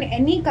ಇವಾಗ ನಾನು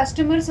ಎನಿ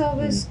ಕಸ್ಟಮರ್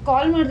ಸರ್ವಿಸ್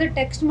ಕಾಲ್ ಮಾಡಿದ್ರೆ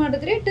ಟೆಕ್ಸ್ಟ್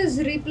ಮಾಡಿದ್ರೆ it is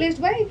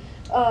replaced by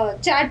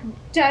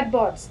chat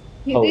bots.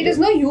 There is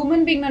no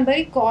human being. ನಾನು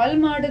ಬರೀ ಕಾಲ್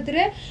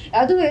ಮಾಡಿದ್ರೆ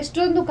ಅದು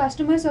ಎಷ್ಟೊಂದು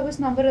ಕಸ್ಟಮರ್ ಸರ್ವಿಸ್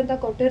ನಂಬರ್ ಅಂತ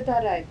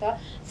ಕೊಟ್ಟಿರ್ತಾರೆ ಆಯ್ತಾ.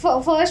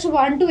 First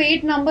 1 to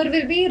 8 number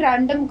will be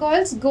random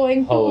calls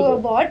going to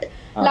bot,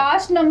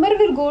 last number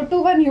will go to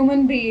one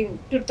human being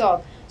to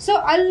talk. So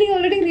ಅಲ್ಲಿ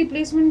already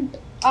replacement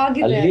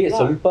ಆಗಿದೆ, ಅಲ್ಲಿ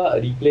ಸ್ವಲ್ಪ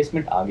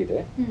ರಿಪ್ಲೇಸ್ಮೆಂಟ್ ಆಗಿದೆ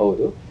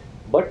ಹೌದು.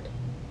 ಬಟ್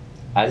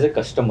ಆಸ್ ಎ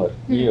ಕಸ್ಟಮರ್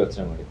ನೀವು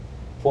ಯೋಚನೆ ಮಾಡಿ,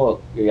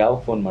 ಯಾವ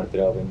ಫೋನ್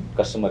ಮಾಡ್ತೀರಾ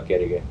ಕಸ್ಟಮರ್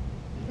ಕೇರಿಗೆ?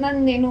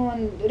 ನಂದೇನೋ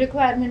ಒಂದು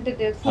ರಿಕ್ವೈರ್ಮೆಂಟ್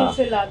ಇದೆ,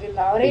 ಫುಲ್ಫಿಲ್ ಆಗಿಲ್ಲ,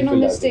 ಅವರೇನೋ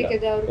ಮಿಸ್ಟೇಕ್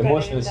ಇದೆ, ಅವ್ರ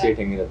ಎಮೋಷನಲ್ ಸ್ಟೇಟ್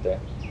ಹೆಂಗಿರುತ್ತೆ?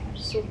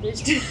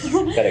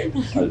 ಕರೆಕ್ಟ್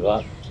ಅಲ್ವಾ?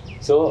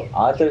 ಸೊ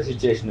ಆ ಥರ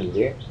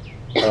ಸಿಚುವೇಶನಲ್ಲಿ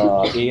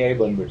AI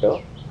ಬಂದ್ಬಿಟ್ಟು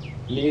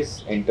please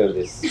enter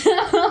this,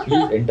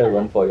 please enter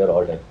one for your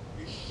order,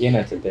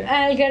 ಏನನ್ಸುತ್ತೆ?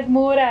 I'll get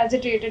more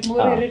agitated,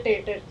 more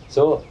irritated.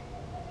 So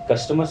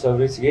customer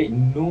ಸರ್ವಿಸ್ಗೆ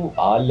ಇನ್ನೂ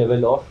ಆ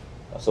ಲೆವೆಲ್ ಆಫ್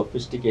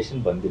ಸೊಫಿಸ್ಟಿಕೇಶನ್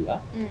ಬಂದಿಲ್ಲ,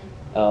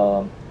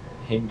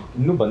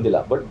 ಇನ್ನೂ ಬಂದಿಲ್ಲ.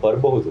 ಬಟ್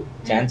ಬರಬಹುದು,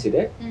 ಚಾನ್ಸ್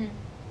ಇದೆ.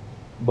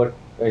 ಬಟ್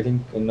ಐ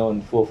ಥಿಂಕ್ ಇನ್ನೂ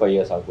ಒಂದು 4-5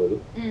 years ಆಗ್ಬೋದು.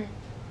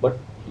 ಬಟ್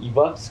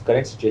ಇವಾಗ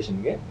current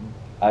ಸಿಚುವೇಶನ್ಗೆ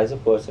as a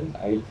person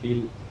I will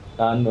feel,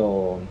 ನಾನು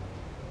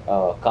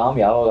ಕಾಮ್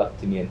ಯಾವಾಗ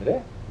ಆಗ್ತೀನಿ ಅಂದರೆ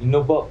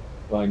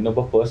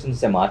ಇನ್ನೊಬ್ಬ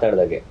ಪರ್ಸನ್ಸೇ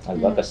ಮಾತಾಡಿದಾಗೆ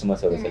ಅಲ್ವಾ ಕಸ್ಟಮರ್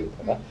ಸರ್ವಿಸಲ್ಲಿ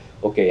ಇದ್ದಾಗ.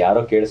 ಓಕೆ,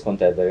 ಯಾರೋ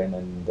ಕೇಳಿಸ್ಕೊತಾ ಇದ್ದಾರೆ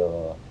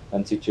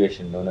ನನ್ನ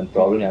ಸಿಚುವೇಶನ್ನು, ನನ್ನ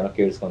ಪ್ರಾಬ್ಲಮ್ ಯಾರೋ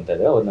ಕೇಳಿಸ್ಕೊತಾ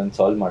ಇದ್ದಾರೆ, ಅವ್ರು ನನ್ನ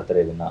ಸಾಲ್ವ್ ಮಾಡ್ತಾರೆ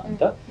ಇದನ್ನ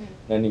ಅಂತ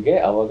ನನಗೆ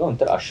ಅವಾಗ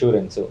ಒಂಥರ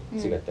ಅಶ್ಯೂರೆನ್ಸು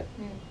ಸಿಗುತ್ತೆ,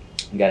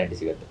 ಗ್ಯಾರಂಟಿ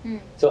ಸಿಗುತ್ತೆ.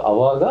 ಸೊ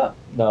ಅವಾಗ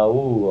ನಾವು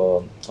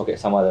ಓಕೆ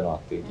ಸಮಾಧಾನ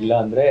ಆಗ್ತೀವಿ. ಇಲ್ಲ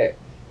ಅಂದರೆ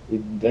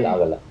ಇದ್ರಲ್ಲಿ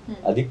ಆಗಲ್ಲ.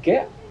 ಅದಕ್ಕೆ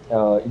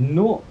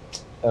ಇನ್ನೂ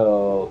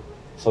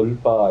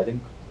ಸ್ವಲ್ಪ ಐ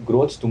ಥಿಂಕ್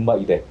ಗ್ರೋತ್ ತುಂಬ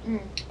ಇದೆ,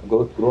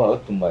 ಗ್ರೋ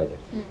ಆಗೋದು ತುಂಬ ಇದೆ.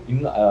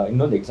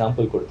 ಇನ್ನೊಂದು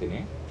ಎಕ್ಸಾಂಪಲ್ ಕೊಡ್ತೀನಿ.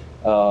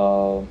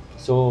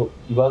 ಸೊ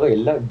ಇವಾಗ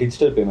ಎಲ್ಲ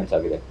ಡಿಜಿಟಲ್ ಪೇಮೆಂಟ್ಸ್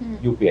ಆಗಿದೆ,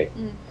 UPI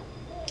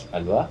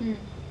ಅಲ್ವಾ.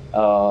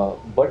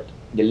 ಬಟ್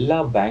ಎಲ್ಲ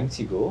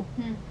ಬ್ಯಾಂಕ್ಸಿಗೂ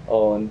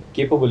ಒಂದು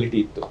ಕೇಪಬಿಲಿಟಿ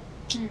ಇತ್ತು,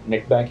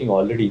 ನೆಟ್ ಬ್ಯಾಂಕಿಂಗ್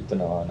ಆಲ್ರೆಡಿ ಇತ್ತು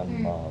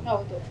ನಮ್ಮ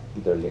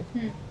ಇದರಲ್ಲಿ.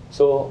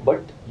 ಸೊ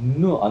ಬಟ್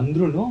ಇನ್ನು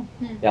ಅಂದ್ರೂ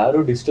ಯಾರು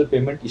ಡಿಜಿಟಲ್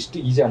ಪೇಮೆಂಟ್ ಇಷ್ಟು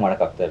ಈಸಿಯಾಗಿ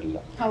ಮಾಡಕ್ಕಾಗ್ತಾ ಇರಲಿಲ್ಲ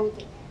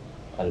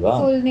ಅಲ್ವಾ.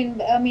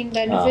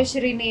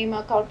 ಬೆನಿಫಿಷರಿ ನೇಮ್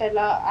ಅಕೌಂಟ್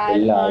ಎಲ್ಲ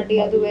ಆಡ್ ಮಾಡಿ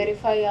ಅದು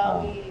ವೆರಿಫೈ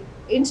ಆಗಿ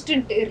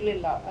ಇನ್ಸ್ಟಂಟ್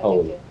ಇರಲಿಲ್ಲ.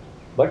 ಹೌದು.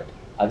 ಬಟ್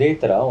ಅದೇ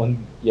ತರ ಒಂದು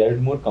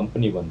 2-3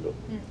 ಕಂಪನಿ ಬಂದ್ರು,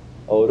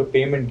 ಅವರು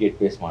ಪೇಮೆಂಟ್ ಗೇಟ್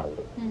ವೇಸ್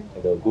ಮಾಡಿದ್ರು.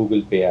 ಇದು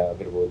ಗೂಗಲ್ ಪೇ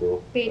ಆಗಿರ್ಬೋದು,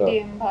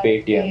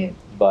 Paytm,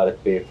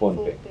 Bharat pay, phone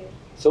pay.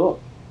 So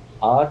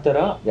ಆ ತರ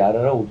ಯಾರ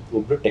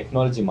ಒಬ್ರು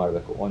ಟೆಕ್ನಾಲಜಿ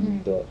ಮಾಡಬೇಕು,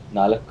 ಒಂದು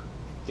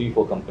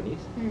 3-4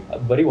 ಕಂಪನೀಸ್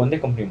ಬರೀ ಒಂದೇ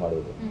ಕಂಪನಿ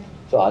ಮಾಡೋದು.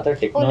 ಸೊ ಆ ತರ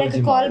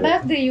ಟೆಕ್ನಾಲಜಿ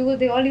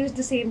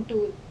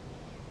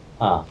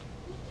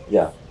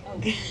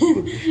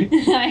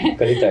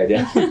ಕಲಿತಾ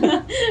ಇದೆಯಾ?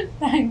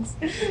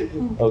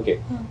 ಓಕೆ.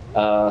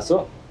 ಸೊ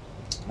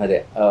ಅದೇ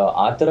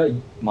ಆ ಥರ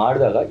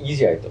ಮಾಡಿದಾಗ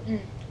ಈಸಿ ಆಯಿತು.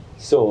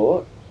 ಸೊ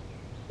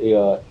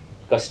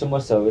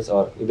ಕಸ್ಟಮರ್ ಸರ್ವಿಸ್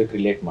ಅವ್ರ ಇದಕ್ಕೆ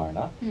ರಿಲೇಟ್ ಮಾಡೋಣ,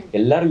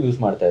 ಎಲ್ಲರೂ ಯೂಸ್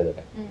ಮಾಡ್ತಾ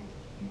ಇದ್ದಾರೆ.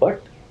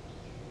 ಬಟ್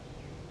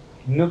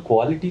ಇನ್ನು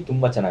ಕ್ವಾಲಿಟಿ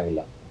ತುಂಬ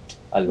ಚೆನ್ನಾಗಿಲ್ಲ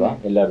ಅಲ್ವಾ.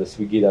 ಎಲ್ಲರೂ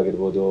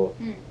ಸ್ವಿಗ್ಗಿದಾಗಿರ್ಬೋದು,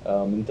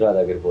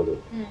 ಮಿಂತ್ರಾದಾಗಿರ್ಬೋದು.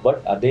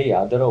 ಬಟ್ ಅದೇ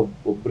ಯಾವ್ದಾರ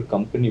ಒಬ್ರು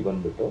ಕಂಪನಿ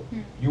ಬಂದ್ಬಿಟ್ಟು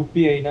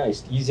UPI-ನ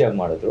ಎಷ್ಟು ಈಸಿಯಾಗಿ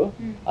ಮಾಡಿದ್ರು,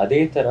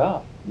 ಅದೇ ಥರ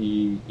ಈ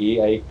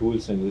AI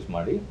ಟೂಲ್ಸ್ನ ಯೂಸ್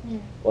ಮಾಡಿ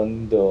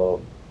ಒಂದು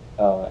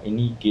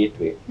ಎನಿ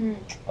ಗೇಟ್ವೇ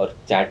ಅವ್ರ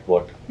ಚಾಟ್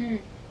ಬಾಟ್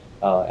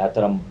ಆ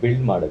ಥರ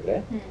ಬಿಲ್ಡ್ ಮಾಡಿದ್ರೆ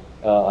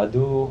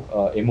ಅದು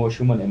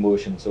ಹ್ಯೂಮನ್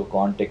ಎಮೋಷನ್ಸು,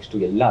 ಕಾಂಟೆಕ್ಸ್ಟು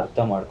ಎಲ್ಲ ಅರ್ಥ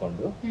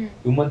ಮಾಡಿಕೊಂಡು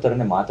ಹ್ಯೂಮನ್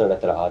ಥರನೇ ಮಾತಾಡೋ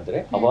ಥರ ಆದರೆ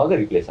ಅವಾಗ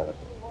ರಿಪ್ಲೇಸ್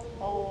ಆಗುತ್ತೆ.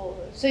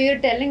 ಸೊ ಯುವರ್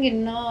ಟೆಲ್ಲಿಂಗ್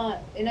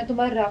ಇನ್ನ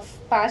ತುಂಬಾ ರಫ್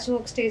ಪ್ಯಾಚ್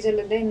ವರ್ಕ್ ಸ್ಟೇಜ್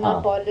ಅಲ್ಲಿ ಇದೆ, ಇನ್ನ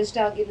ಪಾಲಿಶ್ಡ್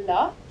ಆಗಿಲ್ಲ.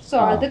 ಸೊ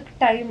ಅದಕ್ಕೆ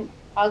ಟೈಮ್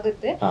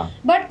ಆಗುತ್ತೆ.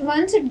 But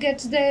once it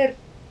gets there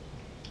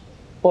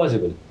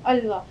possible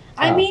ಅಲ್ವಾ.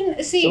 ಐ ಮೀನ್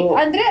ಸಿ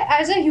ಅಂದ್ರೆ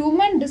ಆಸ್ ಅ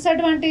ಹ್ಯೂಮನ್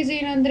ಡಿಸ್ಅಡ್ವಾಂಟೇಜ್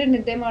ಏನಂದ್ರೆ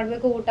ನಿದ್ದೆ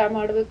ಮಾಡ್ಬೇಕು, ಊಟ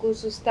ಮಾಡ್ಬೇಕು,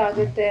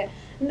 ಸುಸ್ತಾಗುತ್ತೆ.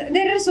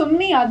 There are so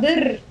many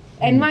other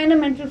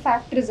environmental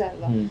factors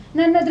ಅಲ್ವಾ.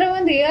 ನನ್ನ ಹತ್ರ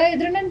ಒಂದು AI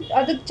ಇದ್ರೆ ನಾನು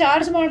ಅದಕ್ಕೆ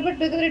ಚಾರ್ಜ್ ಮಾಡ್ಬಿಟ್ಟು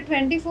ಬೇಕಾದ್ರೆ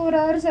 24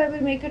 hours I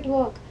will make it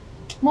work,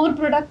 more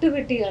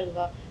productivity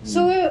alva.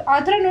 So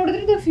athra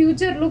nodidre the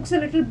future looks a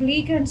little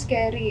bleak and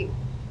scary,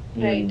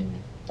 right?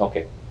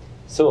 Okay.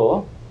 So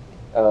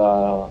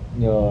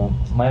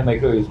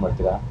micro use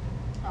ಮಾಡ್ತೀರಾ?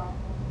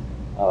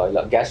 ಇಲ್ಲ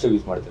ಗ್ಯಾಸ್ ಸ್ಟವ್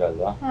ಯೂಸ್ ಮಾಡ್ತೀರಾ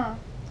ಅಲ್ವಾ?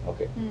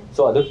 ಓಕೆ.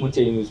 ಸೊ ಅದಕ್ಕೆ ಮುಂಚೆ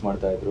ಏನು use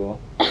ಮಾಡ್ತಾ ಇದ್ರು?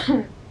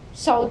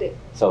 ಸೌದೆ.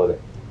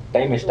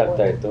 ಟೈಮ್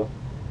ಎಷ್ಟಾಗ್ತಾ ಇತ್ತು?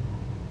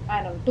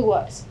 2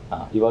 hours.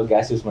 ಇವಾಗ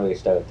ಗ್ಯಾಸ್ ಯೂಸ್ ಮಾಡಿದ್ರೆ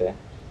ಎಷ್ಟಾಗುತ್ತೆ?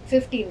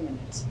 15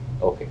 minutes.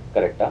 ಓಕೆ,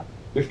 ಕರೆಕ್ಟಾ?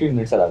 15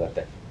 minutes ಅಲ್ಲಿ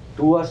ಆಗುತ್ತೆ.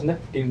 2 hours ಇಂದ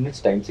 15 minutes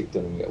ಟೈಮ್ ಸಿಕ್ತು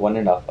ನಿಮಗೆ,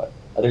 1.5 hour.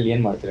 ಅದ್ರಲ್ಲಿ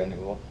ಏನು ಮಾಡ್ತೀರಾ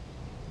ನೀವು?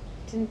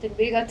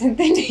 ಬೇಗ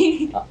ತಿಂತೀನಿ.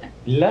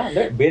 ಇಲ್ಲ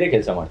ಅಂದರೆ ಬೇರೆ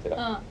ಕೆಲಸ ಮಾಡ್ತೀರಾ.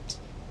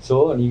 ಸೊ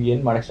ನೀವು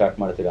ಏನು ಮಾಡಕ್ಕೆ ಸ್ಟಾರ್ಟ್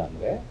ಮಾಡ್ತೀರಾ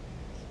ಅಂದರೆ,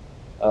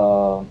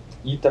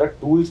 ಈ ಥರ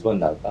ಟೂಲ್ಸ್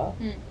ಬಂದಾಗ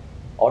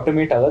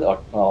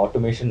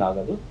ಆಟೋಮೇಷನ್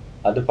ಆಗೋದು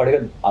ಅದ್ರ ಪಡೆಗೆ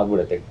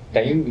ಆಗ್ಬಿಡುತ್ತೆ.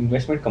 ಟೈಮ್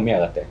ಇನ್ವೆಸ್ಟ್ಮೆಂಟ್ ಕಮ್ಮಿ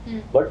ಆಗುತ್ತೆ,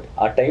 ಬಟ್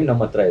ಆ ಟೈಮ್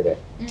ನಮ್ಮ ಹತ್ರ ಇದೆ.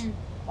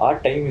 ಆ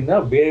ಟೈಮ್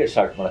ಇಂದ ಬೇರೆ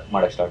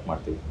ಮಾಡಕ್ ಸ್ಟಾರ್ಟ್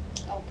ಮಾಡ್ತೀವಿ.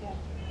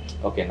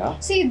 ಓಕೆನಾ?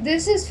 See,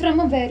 this is from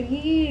a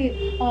very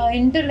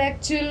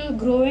intellectual,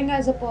 growing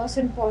as a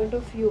person point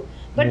of view.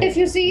 But if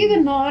you see the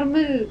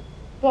normal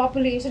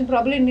population,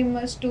 probably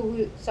nimmers to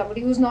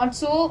somebody who's not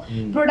so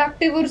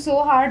productive or so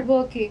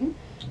hardworking,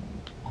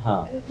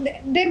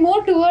 they're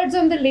more towards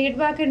on the laid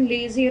back and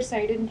lazier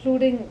side,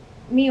 including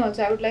me also.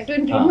 I would like to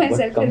include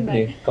myself in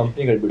that.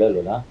 ಕಂಪ್ನಿಗಳು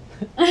ಬಿಡಲ್ವಲ್ಲ.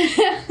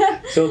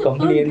 So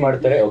company ಏನ್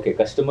ಮಾಡ್ತಾರೆ, okay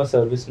customer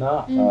service ನ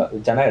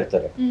ಜನ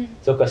ಇರ್ತಾರೆ.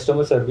 So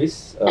customer service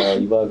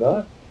ಇವಾಗ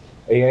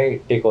AI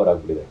take over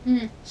ಆಗ್ಬಿಟ್ಟಿದೆ.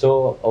 So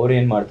ಅವ್ರು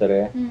ಏನ್ ಮಾಡ್ತಾರೆ,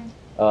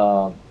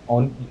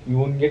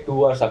 ಇವನ್ಗೆ 2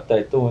 hours ಆಗ್ತಾ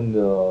ಇತ್ತು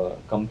ಒಂದು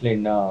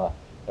ಕಂಪ್ಲೇಂಟ್ ನ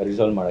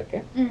ರಿಸಾಲ್ವ್ ಮಾಡಕ್ಕೆ,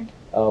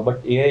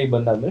 ಬಟ್ AI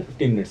ಬಂದಾದ್ಮೇಲೆ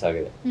 15 minutes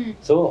ಆಗಿದೆ.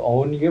 ಸೊ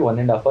ಅವನಿಗೆ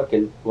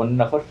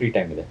 1.5 hour ಫ್ರೀ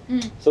ಟೈಮ್ ಇದೆ.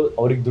 ಸೊ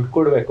ಅವ್ರಿಗೆ ದುಡ್ಡು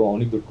ಕೊಡ್ಬೇಕು,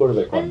 ಅವನಿಗೆ ದುಡ್ಡು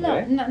ಕೊಡ್ಬೇಕು ಅಂದ್ರೆ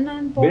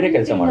ಬೇರೆ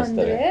ಕೆಲಸ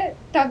ಮಾಡಿಸ್ತಾರೆ.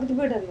 ತೆಗ್ದು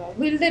ಬಿಡಲ್ವಾ?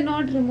 Will they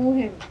not remove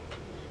him?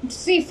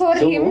 See, for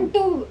him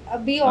to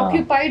be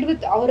occupied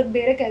with ಅವ್ರಿಗೆ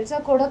ಬೇರೆ ಕೆಲಸ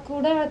ಕೊಡಕ್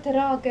ಕೂಡ ಆ ತರ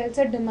ಕೆಲಸ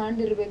ಡಿಮ್ಯಾಂಡ್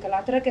ಇರ್ಬೇಕಲ್ಲ.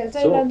 ಆ ತರ ಕೆಲಸ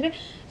ಇಲ್ಲ ಅಂದ್ರೆ,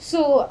 ಸೊ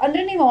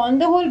ಅಂದ್ರೆ ನೀವು on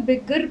the whole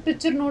bigger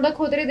picture ನೋಡಕ್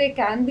ಹೋದ್ರೆ ದೇ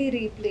ಕ್ಯಾನ್ ಬಿ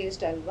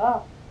ರೀಪ್ಲೇಸ್ಡ್ ಅಲ್ವಾ?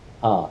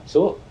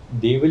 ಸೊ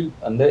ದೇ ವಿಲ್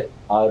ಅಂದ್ರೆ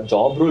ಆ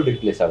ಜಾಬ್ ರೋಲ್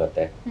ರಿಪ್ಲೇಸ್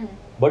ಆಗುತ್ತೆ,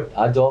 ಬಟ್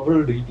ಆ ಜಾಬ್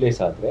ರೋಲ್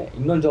ರಿಪ್ಲೇಸ್ ಆದ್ರೆ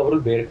ಇನ್ನೊಂದು ಜಾಬ್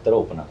ರೋಲ್ ಬೇರೆ ತರ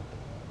ಓಪನ್ ಆಗುತ್ತೆ.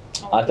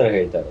 ಆ ತರ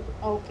ಹೇಳ್ತಾ ಇರೋದು.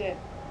 Okay,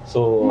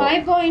 so my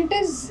point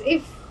is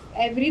if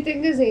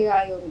everything is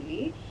AI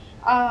only,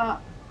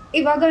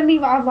 ಇವಾಗ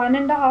ನೀವು ಆ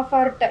 1.5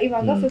 hour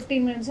ಇವಾಗ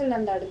 15 minutes ಅಲ್ಲಿ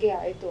ನಂದು ಅಡುಗೆ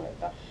ಆಯ್ತು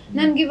ಆಯ್ತಾ,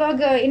 ನನ್ಗೆ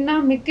ಇವಾಗ ಇನ್ನ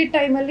ಮಿಕ್ಕಿದ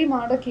ಟೈಮಲ್ಲಿ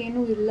ಮಾಡೋಕೆ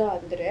ಏನೂ ಇಲ್ಲ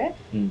ಅಂದ್ರೆ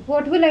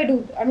what will I do?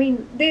 I mean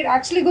they are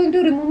actually going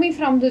to remove me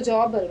from the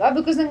job ಅಲ್ವಾ?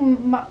 ಬಿಕಾಸ್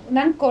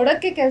ನಂಗೆ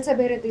ಕೊಡೋಕ್ಕೆ ಕೆಲಸ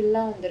ಬೇರೆದಿಲ್ಲ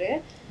ಅಂದ್ರೆ.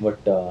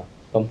 ಬಟ್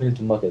ಕಂಪನಿ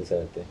ತುಂಬಾ ಕೆಲಸ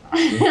ಇರುತ್ತೆ.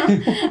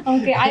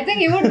 Okay, I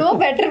think you would know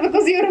better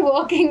because you are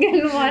working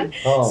in one.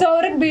 So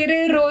ಅವ್ರಿಗೆ ಬೇರೆ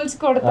ರೋಲ್ಸ್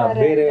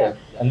ಕೊಡ್ತಾರೆ, ಬೇರೆ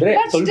ಅಂದ್ರೆ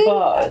ಸ್ವಲ್ಪ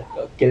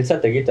ಕೆಲಸ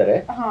ತೆಗಿತಾರೆ.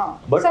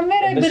 But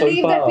somewhere I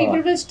believe that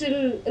people will still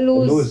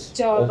lose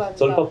job.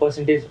 ಸ್ವಲ್ಪ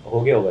ಪರ್ಸೆಂಟೇಜ್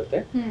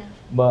ಹೋಗುತ್ತೆ.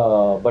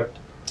 ಬಟ್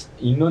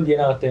ಇನ್ನೊಂದು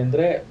ಏನಾಗುತ್ತೆ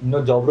ಅಂದ್ರೆ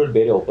ಇನ್ನೊಂದು ಜಾಬ್ ರೋಲ್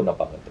ಬೇರೆ ಓಪನ್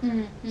ಅಪ್ ಆಗುತ್ತೆ.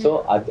 ಸೊ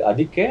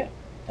ಅದಕ್ಕೆ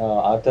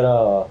ಆ ತರ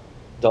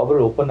ಜಾಬ್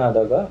ರೋಲ್ ಓಪನ್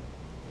ಆದಾಗ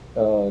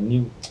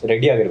ನೀವು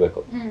ರೆಡಿ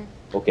ಆಗಿರ್ಬೇಕು.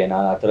 ಓಕೆ,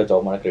 ನಾನು ಆ ಥರ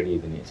ಜಾಬ್ ಮಾಡಕ್ಕೆ ರೆಡಿ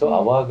ಇದ್ದೀನಿ. ಸೊ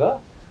ಅವಾಗ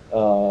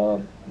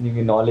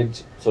ನಿಮಗೆ ನಾಲೆಡ್ಜ್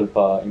ಸ್ವಲ್ಪ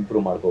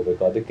ಇಂಪ್ರೂವ್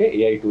ಮಾಡ್ಕೋಬೇಕು, ಅದಕ್ಕೆ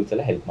AI ಟೂಲ್ಸ್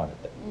ಎಲ್ಲ ಹೆಲ್ಪ್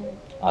ಮಾಡುತ್ತೆ.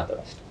 ಆ ಥರ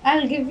ಅಷ್ಟೇ.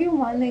 I'll give you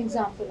one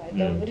example.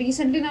 ಆಯ್ತಾ,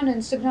 ರೀಸೆಂಟ್ಲಿ ನಾನು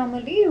ಇನ್ಸ್ಟಾಗ್ರಾಮ್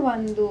ಅಲ್ಲಿ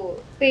ಒಂದು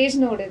ಪೇಜ್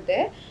ನೋಡಿದ್ದೆ.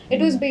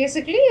 It was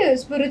basically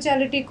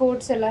spirituality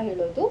quotes ಎಲ್ಲ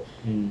ಹೇಳೋದು.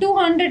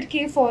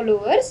 200K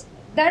followers.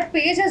 that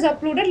page has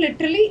uploaded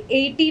literally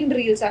 18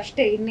 reels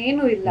ಅಷ್ಟೇ,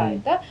 ಇನ್ನೇನು ಇಲ್ಲ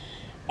ಆಯ್ತಾ.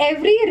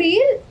 every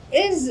reel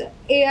is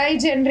AI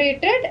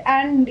generated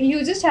and you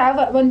just have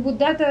ಒಂದು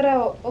ಬುದ್ಧ ತರ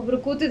ಒಬ್ರು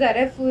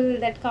ಕೂತಿದ್ದಾರೆ, full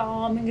that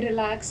calming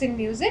relaxing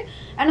music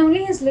and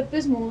only his lip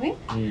is moving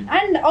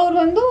and ಅವ್ರು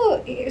ಒಂದು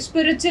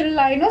spiritual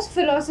line or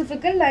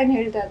philosophical line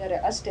ಹೇಳ್ತಾ ಇದ್ದಾರೆ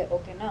ಅಷ್ಟೇ.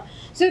 ಓಕೆನಾ?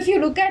 So if you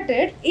look at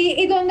it,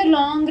 ಇದೊಂದು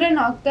ಲಾಂಗ್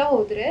ರನ್ ಆಗ್ತಾ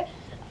ಹೋದ್ರೆ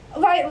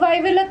why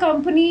will a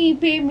company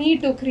pay me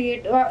to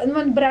create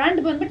ಒಂದು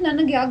ಬ್ರ್ಯಾಂಡ್ ಬಂದ್ಬಿಟ್ಟು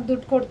ನನಗೆ ಯಾಕೆ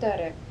ದುಡ್ಡು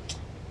ಕೊಡ್ತಾರೆ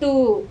to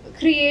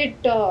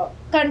create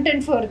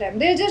content for them?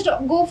 They just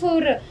go for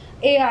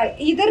AI.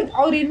 Either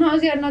ಅವ್ರು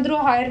in-house ಏನಾದರೂ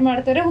ಹೈರ್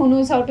ಮಾಡ್ತಾರೆ who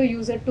knows how to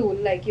use a tool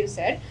like you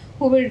said,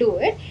 who will do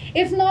it.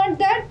 If not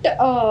that,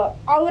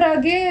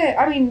 ಅವ್ರಾಗೆ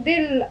I mean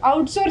they'll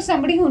outsource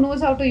somebody who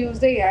knows how to use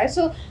the AI.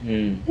 So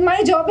my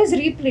job is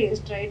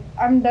replaced, right?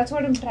 That's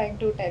what I'm trying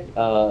to tell.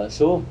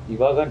 So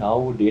ಇವಾಗ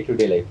ನಾವು day to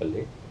day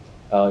ಲೈಫಲ್ಲಿ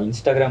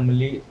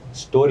ಇನ್ಸ್ಟಾಗ್ರಾಮಲ್ಲಿ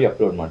story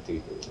upload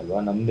ಮಾಡ್ತೀವಿ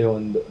ಅಲ್ವಾ, ನಮ್ಮದೇ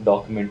ಒಂದು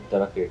document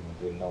ಥರ create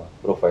ಮಾಡ್ತೀವಿ ನಾವು,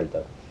 ಪ್ರೊಫೈಲ್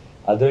ಥರ.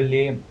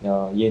 ಅದರಲ್ಲಿ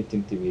ಏನು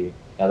ತಿಂತೀವಿ,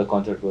 ಯಾವುದೋ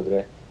ಕಾನ್ಸರ್ಟ್ಗೆ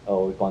ಹೋದರೆ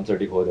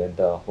ಕಾನ್ಸರ್ಟಿಗೆ ಹೋದೆ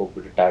ಅಂತ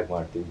ಹೋಗ್ಬಿಟ್ಟು ಟ್ಯಾಗ್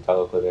ಮಾಡ್ತೀವಿ,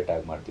 ಜಾಗಕ್ಕೆ ಹೋದರೆ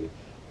ಟ್ಯಾಗ್ ಮಾಡ್ತೀವಿ.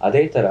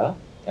 ಅದೇ ಥರ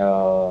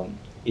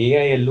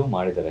AI ಯಲ್ಲೂ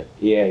ಮಾಡಿದ್ದಾರೆ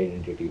AI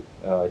identity.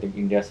 I think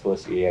India's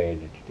first AI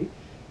identity.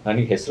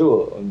 ನನಗೆ ಹೆಸರು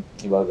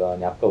ಇವಾಗ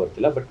ಜ್ಞಾಪಕ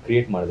ಬರ್ತಿಲ್ಲ, ಬಟ್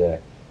ಕ್ರಿಯೇಟ್ ಮಾಡಿದ್ದಾರೆ.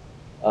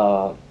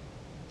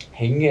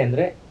 ಹೆಂಗೆ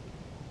ಅಂದರೆ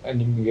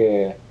ನಿಮಗೆ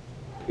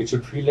it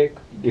should feel like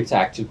it's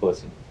actual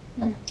person.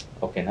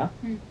 ಓಕೆನಾ?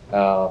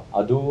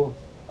 ಅದು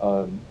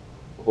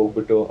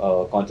ಹೋಗ್ಬಿಟ್ಟು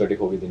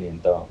ಕಾನ್ಸರ್ಟಿಗೆ ಹೋಗಿದ್ದೀನಿ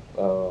ಅಂತ,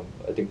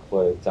 ಐ ಥಿಂಕ್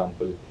ಫಾರ್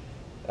ಎಕ್ಸಾಂಪಲ್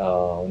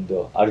ಒಂದು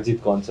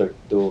ಅರ್ಜಿತ್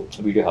ಕಾನ್ಸರ್ಟ್ದು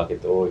ವಿಡಿಯೋ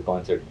ಹಾಕಿತ್ತು, ಈ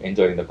ಕಾನ್ಸರ್ಟ್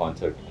ಎಂಜಾಯಿಂಗ್ ದ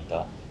ಕಾನ್ಸರ್ಟ್ ಅಂತ.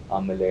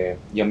 ಆಮೇಲೆ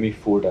ಯಮ್ಮಿ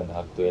ಫುಡ್ ಅಂತ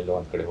ಹಾಕ್ತು ಎಲ್ಲೋ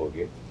ಒಂದು ಕಡೆ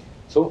ಹೋಗಿ.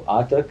 ಸೊ ಆ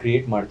ಥರ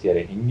ಕ್ರಿಯೇಟ್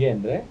ಮಾಡ್ತಿದ್ದಾರೆ. ಹೆಂಗೆ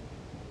ಅಂದರೆ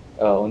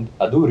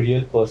ಅದು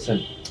ರಿಯಲ್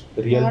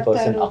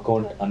ಪರ್ಸನ್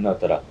ಅಕೌಂಟ್ ಅನ್ನೋ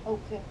ಥರ.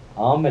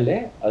 ಆಮೇಲೆ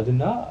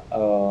ಅದನ್ನ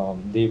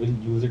they will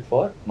use it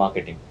for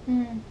marketing.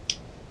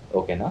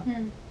 ಓಕೆನಾ?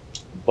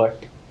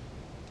 ಬಟ್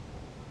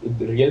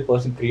ರಿಯಲ್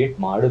ಪರ್ಸನ್ ಕ್ರಿಯೇಟ್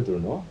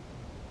ಮಾಡಿದ್ರು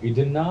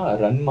ಇದನ್ನ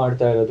ರನ್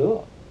ಮಾಡ್ತಾ ಇರೋದು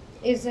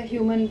is a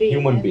human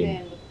being.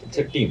 It's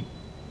a team,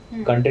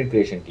 content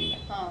creation team.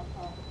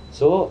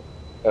 So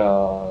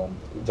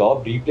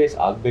job replace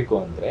ಆಗಬೇಕು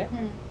ಅಂದರೆ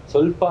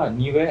ಸ್ವಲ್ಪ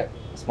ನೀವೇ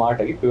ಸ್ಮಾರ್ಟ್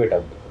ಆಗಿ ಪಿವಟ್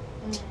ಆಗಬೇಕು.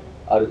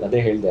 ಅದೇ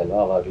ಹೇಳಿದೆ ಅಲ್ವಾ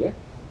ಆವಾಗಲೇ,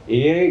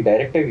 AI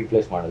ಡೈರೆಕ್ಟಾಗಿ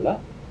ರಿಪ್ಲೇಸ್ ಮಾಡಲ್ಲ.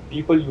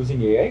 People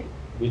using AI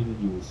will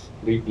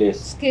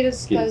replace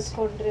skills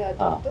ಕಲ್ತ್ಕೊಂಡ್ರೆ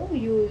ಅದು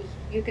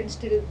you can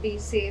still be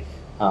safe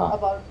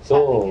about so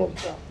having your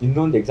job.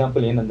 ಇನ್ನೊಂದು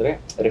ಎಕ್ಸಾಂಪಲ್ ಏನಂದ್ರೆ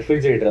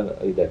ರೆಫ್ರಿಜರೇಟರ್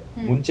ಇದೆ.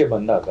 ಮುಂಚೆ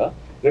ಬಂದಾಗ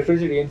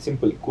ರೆಫ್ರಿಜರೇಟರ್ ಏನ್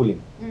ಸಿಂಪಲ್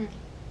ಕೂಲಿಂಗ್,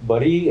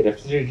 ಬರೀ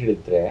ರೆಫ್ರಿಜರೇಟರ್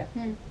ಇದ್ರೆ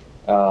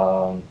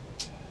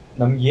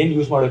ನಮ್ಗೆ ಏನ್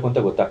ಯೂಸ್ ಮಾಡಬೇಕು ಅಂತ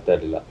ಗೊತ್ತಾಗ್ತಾ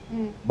ಇರಲಿಲ್ಲ.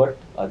 ಬಟ್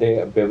ಅದೇ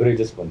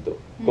ಬೆವರೇಜಸ್ ಬಂತು,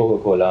 cocoa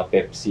Cola,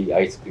 Pepsi,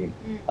 ice cream,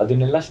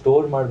 ಅದನ್ನೆಲ್ಲ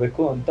ಸ್ಟೋರ್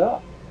ಮಾಡಬೇಕು ಅಂತ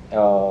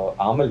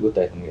ಆಮೇಲೆ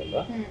ಗೊತ್ತಾಯ್ತು ನಮಗೆ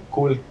ಅಲ್ವಾ.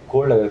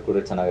 ಕೋಲ್ಡ್ ಆಗಿ ಕೂಡ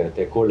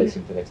ಚೆನ್ನಾಗಿರುತ್ತೆ, ಕೋಲ್ಡ್ ಐಸ್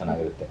ಕ್ರೀಮ್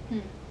ಚೆನ್ನಾಗಿರುತ್ತೆ.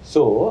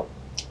 So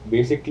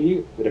basically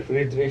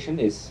refrigeration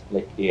is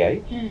like AI.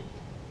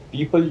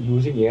 People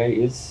using AI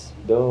is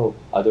the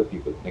other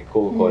people, like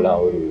Coca Cola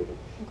ಅವರು.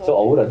 ಸೊ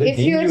ಅವ್ರು ಅದನ್ನ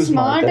ಹೆಂಗ್ ಯೂಸ್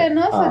ಮಾಡ್ತಾರೆ,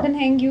 ಅದನ್ನ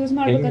ಹೆಂಗ್ ಯೂಸ್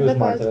ಮಾಡ್ಬೇಕಂತ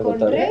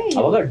ಕಲ್ತ್ಕೊಂಡ್ರೆ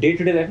ಅವಾಗ day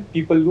to day life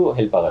ಪೀಪಲ್ಗೂ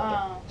help ಆಗುತ್ತೆ.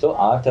 ಸೊ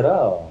ಆ ತರ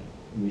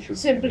we should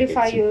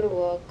simplify your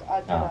work ಆ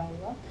ತರ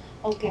ಅಲ್ವಾ.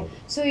 Okay,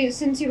 so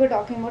since you were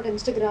talking about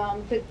Instagram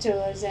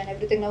pictures and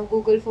everything, ನಾವು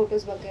Google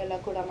photos ಬಗ್ಗೆ ಎಲ್ಲ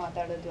ಕೂಡ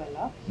ಮಾತಾಡಿದ್ವಲ್ಲ.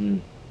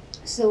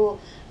 So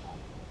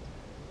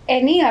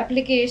ಎನಿ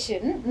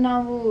ಅಪ್ಲಿಕೇಶನ್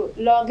ನಾವು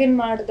ಲಾಗಿನ್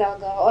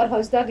ಮಾಡಿದಾಗ ಆರ್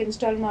ಹೊಸದಾಗಿ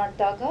ಇನ್ಸ್ಟಾಲ್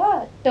ಮಾಡಿದಾಗ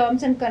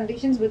terms and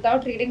conditions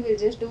without reading will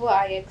just do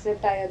I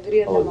accept, I agree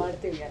ಅಂತ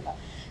ಮಾಡ್ತೀವಿ ಅಲ್ಲ.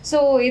 ಸೊ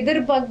ಇದ್ರ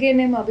ಬಗ್ಗೆ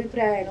ನಿಮ್ಮ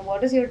ಅಭಿಪ್ರಾಯ ಏನು?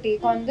 What is your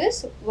take on this?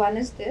 One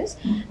is this,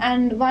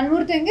 and one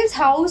more thing is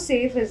how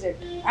safe is it?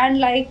 And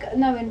like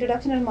ನಾವು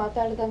ಇಂಟ್ರೊಡಕ್ಷನಲ್ಲಿ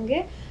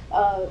ಮಾತಾಡ್ದಂಗೆ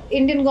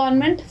Indian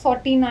government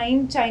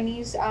 49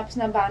 Chinese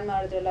ಆ್ಯಪ್ಸ್ನ ban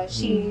ಮಾಡಿದ್ರಲ್ಲ,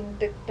 Shein,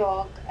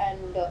 TikTok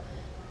and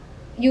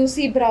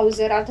UC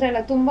browser, ಆ ಥರ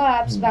ಎಲ್ಲ ತುಂಬಾ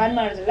ಆ್ಯಪ್ಸ್ ಬ್ಯಾನ್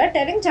ಮಾಡಿದ್ರಲ್ಲ,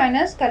 telling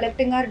China's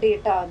collecting R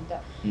data ಅಂತ.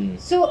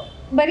 So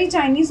ಬರೀ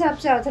Chinese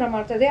apps ಆ ಥರ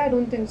ಮಾಡ್ತದೆ? I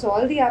don't think so.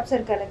 All the apps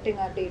are collecting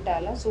R data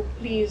ಅಲ್ಲ. ಸೊ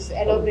ಪ್ಲೀಸ್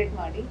ಎಲಾಬ್ರೇಟ್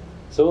ಮಾಡಿ.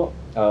 ಸೊ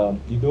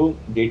ಇದು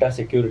ಡೇಟಾ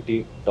ಸೆಕ್ಯೂರಿಟಿ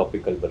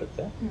ಟಾಪಿಕಲ್ಲಿ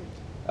ಬರುತ್ತೆ.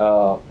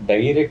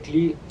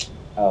 ಡೈರೆಕ್ಟ್ಲಿ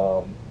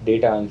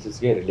ಡೇಟಾ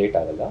ಅನಾಲಿಸಿಸ್ಗೆ ರಿಲೇಟ್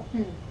ಆಗಲ್ಲ,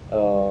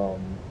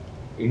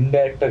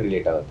 ಇಂಡೈರೆಕ್ಟ್ ಆಗಿ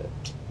ರಿಲೇಟ್ ಆಗುತ್ತೆ.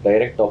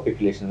 ಡೈರೆಕ್ಟ್ ಟಾಪಿಕ್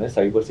ರಿಲೇಷನ್ ಅಂದರೆ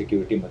ಸೈಬರ್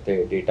ಸೆಕ್ಯೂರಿಟಿ ಮತ್ತು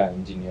ಡೇಟಾ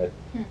ಇಂಜಿನಿಯರ್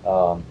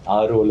ಆ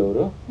ರೋಲ್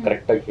ಅವರು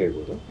ಕರೆಕ್ಟಾಗಿ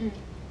ಹೇಳ್ಬೋದು.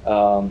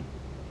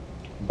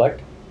 ಬಟ್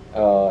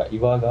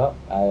ಇವಾಗ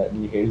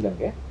ನೀವು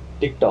ಹೇಳ್ದಂಗೆ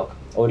ಟಿಕ್ಟಾಕ್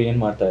ಅವ್ರು ಏನು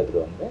ಮಾಡ್ತಾ ಇದ್ರು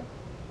ಅಂದರೆ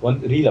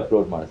ಒಂದು ರೀಲ್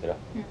ಅಪ್ಲೋಡ್ ಮಾಡ್ತೀರಾ,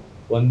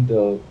 ಒಂದು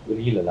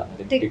ರೀಲ್ ಅಲ್ಲ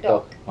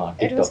ಟಿಕ್ಟಾಕ್,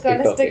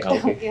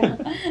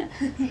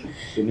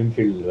 ನಿಮ್ಮ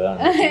ಫೀಲ್ಡ್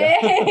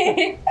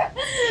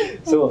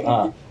ಸೊ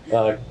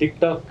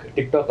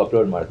ಟಿಕ್ಟಾಕ್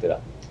ಅಪ್ಲೋಡ್ ಮಾಡ್ತೀರಾ.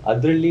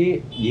 ಅದರಲ್ಲಿ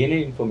ಏನೇ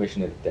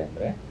ಇನ್ಫಾರ್ಮೇಶನ್ ಇರುತ್ತೆ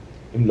ಅಂದರೆ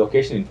ನಿಮ್ಮ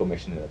ಲೊಕೇಶನ್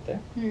ಇನ್ಫಾರ್ಮೇಶನ್ ಇರುತ್ತೆ.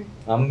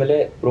 ಆಮೇಲೆ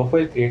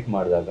ಪ್ರೊಫೈಲ್ ಕ್ರಿಯೇಟ್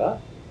ಮಾಡಿದಾಗ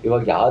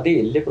ಇವಾಗ ಯಾವುದೇ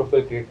ಎಲ್ಲೇ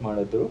ಪ್ರೊಫೈಲ್ ಕ್ರಿಯೇಟ್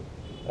ಮಾಡಿದ್ರು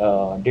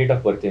ಡೇಟ್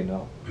ಆಫ್ ಬರ್ತ್ ಏನು,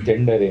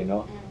 ಜೆಂಡರ್ ಏನು,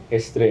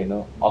 ಹೆಸರೇನು,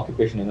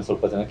 ಆಕ್ಯುಪೇಷನ್ ಏನು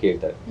ಸ್ವಲ್ಪ ಜನ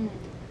ಕೇಳ್ತಾರೆ.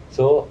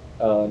 ಸೊ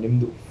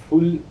ನಿಮ್ಮದು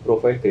ಫುಲ್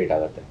ಪ್ರೊಫೈಲ್ ಕ್ರಿಯೇಟ್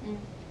ಆಗುತ್ತೆ,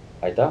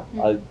 ಆಯ್ತಾ?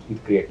 ಇದು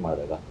ಕ್ರಿಯೇಟ್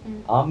ಮಾಡಿದಾಗ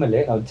ಆಮೇಲೆ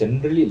ನಾವು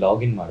ಜನರಲಿ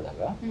ಲಾಗಿನ್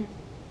ಮಾಡಿದಾಗ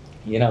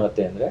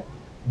ಏನಾಗುತ್ತೆ ಅಂದರೆ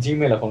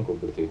ಜಿಮೇಲ್ ಅಕೌಂಟ್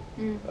ಕೊಟ್ಬಿಡ್ತೀವಿ,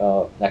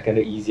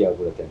 ಯಾಕಂದರೆ ಈಸಿ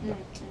ಆಗ್ಬಿಡುತ್ತೆ ಅಂತ.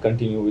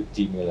 ಕಂಟಿನ್ಯೂ ವಿತ್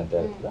ಜಿಮೇಲ್ ಅಂತ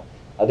ಇರ್ತಲ್ಲ,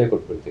 ಅದೇ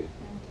ಕೊಟ್ಬಿಡ್ತೀವಿ.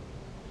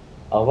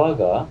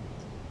 ಅವಾಗ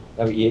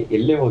ನಾವು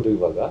ಎಲ್ಲೇ ಹೋದ್ವು,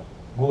 ಇವಾಗ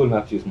ಗೂಗಲ್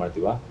ಮ್ಯಾಪ್ಸ್ ಯೂಸ್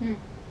ಮಾಡ್ತೀವಾ,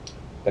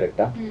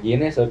 ಕರೆಕ್ಟಾ?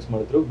 ಏನೇ ಸರ್ಚ್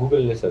ಮಾಡಿದ್ರು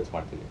ಗೂಗಲಲ್ಲೇ ಸರ್ಚ್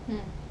ಮಾಡ್ತೀವಿ.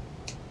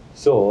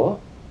 ಸೊ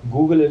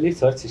ಗೂಗಲಲ್ಲಿ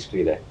ಸರ್ಚ್ ಹಿಸ್ಟ್ರಿ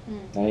ಇದೆ,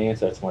 ನಾನು ಏನೇ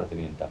ಸರ್ಚ್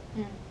ಮಾಡ್ತೀನಿ ಅಂತ.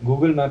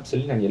 ಗೂಗಲ್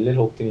ಮ್ಯಾಪ್ಸಲ್ಲಿ ನಾನು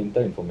ಎಲ್ಲೆಲ್ಲಿ ಹೋಗ್ತೀನಿ ಅಂತ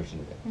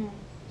ಇನ್ಫಾರ್ಮೇಶನ್ ಇದೆ.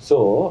 ಸೊ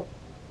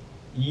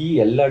ಈ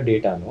ಎಲ್ಲ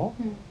ಡೇಟಾನು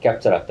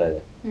ಕ್ಯಾಪ್ಚರ್ ಆಗ್ತಾ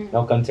ಇದೆ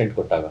ನಾವು ಕನ್ಸೆಂಟ್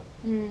ಕೊಟ್ಟಾಗ,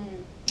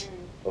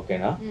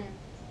 ಓಕೆನಾ?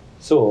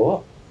 ಸೊ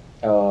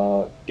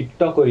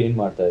ಟಿಕ್ಟಾಕ್ ಅವ್ರು ಏನು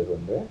ಮಾಡ್ತಾ ಇದ್ರು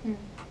ಅಂದರೆ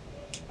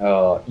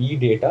ಈ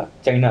ಡೇಟಾ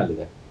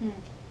ಚೈನಾಲಿದೆ,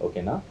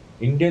 ಓಕೆನಾ?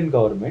 Indian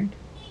government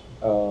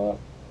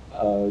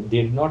they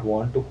did not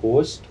want to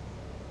host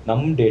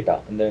ನಮ್ಮ ಡೇಟಾ,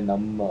 ಅಂದರೆ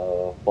ನಮ್ಮ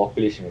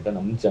ಪಾಪ್ಯುಲೇಷನ್ ಡೇಟಾ,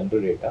 ನಮ್ಮ ಜನರ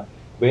ಡೇಟಾ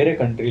ಬೇರೆ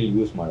ಕಂಟ್ರಿಲಿ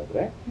ಯೂಸ್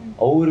ಮಾಡಿದ್ರೆ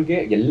ಅವ್ರಿಗೆ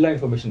ಎಲ್ಲ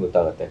ಇನ್ಫಾರ್ಮೇಷನ್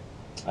ಗೊತ್ತಾಗುತ್ತೆ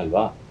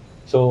ಅಲ್ವಾ.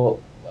 ಸೊ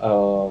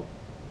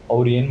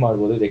ಅವ್ರು ಏನು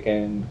ಮಾಡ್ಬೋದು, they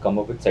can come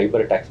up with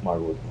cyber attacks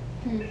ಮಾಡ್ಬೋದು,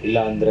 ಇಲ್ಲ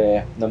ಅಂದ್ರೆ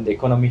ನಮ್ದು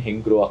ಎಕಾನಮಿ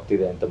ಹೆಂಗ್ ಗ್ರೋ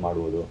ಆಗ್ತಿದೆ ಅಂತ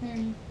ಮಾಡ್ಬೋದು,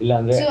 ಇಲ್ಲ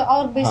ಅಂದ್ರೆ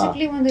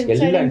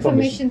ಎಲ್ಲ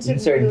ಇನ್ಫಾರ್ಮೇಶನ್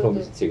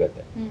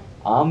ಸಿಗತ್ತೆ.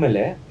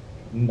 ಆಮೇಲೆ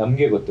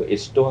ನಮ್ಗೆ ಗೊತ್ತು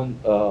ಎಷ್ಟೊಂದು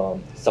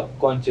ಸಬ್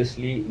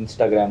ಕಾನ್ಶಿಯಸ್ಲಿ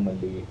ಇನ್ಸ್ಟಾಗ್ರಾಮ್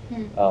ಅಲ್ಲಿ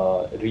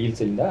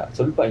ರೀಲ್ಸ್ ಇಂದ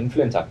ಸ್ವಲ್ಪ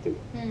ಇನ್ಫ್ಲುಯೆನ್ಸ್ ಆಗ್ತೀವಿ.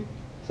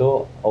 ಸೊ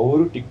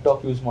ಅವರು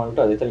ಟಿಕ್ಟಾಕ್ ಯೂಸ್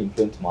ಮಾಡ್ಬಿಟ್ಟು ಅದೇ ತರ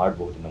ಇನ್ಫ್ಲುಯೆನ್ಸ್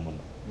ಮಾಡಬಹುದು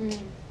ನಮ್ಮನ್ನು.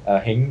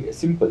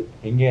 ಸಿಂಪಲ್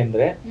ಹೆಂಗೆ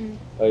ಅಂದ್ರೆ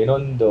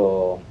ಏನೊಂದು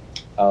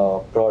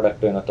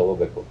ಪ್ರಾಡಕ್ಟ್ ಏನೋ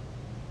ತಗೋಬೇಕು,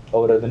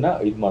 ಅವ್ರು ಅದನ್ನ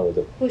ಇದು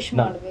ಮಾಡ್ಬೋದು,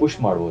 ಪುಷ್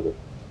ಮಾಡ್ಬೋದು.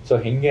 ಸೊ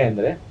ಹೆಂಗೆ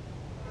ಅಂದರೆ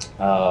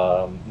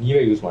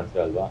ನೀವೇ ಯೂಸ್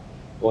ಮಾಡ್ತೀರಲ್ವಾ,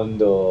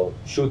 ಒಂದು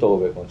ಶೂ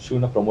ತಗೋಬೇಕು, ಒಂದು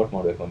ಶೂನ ಪ್ರಮೋಟ್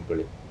ಮಾಡಬೇಕು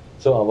ಅಂದ್ಕೊಳ್ಳಿ.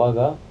 ಸೊ ಅವಾಗ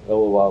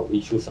ಈ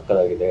ಶೂ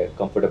ಸಕ್ಕದಾಗಿದೆ,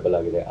 ಕಂಫರ್ಟಬಲ್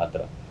ಆಗಿದೆ ಆ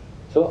ಥರ.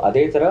 ಸೊ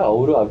ಅದೇ ಥರ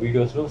ಅವರು ಆ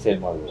ವಿಡಿಯೋಸ್ನು ಸೇಲ್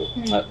ಮಾಡ್ಬೋದು,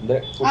 ಅಂದರೆ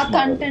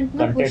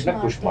ಕಂಟೆಂಟ್ನ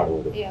ಪುಷ್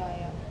ಮಾಡ್ಬೋದು.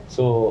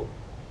 ಸೊ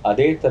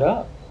ಅದೇ ಥರ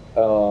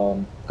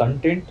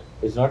ಕಂಟೆಂಟ್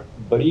ಇಸ್ ನಾಟ್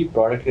ಬರೀ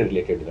ಪ್ರಾಡಕ್ಟ್ಗೆ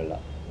ರಿಲೇಟೆಡ್ ಇರಲ್ಲ.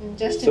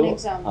 So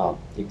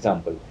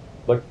example,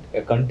 but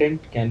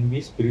content can be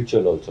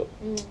spiritual also,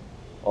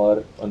 R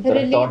ಒಂಥರ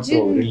ಥಾಟ್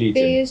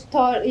ರಿಲಿಜನ್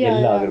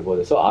ಎಲ್ಲ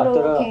ಆಗಿರ್ಬೋದು. ಸೊ ಆ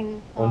ಥರ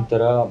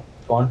ಒಂಥರ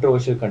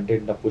ಕಾಂಟ್ರವರ್ಷಿಯಲ್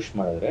ಕಂಟೆಂಟ್ನ ಪುಷ್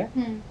ಮಾಡಿದ್ರೆ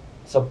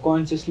ಸಬ್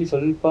ಕಾನ್ಶಿಯಸ್ಲಿ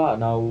ಸ್ವಲ್ಪ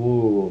ನಾವು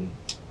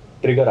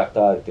ಟ್ರಿಗರ್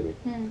ಆಗ್ತಾ ಇರ್ತೀವಿ.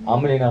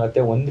 ಆಮೇಲೆ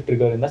ಏನಾಗುತ್ತೆ, ಒಂದು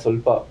ಟ್ರಿಗರ್ ಇಂದ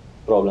ಸ್ವಲ್ಪ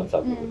ಪ್ರಾಬ್ಲಮ್ಸ್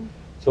ಆಗ್ಬೋದು.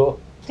 ಸೊ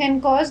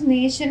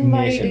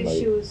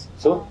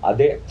ಸೊ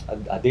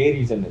ಅದೇ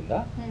ರೀಸನ್ ಇಂದ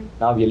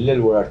ನಾವು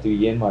ಎಲ್ಲೆಲ್ಲಿ ಓಡಾಡ್ತೀವಿ,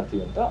 ಏನ್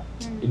ಮಾಡ್ತೀವಿ ಅಂತ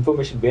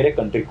ಇನ್ಫಾರ್ಮೇಶನ್ ಬೇರೆ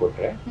ಕಂಟ್ರಿಗೆ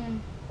ಕೊಟ್ರೆ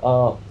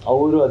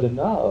ಅವರು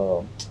ಅದನ್ನ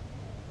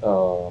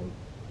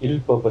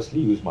ಇಲ್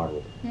ಪರ್ಪಸ್ಲಿ ಯೂಸ್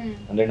ಮಾಡ್ಬೋದು.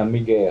 ಅಂದ್ರೆ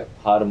ನಮಗೆ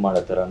ಹಾರ್ಮ್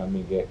ಮಾಡೋ ಥರ,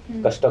 ನಮಗೆ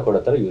ಕಷ್ಟ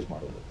ಕೊಡೋ ಥರ ಯೂಸ್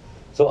ಮಾಡ್ಬೋದು.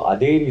 ಸೊ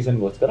ಅದೇ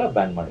ರೀಸನ್ಗೋಸ್ಕರ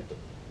ಬ್ಯಾನ್ ಮಾಡಿತ್ತು.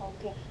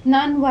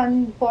 ನಾನು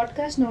ಒಂದು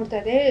ಪಾಡ್ಕಾಸ್ಟ್ ನೋಡ್ತಾ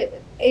ಇದ್ದೆ,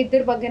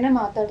 ಇದ್ರ ಬಗ್ಗೆನೇ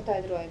ಮಾತಾಡ್ತಾ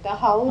ಇದ್ರು ಆಯ್ತಾ,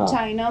 how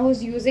China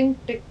was using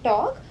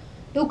TikTok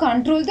to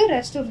control the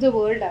rest of the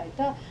world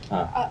ಆಯ್ತಾ.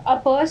 ಅ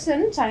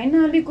ಪರ್ಸನ್ ಚೈನಾ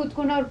ಅಲ್ಲಿ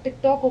ಕೂತ್ಕೊಂಡು ಅವ್ರು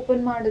ಟಿಕ್ಟಾಕ್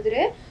ಓಪನ್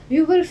ಮಾಡಿದ್ರೆ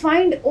you will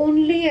find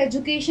only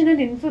education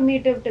and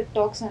informative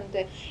ಟಿಕ್ಟಾಕ್ಸ್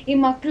ಅಂತೆ. ಈ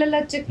ಮಕ್ಕಳೆಲ್ಲ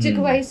ಚಿಕ್ಕ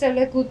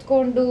ವಯಸ್ಸಲ್ಲೇ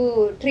ಕೂತ್ಕೊಂಡು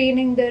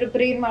ಟ್ರೈನಿಂಗ್ ದರ್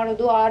ಬ್ರೈನ್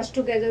ಮಾಡೋದು, ಆರ್ಸ್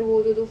ಟುಗೆದರ್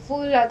ಓದೋದು,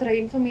 ಫುಲ್ ಆ ಥರ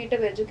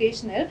ಇನ್ಫಾರ್ಮೇಟಿವ್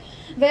ಎಜುಕೇಶನಲ್.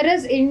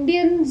 ವೆರಸ್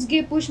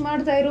ಇಂಡಿಯನ್ಸ್ಗೆ ಪುಷ್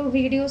ಮಾಡ್ತಾ ಇರೋ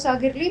ವಿಡಿಯೋಸ್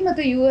ಆಗಿರ್ಲಿ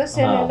ಮತ್ತೆ US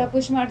ಎಲ್ಲ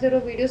ಪುಷ್ ಮಾಡ್ತಾ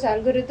ಇರೋ videos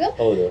ಆಲ್ಗೊರಿಥಮ್,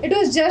 it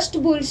was just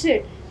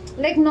bullshit.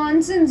 Like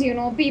nonsense, you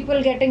know, people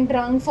getting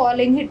drunk,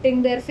 falling, hitting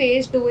their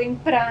face, doing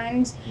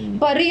pranks,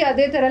 bari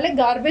ade tara like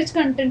garbage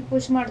content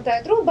push ಮಾಡ್ತಾ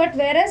ಇದ್ರು. But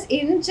whereas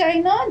in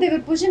China they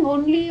were pushing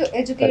only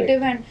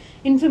educative and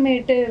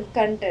informative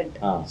content.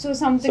 So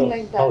something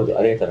like that. ಹೌದು,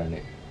 ಅದೇ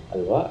ತರನೇ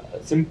ಅಲ್ವಾ,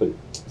 simple.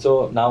 So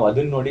ನಾವು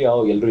ಅದನ್ನ ನೋಡಿ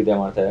ಎಲ್ಲರೂ ಇದೇ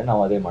ಮಾಡ್ತಾ ಇದ್ದಾರೆ,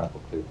 ನಾವು ಅದೇ ಮಾಡಕ್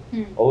ಹೋಗ್ತೀವಿ.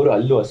 ಅವರು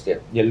ಅಲ್ಲೂ ಅಷ್ಟೇ,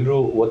 ಎಲ್ಲರೂ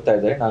ಓದ್ತಾ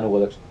ಇದ್ದಾರೆ, ನಾನು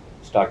ಓದಕ್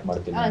ಸ್ಟಾರ್ಟ್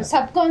ಮಾಡ್ತೀನಿ,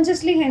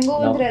 ಸಬ್ಕಾನ್ಶಿಯಸ್ಲಿ ಹೆಂಗೋ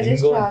ಒಂದು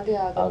ರಿಜಿಸ್ಟರ್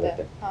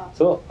ಆಗುತ್ತೆ.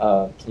 ಸೊ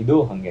ಇದು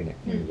ಹಂಗೇನೆ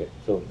ನಿಮಗೆ.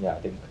 So I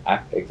think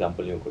act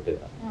example ನೀವು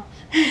ಕೊಟ್ಟಿದ್ದೀರಾ.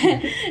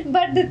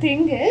 But the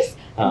thing is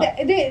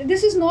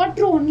this is not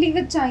true only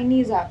with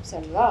Chinese apps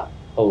ಅಲ್ವಾ.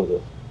 ಹೌದು.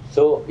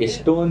 ಸೊ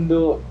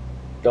ಎಷ್ಟೊಂದು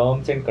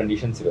ಟರ್ಮ್ಸ್ ಅಂಡ್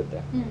ಕಂಡೀಷನ್ಸ್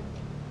ಇರುತ್ತೆ.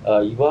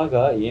 ಇವಾಗ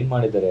ಏನ್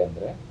ಮಾಡಿದ್ದಾರೆ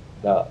ಅಂದ್ರೆ,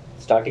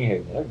 ಸ್ಟಾರ್ಟಿಂಗ್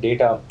ಹೇಳಿದ್ರೆ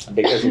ಡೇಟಾ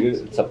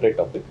ಸಪ್ರೇಟ್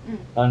ಟಾಪಿಕ್.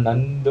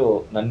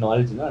 ನನ್ನ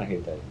ನಾಲೆಜ್ ನಾನು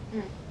ಹೇಳ್ತಾ ಇದ್ದೀನಿ.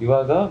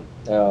 ಇವಾಗ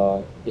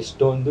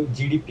ಎಷ್ಟೊಂದು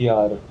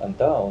GDPR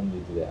ಅಂತ ಒಂದು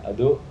ಇದಿದೆ,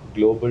 ಅದು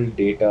global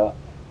data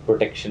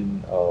protection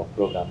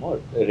program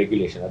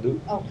regulation. ಅದು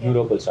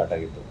ಯುರೋಪಲ್ಲಿ ಸ್ಟಾರ್ಟ್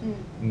ಆಗಿತ್ತು,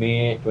 May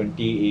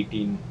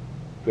 2018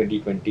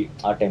 2020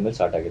 ಆ ಟೈಮಲ್ಲಿ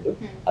ಸ್ಟಾರ್ಟ್ ಆಗಿದ್ದು.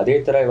 ಅದೇ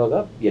ಥರ ಇವಾಗ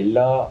ಎಲ್ಲ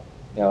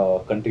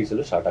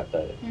ಕಂಟ್ರೀಸಲ್ಲೂ ಸ್ಟಾರ್ಟ್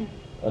ಆಗ್ತಾ ಇದೆ.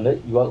 ಅಂದರೆ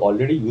ಇವಾಗ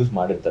ಆಲ್ರೆಡಿ ಯೂಸ್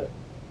ಮಾಡಿರ್ತಾರೆ.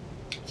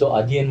 ಸೊ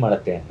ಅದೇನು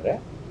ಮಾಡುತ್ತೆ ಅಂದರೆ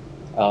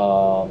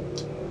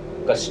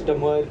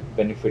ಕಸ್ಟಮರ್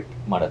ಬೆನಿಫಿಟ್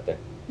ಮಾಡುತ್ತೆ,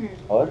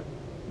 ಅವ್ರ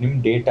ನಿಮ್ಮ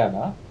ಡೇಟಾನ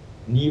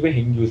ನೀವೇ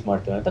ಹೆಂಗೆ ಯೂಸ್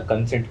ಮಾಡ್ತೀರ ಅಂತ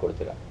ಕನ್ಸೆಂಟ್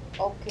ಕೊಡ್ತೀರಾ.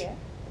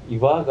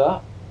 ಇವಾಗ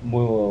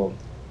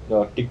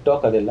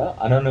ಟಿಕ್ಟಾಕ್ ಅದೆಲ್ಲ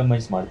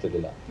ಅನಾನಮೈಸ್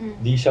ಮಾಡ್ತಿರ್ಲಿಲ್ಲ.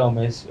 ದೀಶಾ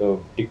ಉಮೇಶ್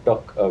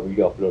ಟಿಕ್ಟಾಕ್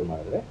ವಿಡಿಯೋ ಅಪ್ಲೋಡ್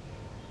ಮಾಡಿದ್ರೆ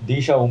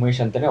ದೀಶಾ ಉಮೇಶ್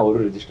ಅಂತಾನೆ ಅವರು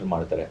ರಿಜಿಸ್ಟರ್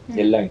ಮಾಡ್ತಾರೆ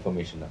ಎಲ್ಲ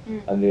ಇನ್ಫಾರ್ಮೇಶನ್,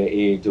 ಅಂದ್ರೆ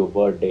ಏಜು,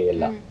 ಬರ್ಡೇ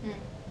ಎಲ್ಲ.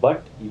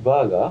 ಬಟ್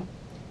ಇವಾಗ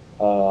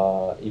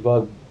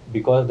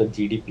ಬಿಕಾಸ್ ದ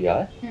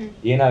GDPR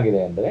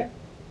ಏನಾಗಿದೆ ಅಂದ್ರೆ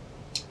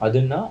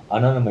ಅದನ್ನ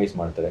ಅನಾನಮೈಸ್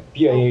ಮಾಡ್ತಾರೆ.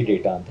 PII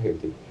ಡೇಟಾ ಅಂತ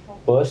ಹೇಳ್ತೀವಿ,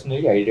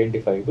 ಪರ್ಸನಲಿ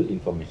ಐಡೆಂಟಿಫೈಬಲ್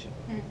ಇನ್ಫಾರ್ಮೇಶನ್.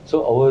 ಸೊ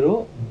ಅವರು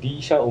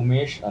ದೀಶಾ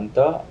ಉಮೇಶ್ ಅಂತ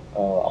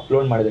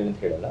ಅಪ್ಲೋಡ್ ಮಾಡಿದಾಳೆ ಅಂತ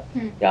ಹೇಳಲ್ಲ,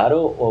 ಯಾರೋ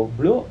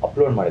ಒಬ್ಳು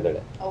ಅಪ್ಲೋಡ್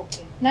ಮಾಡಿದಾಳೆ.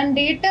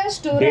 ಡೇಟಾ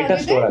ಸ್ಟೋರ್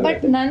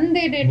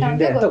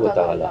ಅಂತ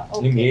ಗೊತ್ತಾಗಲ್ಲ,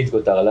 ನಿಮ್ ಏಜ್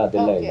ಗೊತ್ತಾಗಲ್ಲ,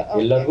 ಅದೆಲ್ಲ ಇಲ್ಲ,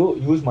 ಎಲ್ಲರಿಗೂ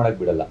ಯೂಸ್ ಮಾಡಕ್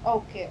ಬಿಡಲ್ಲ.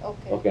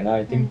 ಓಕೆನಾ.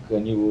 ಐ ಥಿಂಕ್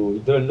ನೀವು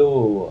ಇದ್ರಲ್ಲೂ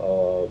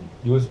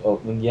ಯೂಸ್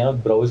ಏನೋ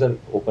ಬ್ರೌಸರ್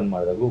ಓಪನ್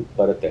ಮಾಡಿದಾಗೂ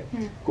ಬರುತ್ತೆ,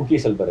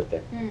 ಕುಕೀಸ್ ಅಲ್ಲಿ ಬರುತ್ತೆ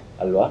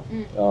ಅಲ್ವಾ,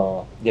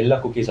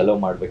 ಎಲ್ಲ ಕುಕೀಸ್ ಅಲೋ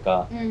ಮಾಡ್ಬೇಕಾ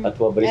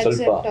ಅಥವಾ ಬರೀ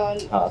ಸ್ವಲ್ಪ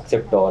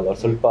ಅಕ್ಸೆಪ್ಟ್ ಆಲ್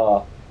ಅವ್ರು ಸ್ವಲ್ಪ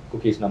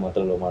ಕುಕೀಸ್ ನ ಮಾತ್ರ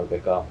ಅಲೋ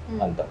ಮಾಡ್ಬೇಕಾ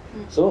ಅಂತ.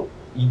 ಸೊ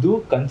ಇದು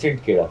ಕನ್ಸೆಂಟ್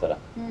ಕೇಳೋ ತರ.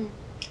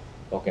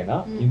 ಓಕೆನಾ.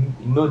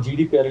 ಇನ್ನೂ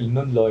GDPR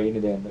ಇನ್ನೊಂದು ಲಾ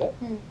ಏನಿದೆ ಅಂದ್ರೆ,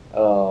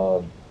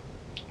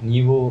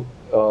 ನೀವು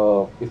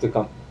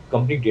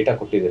ಕಂಪ್ನಿಗೆ ಡೇಟಾ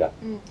ಕೊಟ್ಟಿದ್ದೀರಾ,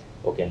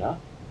 ಓಕೆನಾ,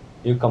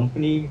 ನೀವು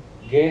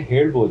ಕಂಪ್ನಿಗೆ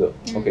ಹೇಳ್ಬೋದು,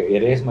 okay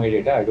erase my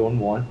data, I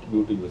don't want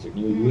you to use it,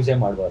 ನೀವು ಯೂಸೇ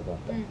ಮಾಡಬಾರ್ದು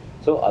ಅಂತ.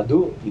 ಸೊ ಅದು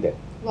ಇದೆ.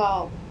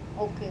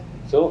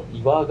 ಸೊ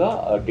ಇವಾಗ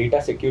ಡೇಟಾ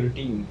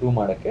ಸೆಕ್ಯೂರಿಟಿ ಇಂಪ್ರೂವ್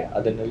ಮಾಡಕ್ಕೆ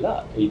ಅದನ್ನೆಲ್ಲ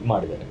ಇದು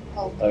ಮಾಡಿದ್ದಾರೆ,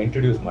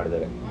 ಇಂಟ್ರೊಡ್ಯೂಸ್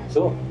ಮಾಡಿದ್ದಾರೆ.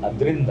 ಸೊ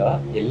ಅದರಿಂದ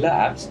ಎಲ್ಲ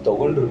ಆ್ಯಪ್ಸ್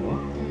ತಗೊಂಡ್ರು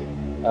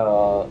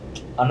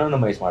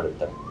ಅನಾನಮೈಸ್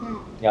ಮಾಡಿರ್ತಾರೆ,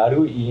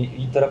 ಯಾರಿಗೂ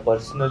ಈ ಥರ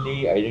ಪರ್ಸನಲಿ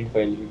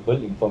ಐಡೆಂಟಿಫೈಬಲ್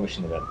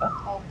ಇನ್ಫಾರ್ಮೇಶನ್ ಇರಲ್ಲ,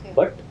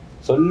 ಬಟ್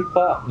ಸ್ವಲ್ಪ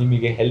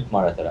ನಿಮಗೆ ಹೆಲ್ಪ್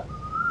ಮಾಡೋ ಥರ.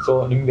 ಸೊ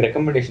ನಿಮ್ಗೆ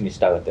ರೆಕಮೆಂಡೇಶನ್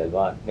ಇಷ್ಟ ಆಗುತ್ತೆ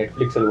ಅಲ್ವಾ,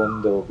 ನೆಟ್ಫ್ಲಿಕ್ಸಲ್ಲಿ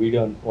ಒಂದು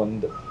ವಿಡಿಯೋ,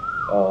 ಒಂದು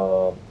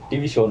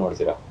TV ಶೋ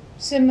ನೋಡ್ತೀರಾ,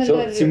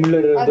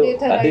 ಸಿಮಿಲರ್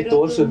ಅದೇ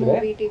ತೋರಿಸಿದ್ರೆ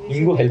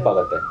ನಿಮಗೂ ಹೆಲ್ಪ್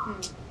ಆಗುತ್ತೆ,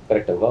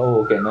 ಕರೆಕ್ಟ್ ಅಲ್ವಾ.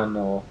 ಓಕೆ,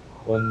 ನಾನು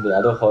ಒಂದು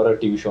ಯಾವುದೋ ಹಾರರ್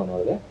TV ಶೋ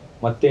ನೋಡಿದೆ,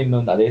 ಮತ್ತೆ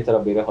ಇನ್ನೊಂದು ಅದೇ ಥರ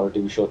ಬೇರೆ ಹಾರರ್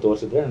TV ಶೋ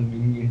ತೋರಿಸಿದ್ರೆ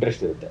ನಿಮ್ಗೆ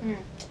ಇಂಟ್ರೆಸ್ಟ್ ಇರುತ್ತೆ.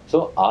 ಸೊ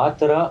ಆ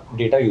ಥರ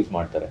ಡೇಟಾ ಯೂಸ್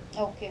ಮಾಡ್ತಾರೆ.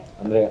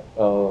 ಅಂದರೆ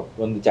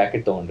ಒಂದು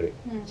ಜಾಕೆಟ್ ತೊಗೊಂಡ್ರಿ,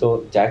 ಸೊ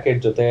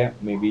ಜಾಕೆಟ್ ಜೊತೆ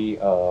ಮೇ ಬಿ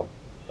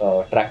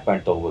ಟ್ರ್ಯಾಕ್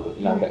ಪ್ಯಾಂಟ್ ತೊಗೋಬೋದು,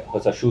 ಇಲ್ಲಾಂದರೆ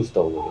ಹೊಸ ಶೂಸ್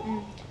ತೊಗೋಬೋದು,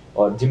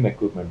 ಜಿಮ್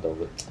ಎಕ್ವಿಪ್ಮೆಂಟ್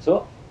ತೊಗೋಬೋದು. ಸೊ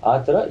ಆ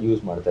ಥರ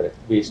ಯೂಸ್ ಮಾಡ್ತಾರೆ.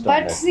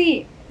 But C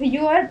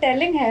you are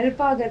telling help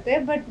ಆಗುತ್ತೆ,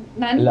 ಬಟ್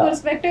ನನ್ನ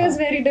perspective is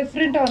very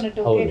different on it.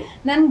 Okay,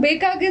 ನನ್ಗೆ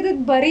ಬೇಕಾಗಿದ್ದು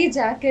ಬರೀ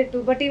ಜಾಕೆಟ್,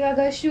 ಬಟ್ ಇವಾಗ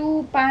ಶೂ,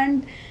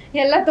 ಪ್ಯಾಂಟ್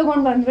ಎಲ್ಲ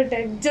ತಗೊಂಡ್ ಬಂದ್ಬಿಟ್ಟೆ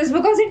just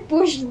because it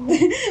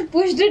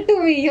ಪುಶ್ಡ್ it to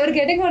me. You are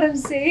getting what I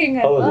am saying.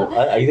 ಹೌದು,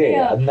 ಇದೆ,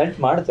 ಅದನ್ನ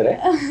ಮಾಡ್ತಾರೆ.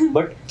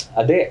 ಬಟ್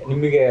ಅದೇ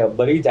ನಿಮಗೆ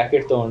ಬರೀ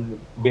ಜಾಕೆಟ್ ತಗೊಂಡು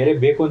ಬೇರೆ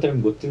ಬೇಕು ಅಂತ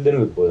ನಿಮ್ಗೆ ಗೊತ್ತಿಲ್ಲದೇನೂ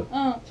ಇರ್ಬೋದು.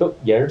 ಸೊ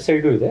ಎರಡು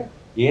ಸೈಡು ಇದೆ.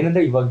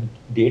 ಏನಂದ್ರೆ ಇವಾಗ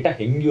ಡೇಟಾ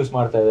ಹೆಂಗ್ ಯೂಸ್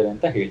ಮಾಡ್ತಾ ಇದಾರೆ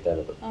ಅಂತ ಹೇಳ್ತಾ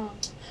ಇರೋದು.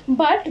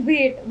 But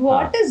wait,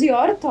 what is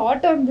your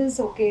thought on this?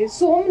 Okay,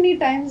 so many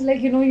times,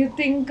 like, you know, you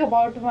think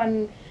about one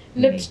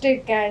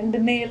lipstick and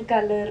nail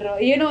color,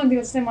 ಒಂದು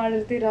ಯೋಚನೆ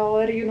ಮಾಡಿರ್ತೀರಾ,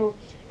 or you know,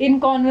 in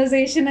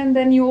conversation, and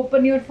then you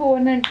open your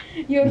phone and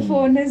your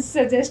phone is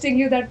suggesting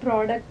you that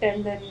product, and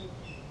then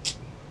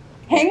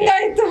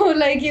ಹೆಂಗಾಯ್ತು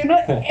like you know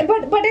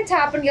but it's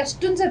happen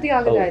ಎಷ್ಟೊಂದು ಸತಿ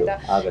ಆಗಿದೆ ಆಯ್ತಾ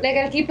like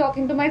I keep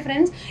talking to my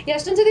friends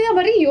ಎಷ್ಟೊಂದು ಸತಿ ನಾನು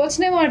ಬರೀ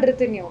ಯೋಚನೆ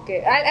ಮಾಡಿರ್ತೀನಿ okay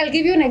I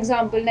give you an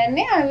example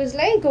ನೆನ್ನೆ ಐ ವಾಸ್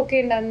ಲೈಕ್ ಓಕೆ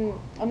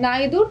ನಾ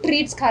ಇದು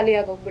ಟ್ರೀಟ್ಸ್ ಖಾಲಿ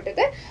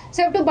ಆಗೋಗ್ಬಿಟ್ಟಿದೆ so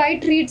have to by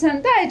treats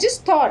ಅಂತ I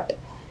just thought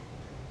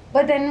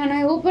but then when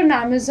I open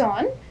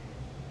Amazon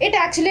it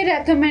actually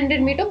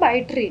recommended me to by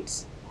treats.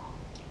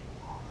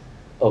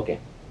 Okay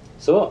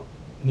so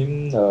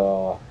ನಿಮ್ಮ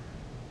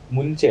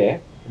ಮುಂಚೆ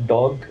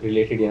dog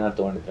related ಏನಾದ್ರು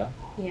ತಗೊಂಡಿದ್ದೀರಾ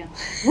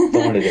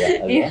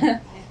ಅಲ್ವಾ?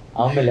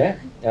 ಆಮೇಲೆ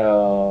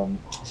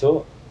ಸೊ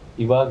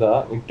ಇವಾಗ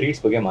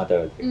ಟ್ರೀಟ್ಸ್ ಬಗ್ಗೆ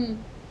ಮಾತಾಡ್ತೀವಿ.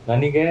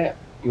 ನನಗೆ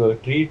ಇವಾಗ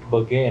ಟ್ರೀಟ್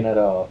ಬಗ್ಗೆ ಏನಾರ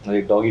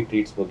ಡಾಗಿ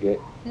ಟ್ರೀಟ್ಸ್ ಬಗ್ಗೆ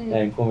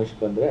ಇನ್ಫಾರ್ಮೇಶನ್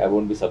ಬಂದ್ರೆ ಐ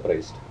ವೋಂಟ್ ಬಿ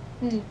ಸರ್ಪ್ರೈಸ್ಡ್.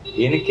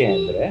 ಏನಕ್ಕೆ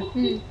ಅಂದ್ರೆ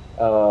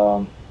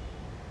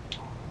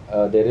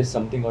there is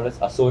something called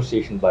as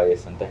association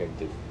bias ಅಂತ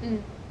ಹೇಳ್ತೀವಿ.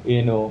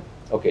 ಏನು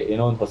ಓಕೆ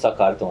ಏನೋ ಒಂದು ಹೊಸ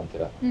ಕಾರ್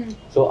ತಗೊಂತೀರಾ,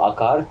 ಸೊ ಆ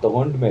ಕಾರ್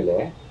ತಗೊಂಡ್ಮೇಲೆ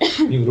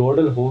ನೀವು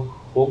ರೋಡಲ್ಲಿ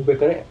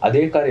ಹೋಗ್ಬೇಕಾದ್ರೆ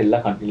ಅದೇ ಕಾರ್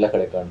ಎಲ್ಲ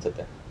ಕಡೆ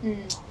ಕಾಣಿಸುತ್ತೆ.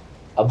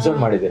 ಅಬ್ಸರ್ವ್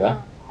ಮಾಡಿದೀರಾ?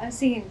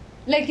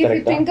 Like if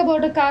you think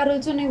about a car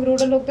also ನೀವು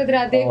ರೋಡ್ ಅಲ್ಲಿ ಹೋಗ್ತಿದ್ರೆ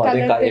ಅದೇ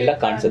ಕಲರ್ ಎಲ್ಲ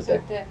ಕಾಣಿಸುತ್ತೆ.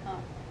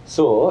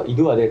 ಸೊ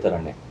ಇದು ಅದೇ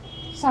ತರನೇ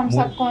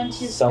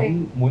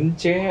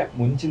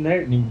ಮುಂಚಿನ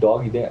ನಿಮ್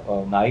ಡಾಗ್ ಇದೆ,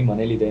 ನಾಯಿ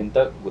ಮನೇಲಿ ಇದೆ ಅಂತ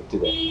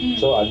ಗೊತ್ತಿದೆ,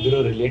 ಸೊ ಅದ್ರ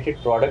ರಿಲೇಟೆಡ್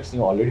ಪ್ರಾಡಕ್ಟ್ಸ್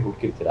ನೀವು ಆಲ್ರೆಡಿ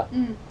ಹುಡುಕಿರ್ತೀರಾ,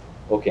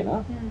 ಓಕೆನಾ?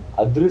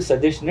 ಅದ್ರ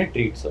ಸಜೆಷನ್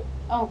ಟ್ರೀಟ್ಸ್.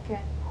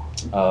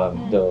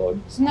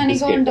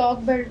 ನನಗೆ ಒಂದು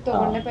ಡಾಗ್ ಬೆಲ್ಟ್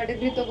ತಗೊಂಡೆ,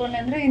 ಪೆಡಿಗ್ರಿ ತಗೊಂಡೆ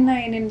ಅಂದ್ರೆ ಇನ್ನ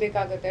ಏನೇನ್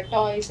ಬೇಕಾಗುತ್ತೆ,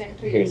 ಟಾಯ್ಸ್ ಅಂಡ್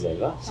ಟ್ರೀಟ್ಸ್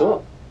ಹೇಳಿದಲ್ವಾ? ಸೊ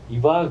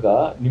ಇವಾಗ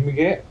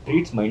ನಿಮಗೆ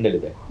ಟ್ರೀಟ್ಸ್ ಮೈಂಡ್ ಅಲ್ಲಿ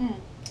ಇದೆ,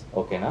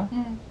 ಓಕೆನಾ?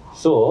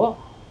 ಸೊ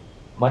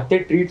ಮತ್ತೆ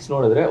ಟ್ರೀಟ್ಸ್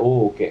ನೋಡಿದ್ರೆ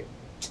ಓಕೆ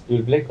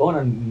ವಿಲ್ ಲೈಕ್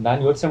ನಾನು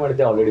ಯೋಚನೆ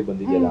ಮಾಡಿದ್ದೆ ಆಲ್ರೆಡಿ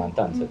ಬಂದಿದೆಯಲ್ಲ ಅಂತ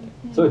ಅನ್ಸುತ್ತೆ.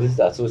 So this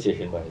is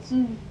association bias.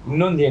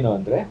 ಇನ್ನೊಂದು ಏನು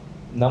ಅಂದ್ರೆ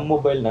ನನ್ನ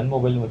ಮೊಬೈಲ್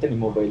ಮತ್ತೆ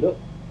ನಿಮ್ಮ ಮೊಬೈಲ್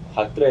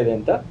ಹತ್ರ ಇದೆ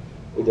ಅಂತ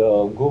ಇದು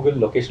ಗೂಗಲ್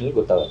ಲೊಕೇಶನ್ ಅಲ್ಲಿ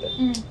ಗೊತ್ತಾಗುತ್ತೆ.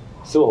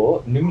 ಸೊ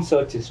ನಿಮ್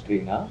ಸರ್ಚ್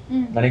ಹಿಸ್ಟ್ರಿನ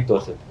ನನಗೆ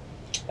ತೋರಿಸುತ್ತೆ,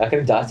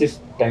 ಯಾಕಂದ್ರೆ ಜಾಸ್ತಿ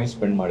ಟೈಮ್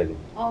ಸ್ಪೆಂಡ್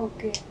ಮಾಡಿದೀನಿ,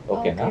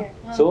 ಓಕೆನಾ?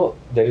 So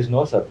there is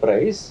no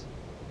surprise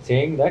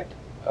saying that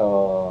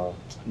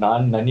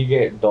ನನಗೆ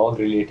ಡಾಗ್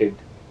ರಿಲೇಟೆಡ್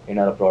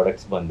ಏನಾರ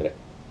ಪ್ರಾಡಕ್ಟ್ಸ್ ಬಂದ್ರೆ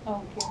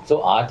ಸೊ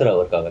ಆ ತರ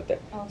ವರ್ಕ್ ಆಗುತ್ತೆ.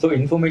 ಸೊ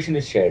ಇನ್ಫಾರ್ಮೇಶನ್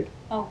ಇಸ್ ಶೇರ್ಡ್,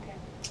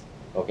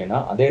 ಓಕೆನಾ?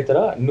 ಅದೇ ತರ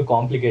ಇನ್ನು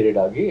ಕಾಂಪ್ಲಿಕೇಟೆಡ್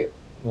ಆಗಿ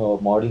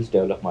ಮಾಡೆಲ್ಸ್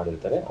ಡೆವಲಪ್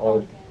ಮಾಡಿರ್ತಾರೆ,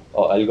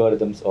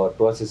 ಅಲ್ಗಾರಿದಮ್ಸ್ ಆರ್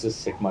ಪ್ರೊಸೆಸಸ್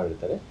ಸೆಟ್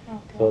ಮಾಡಿರ್ತಾರೆ,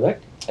 ಸೊ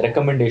ದಟ್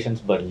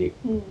ರೆಕಮೆಂಡೇಶನ್ಸ್ ಬರಲಿ.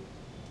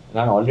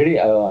 ನಾನು already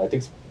I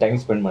think time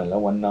spend ಮಾಡಿಲ್ಲ,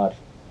 1 hour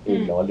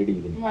ಆಲ್ರೆಡಿ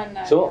ಇದೀನಿ.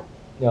 ಸೊ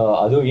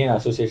ಅದು ಏನ್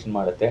ಅಸೋಸಿಯೇಷನ್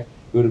ಮಾಡುತ್ತೆ,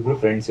 ಇವರಿಬ್ರು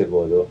ಫ್ರೆಂಡ್ಸ್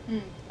ಇರ್ಬೋದು,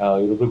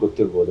 ಇವರಿಬ್ರು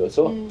ಗೊತ್ತಿರ್ಬೋದು,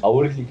 ಸೊ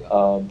ಅವ್ರಿಗೆ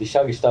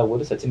ದಿಶಾಗ್ ಇಷ್ಟ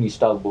ಆಗ್ಬೋದು, ಸಚಿನ್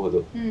ಇಷ್ಟ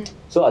ಆಗ್ಬಹುದು,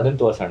 ಸೊ ಅದನ್ನ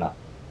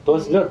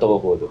ತೋರಿಸಿದ್ರೆ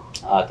ತಗೋಬಹುದು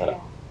ಆ ತರ.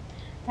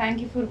 Thank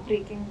you for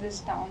breaking this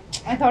down.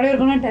 I thought you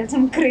were going to tell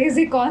some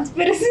crazy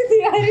conspiracy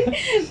theory,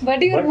 but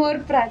you were more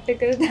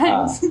practical.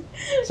 Thanks.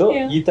 So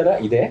ಈ ತರ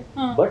ಇದೆ,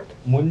 ಬಟ್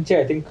ಮುಂಚೆ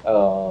I think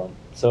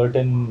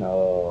certain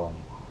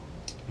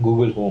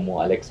Google home,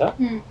 Alexa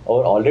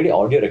ಅವ್ರು already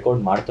audio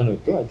record ಮಾಡ್ತಾನೂ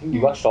ಇತ್ತು. I think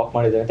ಇವಾಗ stop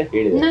ಮಾಡಿದ್ದಾರೆ ಅಂತ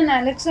ಹೇಳಿದ್ರು. ನಾನು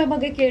ಅಲೆಕ್ಸಾ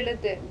ಬಗ್ಗೆ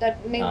ಕೇಳಿದ್ದೆ, ದಟ್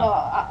ನೀವು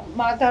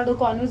ಮಾತಾಡೋ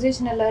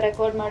ಕಾನ್ವರ್ಸೇಷನ್ ಎಲ್ಲ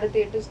ರೆಕಾರ್ಡ್ ಮಾಡುತ್ತೆ,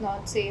 ಇಟ್ ಇಸ್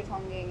ನಾಟ್ ಸೇಫ್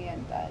ಹಂಗೆ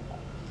ಅಂತ.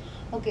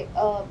 Okay,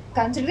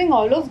 considering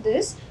all of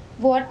this,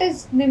 what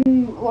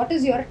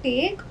is your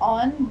take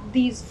on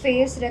these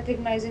face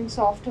recognizing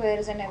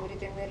softwares and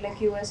everything? Where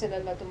like US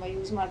alla tumba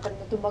use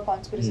ಮಾಡ್ತಾರೆ, ತುಂಬಾ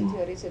ಕಾನ್ಸ್ಪಿರಸಿ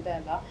ಥಿಯರೀಸ್ ಇದೆ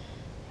ಅಲ್ಲ.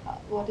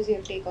 What is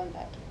your take on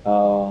that?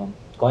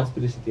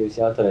 Conspiracy theories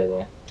ಯಾವ ತರ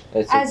ಇದೆ?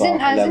 As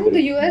in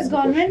the US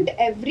government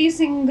every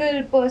single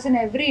person,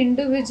 every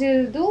individual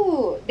do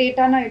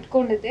data na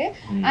itkondiದೆ,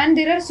 and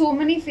there are so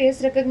many face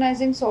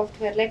recognizing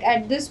software. Like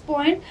at this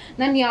point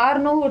nan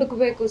yarno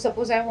hudukbeku,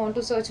 suppose I want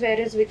to search where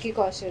is Vicky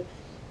Kaushal,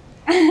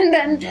 and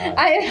then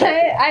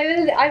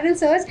I will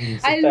search,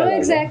 I'll know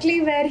exactly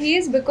where he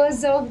is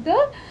because of the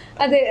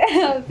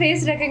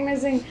face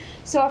recognizing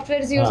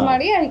softwares use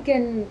ಮಾಡಿ I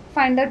can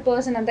find that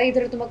person ಅಂತ.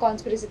 ಇದರ ತುಂಬಾ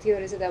conspiracy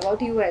theories ಇದೆ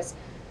about US.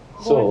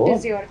 What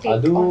is your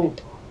take on it?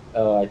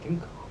 I think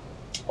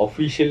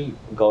official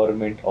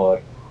government or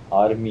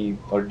army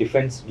or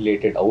defense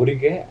related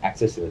ಅವರಿಗೆ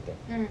access ಇರುತ್ತೆ,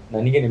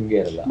 ನನಗೆ ನಿಮಗೆ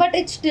ಇರಲ್ಲ. But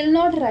it's still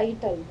not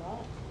right ಅಲ್ವಾ?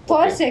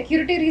 For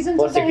security reasons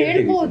ಅಂತ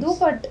ಹೇಳ್ಬೋದು,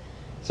 but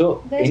so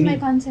there's my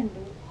consent.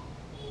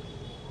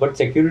 But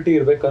security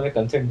ಇರಬೇಕಂದ್ರೆ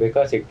consent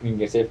ಬೇಕಾ,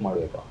 ನಿಮಗೆ ಸೇಫ್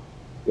ಮಾಡಬೇಕಾ?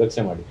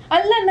 ಯೋಚನೆ ಮಾಡಿ.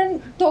 ಅಲ್ಲ, ನಾನು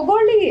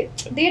ತಗೊಳ್ಳಿ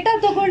ಡೇಟಾ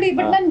ತಗೊಳ್ಳಿ,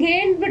 ಬಟ್ ನನ್ಗೆ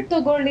ಹೇಳ್ಬಿಟ್ಟು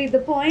ತಗೊಳ್ಳಿ. The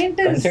point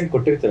is consent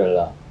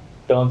ಕೊಟ್ಟಿರ್ತೀರಲ್ಲ,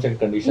 terms and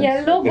conditions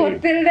yellow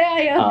ಗೊತ್ತಿರದೆ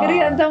I agree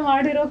ಅಂತ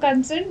ಮಾಡಿರೋ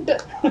ಕನ್ಸೆಂಟ್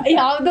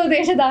ಯಾವ್ದೋ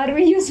ದೇಶದ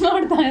ಆರ್ಮಿ ಯೂಸ್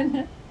ಮಾಡ್ತಾ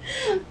ಇದೆ.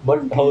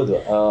 ಬಟ್ ಹೌದು,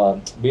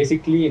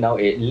 ಬೇಸಿಕ್ಲಿ ನಾವು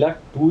ಎಲ್ಲ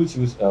ಟೂಲ್ಸ್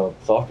ಯೂಸ್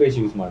ಸಾಫ್ಟ್ವೇರ್ಸ್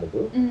ಯೂಸ್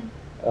ಮಾಡೋದು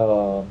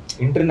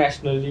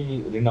internationally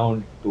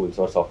renowned tools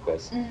R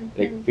softwares,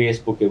 like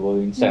Facebook ಇರ್ಬೋದು,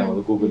 ಇನ್ಸ್ಟಾಗ್ರಾಮ್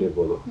ಇರ್ಬೋದು, ಗೂಗಲ್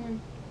ಇರ್ಬೋದು,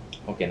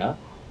 ಓಕೆನಾ?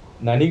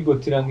 ನನಗೆ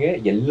ಗೊತ್ತಿರೋಂಗೆ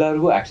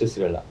ಎಲ್ಲರಿಗೂ ಆಕ್ಸೆಸ್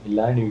ಇರಲ್ಲ. ಇಲ್ಲ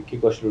ನೀವು ವಿಕ್ಕಿ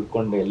ಕೋಶಲ್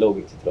ಹುಡ್ಕೊಂಡು ಎಲ್ಲ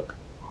ಹೋಗಿರ್ತಿದ್ರು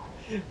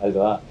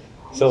ಅಲ್ವಾ?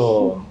 ಸೊ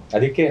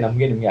ಅದಕ್ಕೆ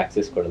ನಮಗೆ ನಿಮಗೆ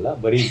ಆಕ್ಸೆಸ್ ಕೊಡಲ್ಲ,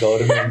 ಬರೀ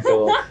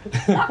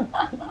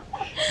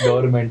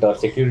ಗೌರ್ಮೆಂಟ್ ಆರ್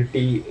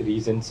ಸೆಕ್ಯೂರಿಟಿ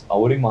ರೀಸನ್ಸ್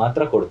ಅವ್ರಿಗೆ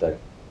ಮಾತ್ರ ಕೊಡ್ತಾರೆ.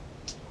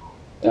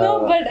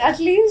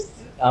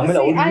 ಆಮೇಲೆ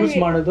ಅವ್ರು ಯೂಸ್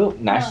ಮಾಡೋದು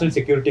ನ್ಯಾಷನಲ್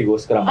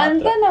ಸೆಕ್ಯೂರಿಟಿಗೋಸ್ಕರ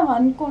ಅಂತ ನಾವು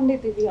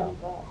ಅನ್ಕೊಂಡಿದೀವಿ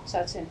ಅಲ್ವಾ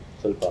ಸಚಿನ್?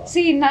 ಸ್ವಲ್ಪ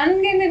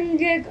ನನ್ಗೆ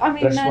ನಿಮ್ಗೆ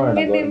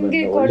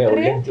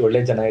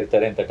ಒಳ್ಳೆ ಜನ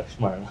ಇರ್ತಾರೆ ಅಂತ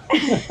ಟ್ರಸ್ಟ್ ಮಾಡೋಣ.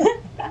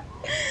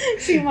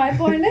 ಸಿ ಮೈ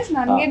ಪಾಯಿಂಟ್ ಇಸ್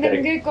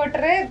ನನಗೆ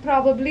ಕೊಟ್ರೆ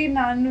ಪ್ರಾಬಬ್ಲಿ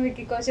ನಾನು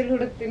ವಿಕಿ ಕೌಶಲ್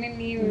ಹುಡುಕ್ತೀನಿ,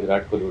 ನೀವು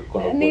ವಿರಾಟ್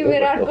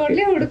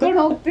ಕೊಹ್ಲಿ ಹುಡ್ಕೊಂಡು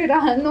ಹೋಗ್ತೀರಾ.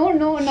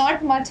 No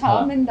not much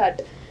harm in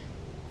that.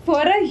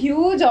 For a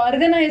huge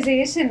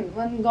organisation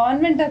ಒಂದು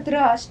ಗೌರ್ಮೆಂಟ್ ಹತ್ರ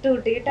ಅಷ್ಟು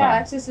ಡೇಟಾ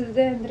ಆಕ್ಸೆಸ್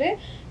ಇದೆ ಅಂದ್ರೆ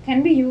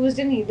ಕ್ಯಾನ್ ಬಿ ಯೂಸ್ಡ್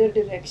ಇನ್ ಇದರ್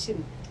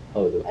ಡಿರೆಕ್ಷನ್.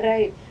 ಹೌದು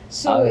ರೈಟ್.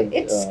 ಸೊ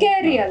ಇಟ್ಸ್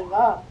ಸ್ಕೇರಿ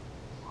ಅಲ್ವಾ?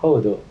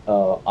 ಹೌದು.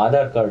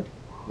 ಆಧಾರ್ ಕಾರ್ಡ್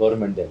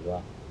ಗೌರ್ಮೆಂಟ್ ಅಲ್ವಾ?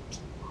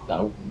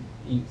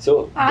 So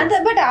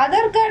but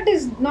Aadhaar card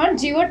is not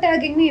geo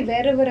tagging me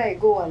wear ever I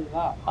go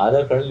ಅಲ್ವಾ?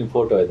 ಆಧಾರ್ ಕಾರ್ಡ್ ಅಲ್ಲಿ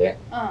ಫೋಟೋ ಇದೆ,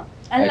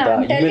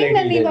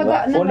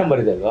 ಫೋನ್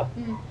ನಂಬರ್ ಇದೆ ಅಲ್ವಾ?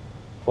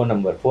 ಫೋನ್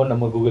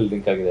ನಂಬರ್ ಗೂಗಲ್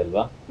ಲಿಂಕ್ ಆಗಿದೆ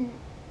ಅಲ್ವಾ?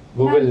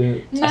 ಗೂಗಲ್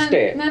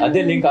ಅಷ್ಟೇ,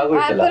 ಅದೇ ಲಿಂಕ್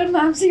ಆಗೋಯ್ತಲ್ಲ. ಆಪಲ್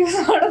ಮ್ಯಾಪ್ಸ್ ಯೂಸ್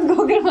ಮಾಡೋದು,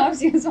 ಗೂಗಲ್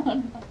ಮ್ಯಾಪ್ಸ್ ಯೂಸ್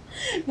ಮಾಡೋದು.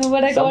 No,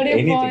 but I got your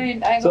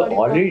point. So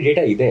already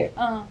data ಇದೆ,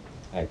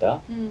 ಆಯ್ತಾ?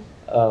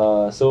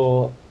 ಸೊ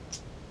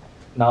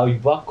ನಾವು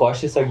ಇವಾಗ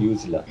ಕಾಶಿಯಸ್ ಆಗಿ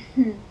ಯೂಸ್ ಇಲ್ಲ.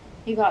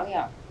 ಇವಾಗ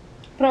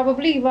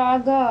ಪ್ರಾಬಬ್ಲಿ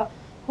ಇವಾಗ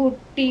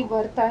ಹುಟ್ಟಿ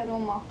ಬರ್ತಾ ಇರೋ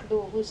ಮಕ್ಕಳು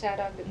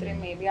ಹುಷಾರಾಗಿದ್ರೆ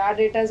ಮೇ ಬಿ ಆ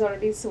data is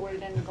already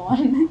sold and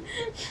gone.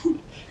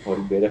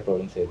 ಅವ್ರಿಗೆ ಬೇರೆ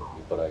ಪ್ರಾಬ್ಲಮ್ಸ್ ಇದೆ,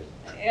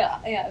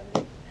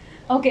 ಪರವಾಗಿಲ್ಲ.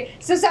 Okay,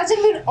 so Sachin,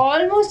 we're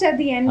almost at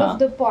the end of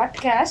the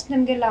podcast.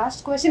 Namge last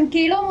question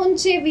kelo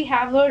munche we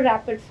have a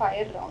rapid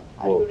fire round.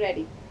 Are you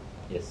ready?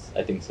 Yes,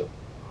 I think so.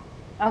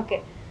 Okay.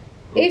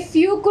 If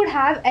you could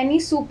have any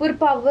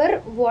superpower,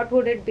 what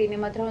would it be?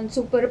 ನಿಮ್ಮ ಹತ್ರ ಒಂದು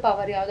super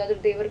power ಯಾವ್ದಾದ್ರು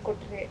ದೇವರು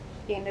ಕೊಟ್ರೆ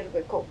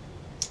ಏನಿರಬೇಕು?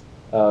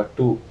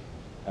 Two,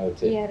 I would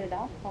say.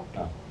 ಎರಡಾ?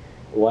 Okay.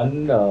 One,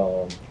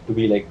 to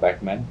be like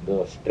Batman, the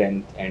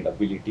strength and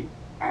ability.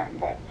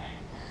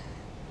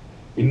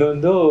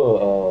 ಇನ್ನೊಂದು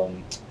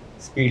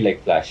speed like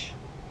Flash.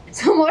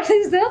 So what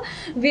is the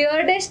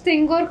weirdest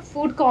thing or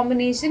food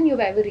combination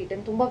you've ever eaten?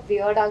 ತುಂಬಾ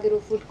weird ಆಗಿರೋ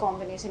food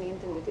combination ಏನು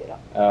ತಿಂದಿದ್ದೀರಾ?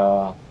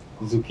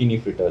 Zucchini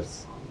fritters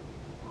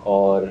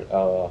or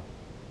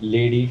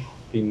lady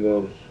finger,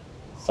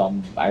 some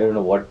I don't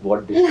know what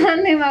dish.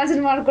 ನಾನು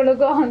imagine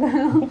ಮಾಡ್ಕೊಳ್ಳೋಕೆ ಆಗಲ್ಲ.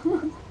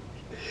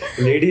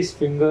 Ladies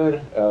finger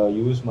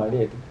use ಮಾಡಿ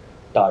I think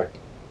tart.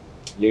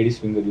 Ladies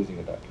finger using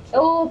a tart.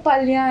 Oh,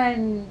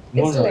 palyan.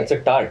 No, it's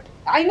a tart.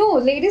 I know,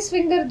 ladies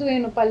finger do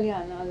ಏನು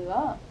palyan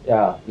ಅಲ್ವಾ?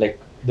 Yeah, like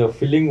the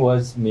filling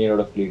was made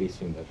out of lady's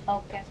finger.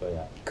 Okay. So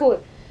yeah. Cool.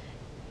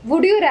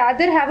 Would you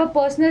rather have a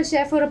personal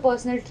chef or a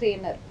personal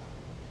trainer?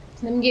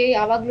 ನಿಮಗೆ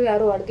ಯಾವಾಗಲೂ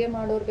ಯಾರು ಅಡುಗೆ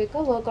ಮಾಡೋರು ಬೇಕಾ,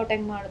 workout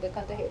ಹೆಂಗೆ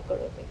ಮಾಡಬೇಕಂತ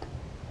ಹೇಳ್ಕೊಡೋರು ಬೇಕಾ?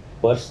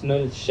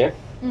 Personal chef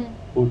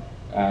who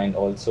and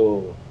also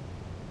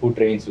who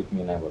trains with me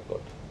in my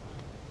workout.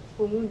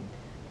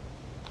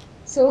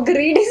 So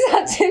greedy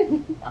Sachin.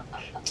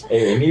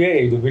 Anyway,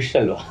 ಇದು ವಿಶ್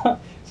ಅಲ್ವಾ?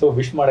 So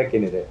wish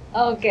ಮಾಡಕ್ಕೇನಿದೆ?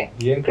 Okay.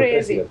 ಏನು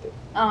ಕೊಟ್ಟರೆ ಸಿಗುತ್ತೆ?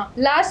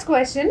 Last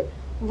question.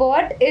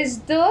 What is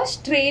the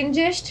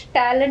strangest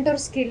talent or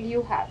skill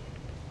you have?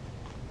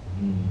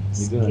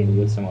 ಇದು ನಾನು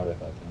ಯೋಚನೆ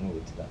ಮಾಡಬೇಕಾಗುತ್ತೆ, ನನಗೆ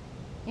ಗೊತ್ತಿಲ್ಲ.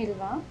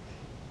 ಇಲ್ವಾ?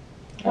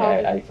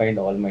 I find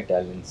all my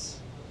talents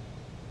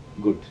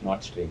good, not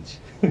strange.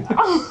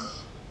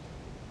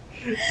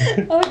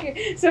 Okay,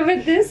 so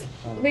with this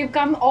we've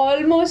come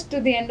almost to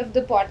the end of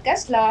the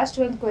podcast. Last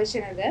one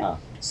question ಇದೆ.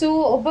 So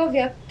ಒಬ್ಬ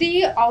ವ್ಯಕ್ತಿ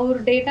ಅವ್ರ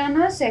ಡೇಟಾನ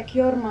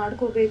ಸೆಕ್ಯೂರ್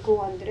ಮಾಡ್ಕೋಬೇಕು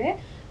ಅಂದ್ರೆ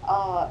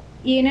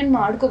ಏನೇನು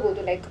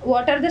ಮಾಡ್ಕೋಬಹುದು? Like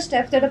what are the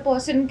steps that a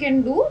person can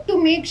do to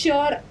make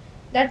sure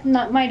that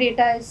my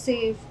data is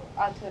safe?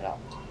 ಆ ಥರ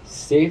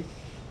ಸೇಫ್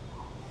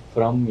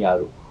ಫ್ರಮ್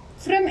ಯಾರು?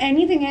 From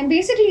anything and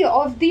basically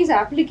of these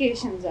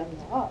applications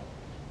ಅಲ್ವಾ?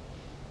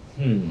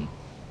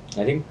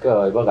 ಐ ಥಿಂಕ್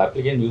ಇವಾಗ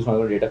ಅಪ್ಲಿಕೇಶನ್ ಯೂಸ್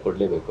ಮಾಡೋ data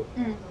ಕೊಡಲೇಬೇಕು.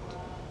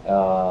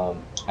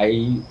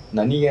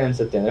 ನನಗೆ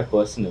ಅನ್ಸುತ್ತೆ ಅಂದರೆ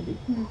personally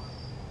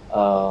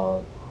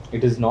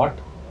it is not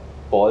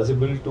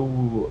possible to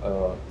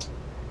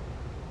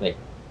like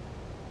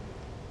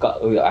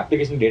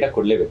application data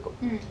ಕೊಡಲೇಬೇಕು.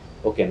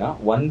 ಓಕೆನಾ?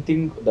 One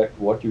thing that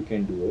what you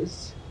can do is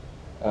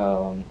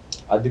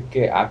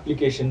ಅದಕ್ಕೆ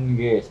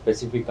ಅಪ್ಲಿಕೇಶನ್ಗೆ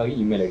ಸ್ಪೆಸಿಫಿಕ್ ಆಗಿ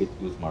ಇಮೇಲ್ ಐ ಡಿ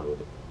ಯೂಸ್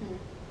ಮಾಡ್ಬೋದು.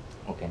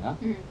 ಓಕೆನಾ?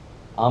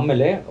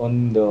 ಆಮೇಲೆ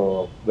ಒಂದು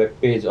ವೆಬ್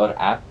ಪೇಜ್ ಆರ್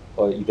ಆ್ಯಪ್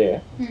ಇದೆ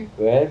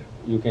where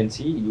you can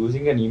see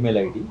using an email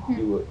I D.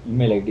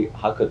 Email I D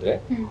ಹಾಕಿದ್ರೆ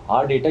ಆ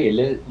ಡೇಟಾ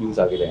ಎಲ್ಲೆಲ್ಲಿ ಯೂಸ್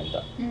ಆಗಿದೆ ಅಂತ.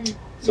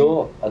 ಸೊ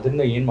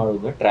ಅದನ್ನ ಏನು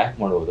ಮಾಡೋದು, ಟ್ರ್ಯಾಕ್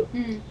ಮಾಡೋದು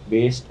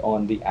based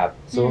on the app.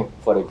 So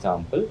for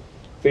example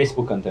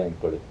Facebook ಅಂತ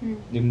ಇಟ್ಕೊಳ್ಳಿ,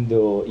 ನಿಮ್ಮದು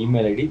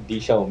email I D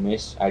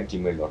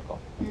disha.umesh@gmail.com.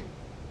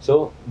 So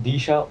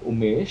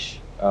disha.umesh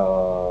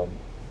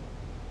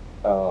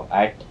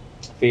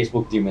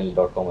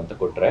 @facebook.gmail.com ಅಂತ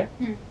ಕೊಟ್ಟರೆ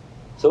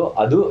ಸೊ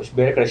ಅದು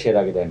ಬೇರೆ ಕಡೆ ಶೇರ್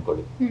ಆಗಿದೆ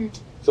ಅನ್ಕೊಳ್ಳಿ.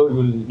 ಸೊ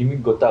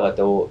ನಿಮಗೆ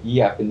ಗೊತ್ತಾಗತ್ತೆ, ಓ ಈ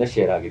ಆ್ಯಪಿಂದ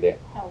ಶೇರ್ ಆಗಿದೆ.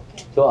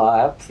 ಸೊ ಆ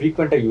ಆ್ಯಪ್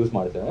ಫ್ರೀಕ್ವೆಂಟ್ ಆಗಿ ಯೂಸ್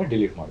ಮಾಡ್ತಾರೆ,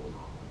 ಡಿಲೀಟ್ ಮಾಡ್ಬೋದು.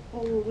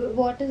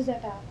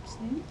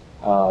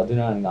 ಅದನ್ನ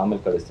ನಾನು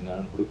ಆಮೇಲೆ ಕಳಿಸ್ತೀನಿ,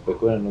 ನಾನು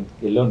ಹುಡುಕ್ಬೇಕು. ನಾನು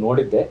ಎಲ್ಲೋ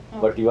ನೋಡಿದ್ದೆ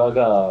ಬಟ್ ಇವಾಗ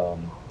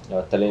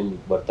ತಲೆಯಲ್ಲಿ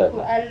ಬರ್ತಾ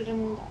ಇಲ್ಲ.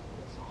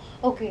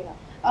 ಓಕೆ.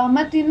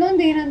 ಮತ್ತು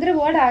ಇನ್ನೊಂದು ಏನಂದ್ರೆ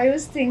what I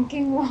was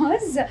thinking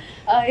was,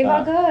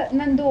 ಇವಾಗ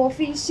ನಂದು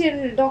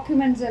ಅಫಿಷಿಯಲ್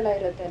ಡಾಕ್ಯುಮೆಂಟ್ಸ್ ಎಲ್ಲ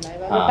ಇರುತ್ತಲ್ಲ,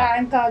 ಇವಾಗ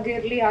ಬ್ಯಾಂಕ್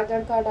ಆಗಿರಲಿ,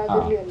 ಆಧಾರ್ ಕಾರ್ಡ್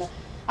ಆಗಿರಲಿ ಎಲ್ಲ,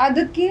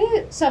 ಅದಕ್ಕೆ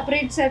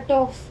separate set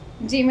of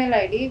Gmail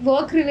I D,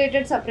 work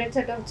related separate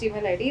set of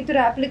Gmail I D, ಈ ಥರ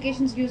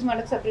ಅಪ್ಲಿಕೇಶನ್ಸ್ ಯೂಸ್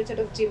ಮಾಡೋಕ್ಕೆ separate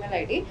set of Gmail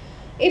I D.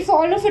 If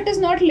all of it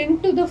is not link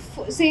to the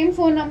same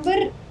phone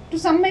number, to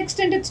some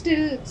extent it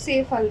still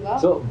safe ಅಲ್ವಾ?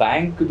 So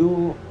ಬ್ಯಾಂಕ್ದು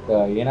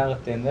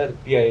ಏನಾಗುತ್ತೆ ಅಂದ್ರೆ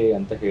PI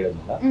ಅಂತ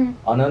ಹೇಳಿದ್ನಲ್ಲ,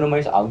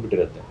 ಅನಾನಮೈಸ್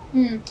ಆಗ್ಬಿಟ್ಟಿರುತ್ತೆ.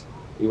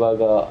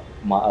 ಇವಾಗ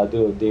ಅದು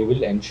ದೇ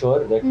ವಿಲ್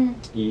ಎನ್ಶೋರ್ ದಟ್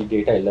ಈ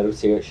ಡೇಟಾ ಎಲ್ಲರೂ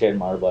ಶೇರ್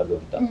ಮಾಡಬಾರ್ದು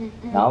ಅಂತ.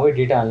 ನಾವೇ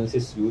ಡೇಟಾ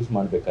ಅನಾಲಿಸಿಸ್ ಯೂಸ್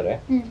ಮಾಡ್ಬೇಕಾದ್ರೆ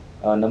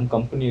ನಮ್ಮ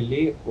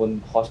ಕಂಪನಿಯಲ್ಲಿ ಒಂದು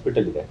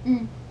ಹಾಸ್ಪಿಟಲ್ ಇದೆ,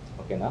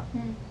 ಓಕೆನಾ.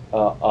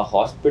 ಆ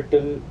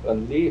ಹಾಸ್ಪಿಟಲ್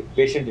ಅಲ್ಲಿ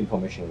ಪೇಷಂಟ್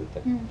ಇನ್ಫಾರ್ಮೇಶನ್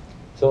ಇರುತ್ತೆ.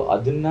 ಸೊ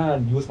ಅದನ್ನ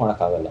ಯೂಸ್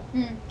ಮಾಡೋಕ್ಕಾಗಲ್ಲ,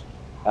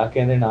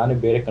 ಯಾಕೆಂದ್ರೆ ನಾನು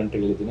ಬೇರೆ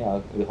ಕಂಟ್ರಿಗಳಿದ್ದೀನಿ,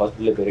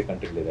 ಹಾಸ್ಪಿಟಲ್ ಬೇರೆ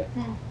ಕಂಟ್ರಿಗಳಿದೆ.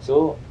 ಸೊ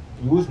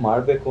ಯೂಸ್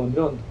ಮಾಡಬೇಕು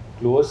ಅಂದ್ರೆ ಒಂದು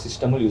ಕ್ಲೋಸ್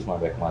ಸಿಸ್ಟಮಲ್ಲಿ ಯೂಸ್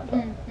ಮಾಡ್ಬೇಕು ಮಾತ್ರ.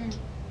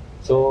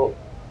 ಸೊ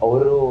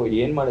ಅವರು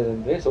ಏನು ಮಾಡಿದೆ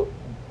ಅಂದರೆ, ಸೊ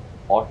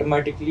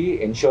ಆಟೋಮ್ಯಾಟಿಕ್ಲಿ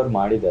ಎನ್ಶೋರ್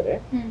ಮಾಡಿದ್ದಾರೆ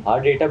ಆ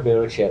ಡೇಟಾ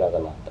ಬೇರೆಯವ್ರಿಗೆ ಶೇರ್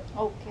ಆಗಲ್ಲ ಅಂತ,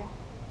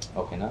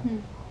 ಓಕೆನಾ.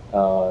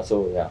 ಸೊ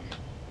ಯಾ,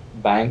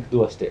 ಬ್ಯಾಂಕ್ದು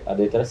ಅಷ್ಟೇ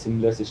ಅದೇ ಥರ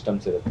ಸಿಮಿಲರ್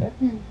ಸಿಸ್ಟಮ್ಸ್ ಇರುತ್ತೆ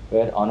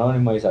ವೇರ್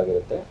ಅನಾನಿಮೈಸ್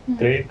ಆಗಿರುತ್ತೆ.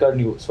 ಕ್ರೆಡಿಟ್ ಕಾರ್ಡ್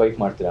ನೀವು ಸ್ವೈಪ್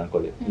ಮಾಡ್ತೀರಾ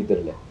ಅನ್ಕೊಳ್ಳಿ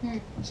ಇದರಲ್ಲೇ,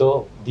 ಸೊ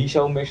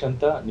ದಿಶಾ ಉಮೇಶ್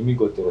ಅಂತ ನಿಮಗೆ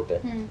ಗೊತ್ತಿರುತ್ತೆ,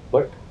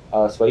 ಬಟ್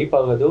ಸ್ವೈಪ್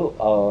ಆಗೋದು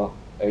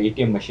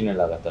ATM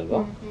ಮಷೀನಲ್ಲಿ ಆಗತ್ತಲ್ವಾ.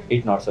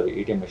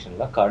 ATM ಮಷೀನ್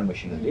ಅಲ್ಲ, ಕಾರ್ಡ್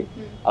ಮಷೀನಲ್ಲಿ.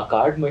 ಆ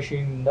ಕಾರ್ಡ್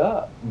ಮಷೀನಿಂದ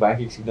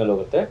ಬ್ಯಾಂಕಿಗೆ ಸಿಗ್ನಲ್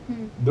ಹೋಗುತ್ತೆ,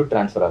 ದುಡ್ಡು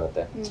ಟ್ರಾನ್ಸ್ಫರ್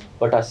ಆಗುತ್ತೆ.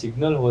 ಬಟ್ ಆ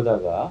ಸಿಗ್ನಲ್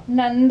ಹೋದಾಗ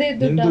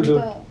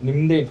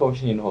ನಿಮ್ದೇ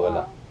ಇನ್ಫಾರ್ಮೇಶನ್ ಏನು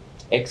ಹೋಗಲ್ಲ,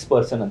 ಎಕ್ಸ್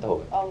ಪರ್ಸನ್ ಅಂತ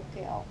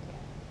ಹೋಗುತ್ತೆ,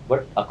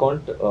 ಬಟ್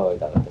ಅಕೌಂಟ್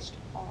ಇದಾಗತ್ತೆ ಅಷ್ಟೇ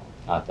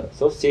ಆ ಥರ.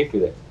 ಸೊ ಸೇಫ್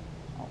ಇದೆ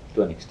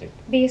to an extent.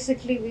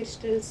 Basically, we're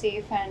still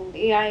safe and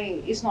AI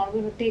is not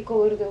going to take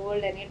over the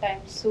world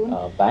anytime soon.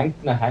 Bank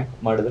na hack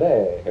ಮಾಡಿದ್ರೆ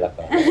ಹೇಳಕ್ಕ.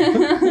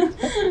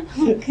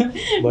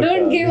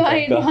 Don't give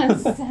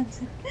ideas.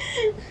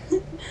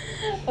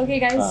 Okay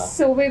guys,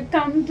 so we've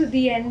come to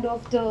the end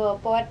of the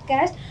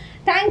podcast.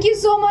 Thank you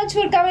so much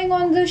for coming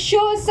on the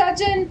show,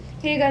 Sachin.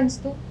 ಹೇಗೆ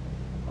ಅನಿಸ್ತು?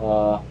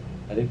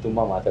 ಅದಕ್ಕೆ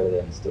ತುಂಬಾ ಮಾತಾಡಿದೆ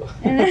ಅನಿಸ್ತು.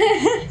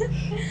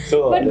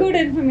 But good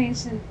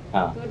information.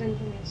 Good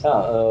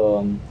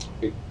information.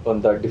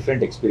 ಒಂದು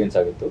different experience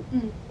ಆಗಿತ್ತು.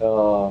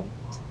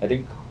 I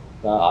think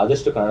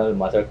ಆದಷ್ಟು ಕನ್ನಡದಲ್ಲಿ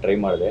ಮಾತಾಡಕ್ಕೆ ಟ್ರೈ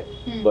ಮಾಡಿದೆ,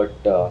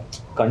 ಬಟ್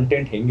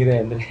ಕಂಟೆಂಟ್ ಹೆಂಗಿದೆ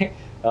ಅಂದರೆ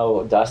ನಾವು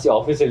ಜಾಸ್ತಿ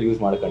ಆಫೀಸಲ್ಲಿ ಯೂಸ್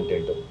ಮಾಡೋ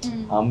ಕಂಟೆಂಟು,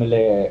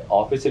 ಆಮೇಲೆ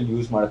ಆಫೀಸಲ್ಲಿ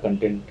ಯೂಸ್ ಮಾಡೋ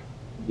ಕಂಟೆಂಟ್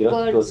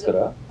ಇರೋದಕ್ಕೋಸ್ಕರ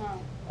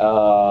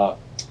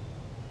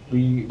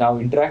ನಾವು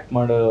ಇಂಟ್ರ್ಯಾಕ್ಟ್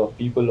ಮಾಡೋ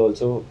ಪೀಪಲ್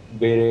ಆಲ್ಸೋ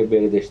ಬೇರೆ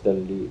ಬೇರೆ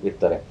ದೇಶದಲ್ಲಿ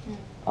ಇರ್ತಾರೆ.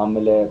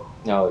 ಆಮೇಲೆ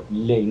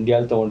ಇಲ್ಲೇ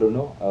ಇಂಡಿಯಾದಲ್ಲಿ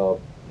ತೊಗೊಂಡ್ರು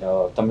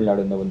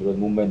ತಮಿಳ್ನಾಡಿಂದ ಬಂದಿರ್ಬೋದು,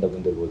 ಮುಂಬೈಯಿಂದ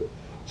ಬಂದಿರ್ಬೋದು.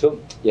 ಸೊ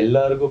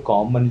ಎಲ್ಲರಿಗೂ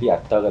ಕಾಮನ್ಲಿ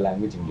ಅರ್ಥ ಆಗೋ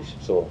ಲ್ಯಾಂಗ್ವೇಜ್ ಇಂಗ್ಲೀಷ್.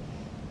 ಸೊ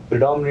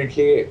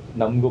ಪ್ರಿಡಾಮಿನೆಂಟ್ಲಿ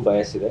ನಮಗೂ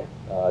ಬಯಸ್ ಇದೆ,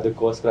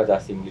 ಅದಕ್ಕೋಸ್ಕರ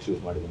ಜಾಸ್ತಿ ಇಂಗ್ಲೀಷ್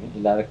ಯೂಸ್ ಮಾಡಿದ್ದೀನಿ.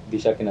 ಇಲ್ಲಾಂದ್ರೆ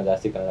ದಿಶಾಕಿನ್ನ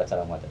ಜಾಸ್ತಿ ಕನ್ನಡ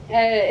ಚೆನ್ನಾಗಿ ಮಾತಾಡ್ತೀನಿ.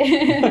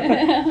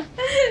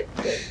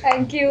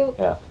 Thank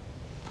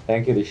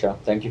you Disha,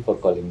 thank you for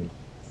calling me.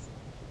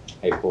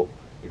 I hope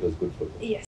it was good for you.